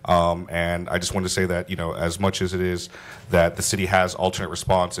community. And I just wanted to say that, as much as it is that the city has alternate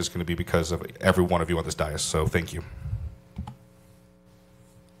response, it's going to be because of every one of you on this dais. So thank you.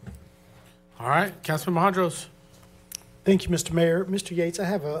 All right, Councilman Mahondros. Thank you, Mr. Mayor. Mr. Yates, I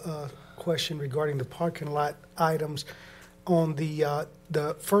have a question regarding the parking lot items. On the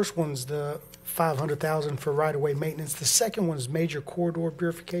first one's the $500,000 for right-of-way maintenance. The second one is major corridor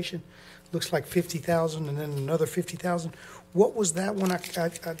purification. Looks like $50,000 and then another $50,000. What was that one? I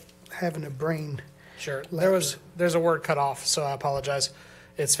having a brain. Sure. There's a word cut off, so I apologize.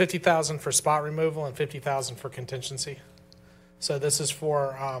 It's $50,000 for spot removal and $50,000 for contingency. So this is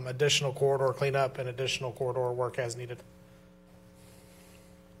for additional corridor cleanup and additional corridor work as needed.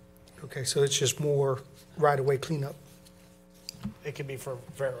 Okay, so it's just more right-of-way cleanup. It could be for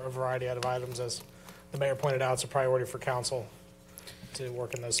a variety of items. As the mayor pointed out, it's a priority for council to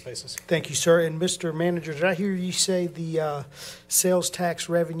work in those spaces. Thank you, sir. And Mr. Manager, did I hear you say the sales tax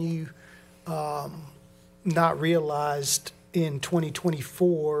revenue not realized in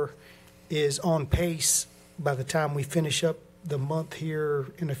 2024 is on pace by the time we finish up the month here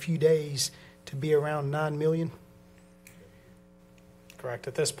in a few days to be around 9 million. Correct.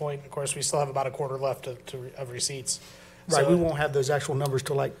 At this point, of course, we still have about a quarter left of receipts. Right, So- we won't have those actual numbers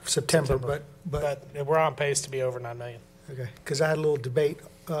till like September, but we're on pace to be over 9 million. okay, because I had a little debate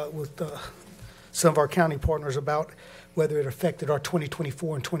with some of our county partners about whether it affected our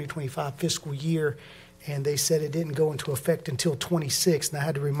 2024 and 2025 fiscal year, and they said it didn't go into effect until 26, and I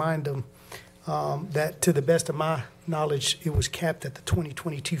had to remind them that to the best of my knowledge, it was capped at the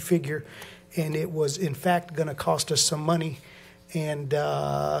 2022 figure, and it was in fact going to cost us some money, and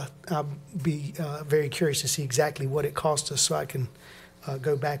I'll be very curious to see exactly what it cost us so I can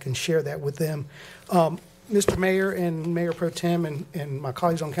go back and share that with them. Mr. Mayor and Mayor Pro Tem and my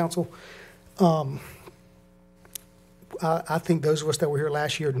colleagues on council, I think those of us that were here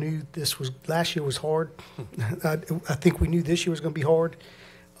last year knew last year was hard. I think we knew this year was going to be hard.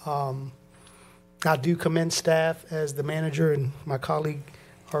 I do commend staff, as the manager and my colleague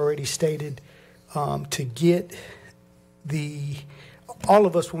already stated, to get all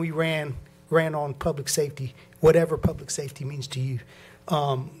of us when we ran on public safety, whatever public safety means to you.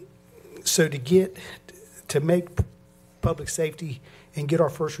 So to make public safety and get our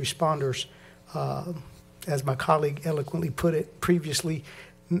first responders, as my colleague eloquently put it previously,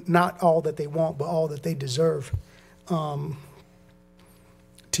 not all that they want, but all that they deserve.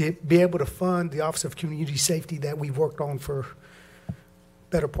 To be able to fund the Office of Community Safety that we've worked on for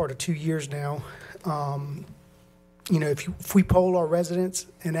better part of 2 years now. If we poll our residents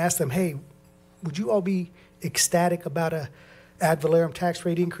and ask them, hey, would you all be ecstatic about a ad valorem tax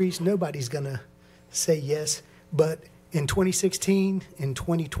rate increase? Nobody's going to say yes. But in 2016, in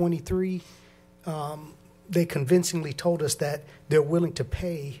 2023, they convincingly told us that they're willing to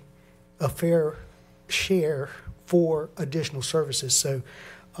pay a fair share for additional services. So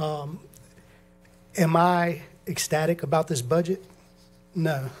am I ecstatic about this budget?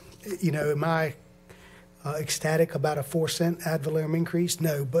 No. Am I ecstatic about a 4-cent ad valorem increase?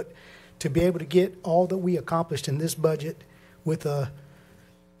 No. But to be able to get all that we accomplished in this budget with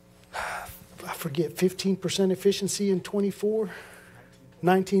 15% efficiency in 24,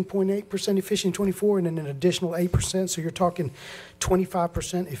 19.8% efficiency in 24, and then an additional 8%. So you're talking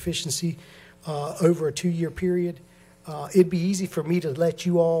 25% efficiency over a 2-year period. It'd be easy for me to let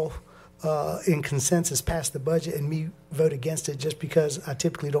you all in consensus pass the budget and me vote against it just because I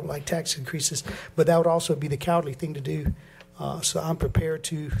typically don't like tax increases, but that would also be the cowardly thing to do. So I'm prepared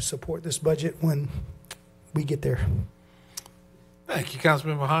to support this budget when we get there. Thank you,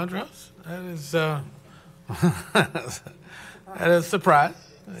 Councilmember Hondros. That is that is a surprise,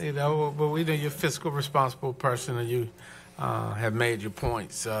 but we know you're a fiscal responsible person and you have made your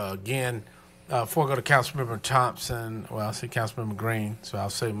points. Again, before I go to Councilmember Thompson, I'll say Councilmember Green, so I'll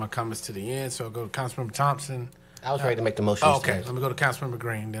save my comments to the end. So I'll go to Councilmember Thompson. I was ready to make the motion. Okay, let me go to Councilmember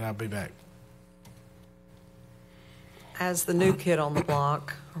Green, then I'll be back. As the new kid on the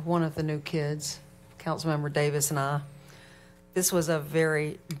block, or one of the new kids, Councilmember Davis and I, this was a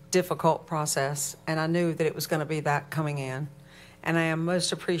very difficult process, and I knew that it was going to be that coming in. And I am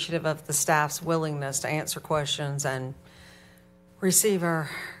most appreciative of the staff's willingness to answer questions and receive our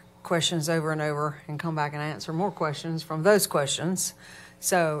questions over and over and come back and answer more questions from those questions.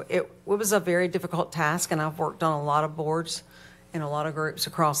 So it was a very difficult task, and I've worked on a lot of boards in a lot of groups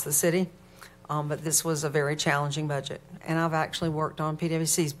across the city, but this was a very challenging budget. And I've actually worked on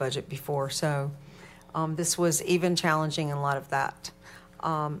PwC's budget before, so this was even challenging in light of that.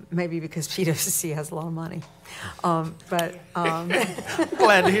 Maybe because PwC has a lot of money. Glad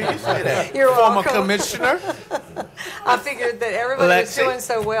to hear you say that. You're Former welcome. Commissioner. I figured that everybody was Lexi. doing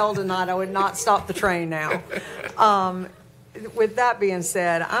so well tonight, I would not stop the train now. With that being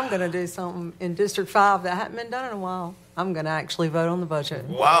said, I'm going to do something in District 5 that hadn't been done in a while. I'm going to actually vote on the budget.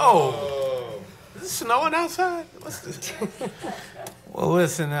 Whoa. Is it snowing outside? What's this? Well,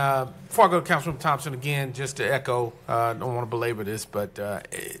 listen, before I go to Councilman Thompson again, just to echo, I don't want to belabor this, but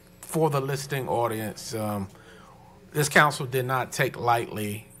for the listening audience, this council did not take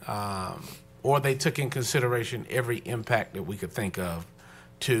lightly, or they took in consideration every impact that we could think of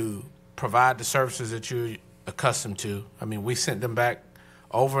to provide the services that you're accustomed to. I mean, we sent them back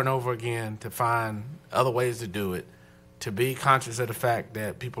over and over again to find other ways to do it, to be conscious of the fact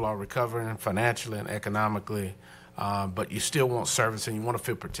that people are recovering financially and economically, but you still want service and you want to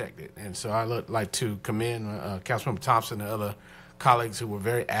feel protected. And so I would like to commend Councilmember Thompson and other colleagues who were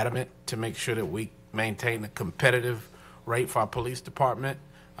very adamant to make sure that we maintain a competitive rate for our police department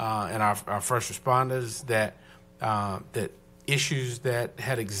and our first responders, that issues that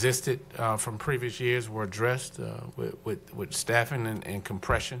had existed from previous years were addressed with staffing and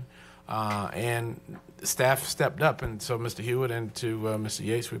compression. And staff stepped up, and so Mr. Hewitt and to Mr.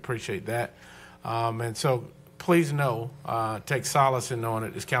 Yates, we appreciate that. And so please know, take solace in knowing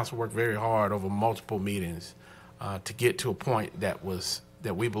that this council worked very hard over multiple meetings to get to a point that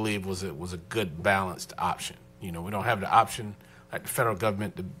we believe was a good balanced option. You know, we don't have the option like the federal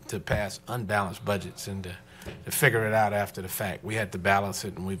government to pass unbalanced budgets and to figure it out after the fact. We had to balance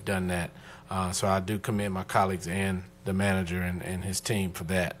it, and we've done that. So I do commend my colleagues and the manager and his team for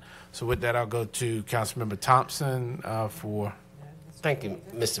that. So with that, I'll go to Councilmember Thompson for. Thank you,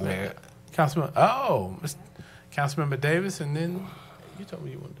 Mr. Mayor. Councilmember Davis, and then you told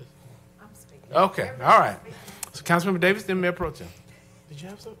me you wanted to. I'm speaking. Okay, all right. So Councilmember Davis, then Mayor Pro Tem. Did you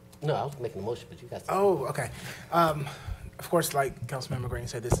have something? No, I was making a motion, but you got something. Oh, okay. Of course, like Councilmember Green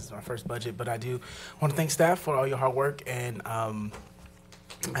said, this is my first budget, but I do want to thank staff for all your hard work. And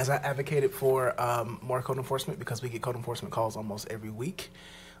as I advocated for more code enforcement, because we get code enforcement calls almost every week,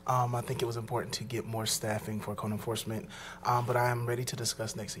 I think it was important to get more staffing for code enforcement. But I am ready to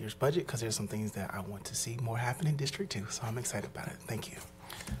discuss next year's budget because there's some things that I want to see more happen in District 2. So I'm excited about it. Thank you.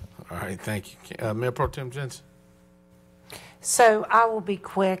 All right, thank you. Mayor Pro Tem Jensen. So I will be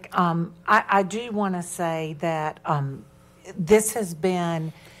quick. I do want to say that this has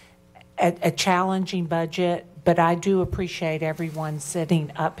been a challenging budget, but I do appreciate everyone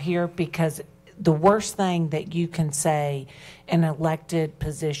sitting up here because the worst thing that you can say in an elected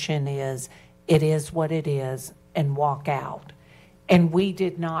position is, it is what it is, and walk out. And we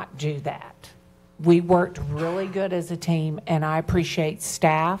did not do that. We worked really good as a team, and I appreciate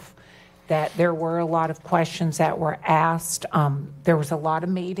staff that there were a lot of questions that were asked. There was a lot of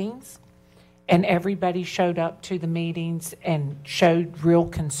meetings, and everybody showed up to the meetings and showed real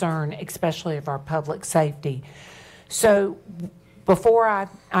concern, especially of our public safety. So before I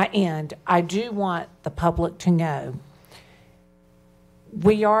end, I do want the public to know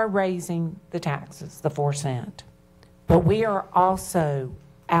we are raising the taxes, the 4 cent, but we are also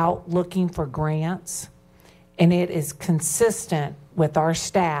out looking for grants, and it is consistent with our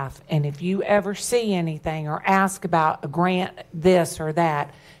staff. And if you ever see anything or ask about a grant, this or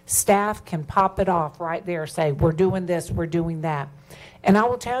that, staff can pop it off right there, say, we're doing this, we're doing that. And I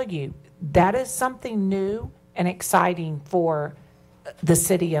will tell you, that is something new and exciting for the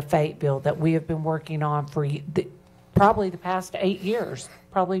city of Fayetteville that we have been working on for probably the past 8 years.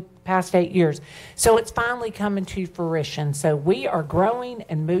 So it's finally coming to fruition. So we are growing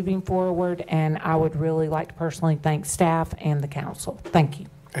and moving forward, and I would really like to personally thank staff and the council. Thank you.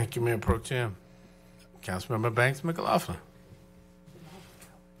 Thank you, Mayor Pro Tem. Councilmember Banks McLaughlin.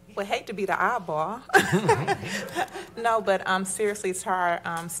 Would hate to be the eyeball. No, but seriously, to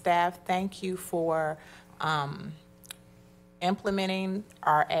our staff, thank you for implementing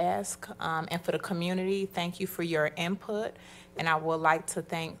our ask, and for the community, thank you for your input. And I would like to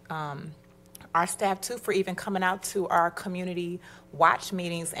thank our staff too for even coming out to our community watch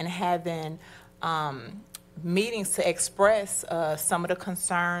meetings and having meetings to express some of the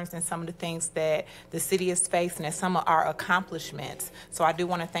concerns and some of the things that the city is facing and some of our accomplishments. So I do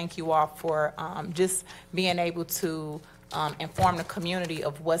want to thank you all for just being able to inform the community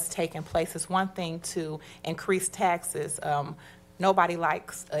of what's taking place. It's one thing to increase taxes. Nobody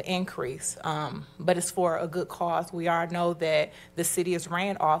likes an increase, but it's for a good cause. We all know that the city is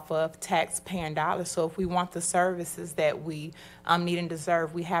ran off of tax-paying dollars, so if we want the services that we need and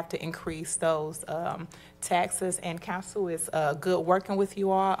deserve, we have to increase those taxes, and council is good working with you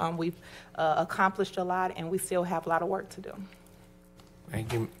all. We've accomplished a lot, and we still have a lot of work to do.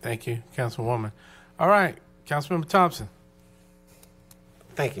 Thank you, Councilwoman. All right, Councilmember Thompson.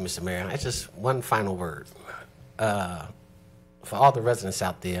 Thank you, Mr. Mayor. It's just one final word. For all the residents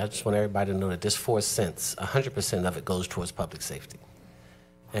out there, I just want everybody to know that this 4 cents, 100% of it goes towards public safety.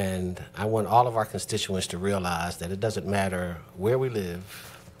 And I want all of our constituents to realize that it doesn't matter where we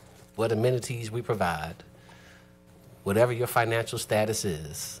live, what amenities we provide, whatever your financial status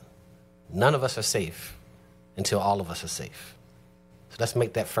is, none of us are safe until all of us are safe. So let's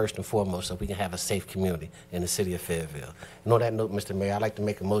make that first and foremost so we can have a safe community in the city of Fayetteville. And on that note, Mr. Mayor, I'd like to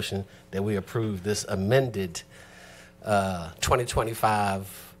make a motion that we approve this amended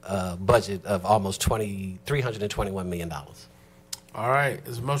 2025 budget of almost $321 million. All right,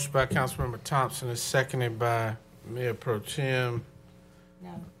 there's a motion by Councilmember Thompson. It's seconded by Mayor Pro Tem.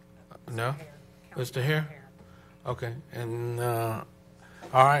 No? Mr. Hare? Okay, and all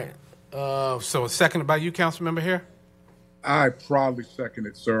right. So it's seconded by you, Councilmember Hare? I proudly second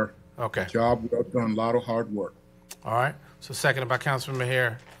it, sir. Okay. Job well done, a lot of hard work. All right, so seconded by Councilmember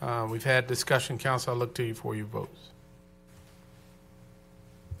Hare. We've had discussion, Council. I look to you for your votes.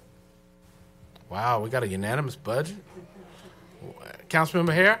 Wow, we got a unanimous budget.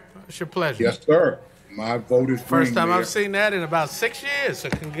 Councilmember Hare, it's your pleasure. Yes, sir. My vote is First green, time Mayor. I've seen that in about 6 years, so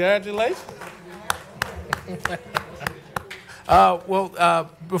congratulations.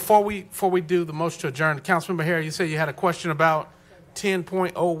 Before we do the motion to adjourn, Councilmember Hare, you said you had a question about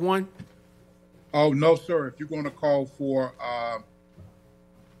 10.01? Oh, no, sir. If you're going to call for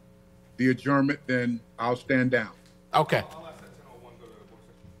the adjournment, then I'll stand down. Okay.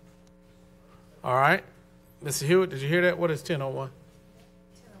 All right. Mr. Hewitt, did you hear that? What is 10.01?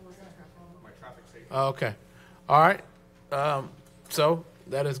 Okay. All right. So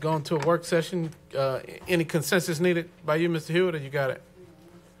that is going to a work session. Any consensus needed by you, Mr. Hewitt, or you got it?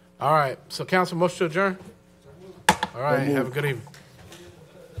 All right. So council, motion to adjourn? All right. Have a good evening.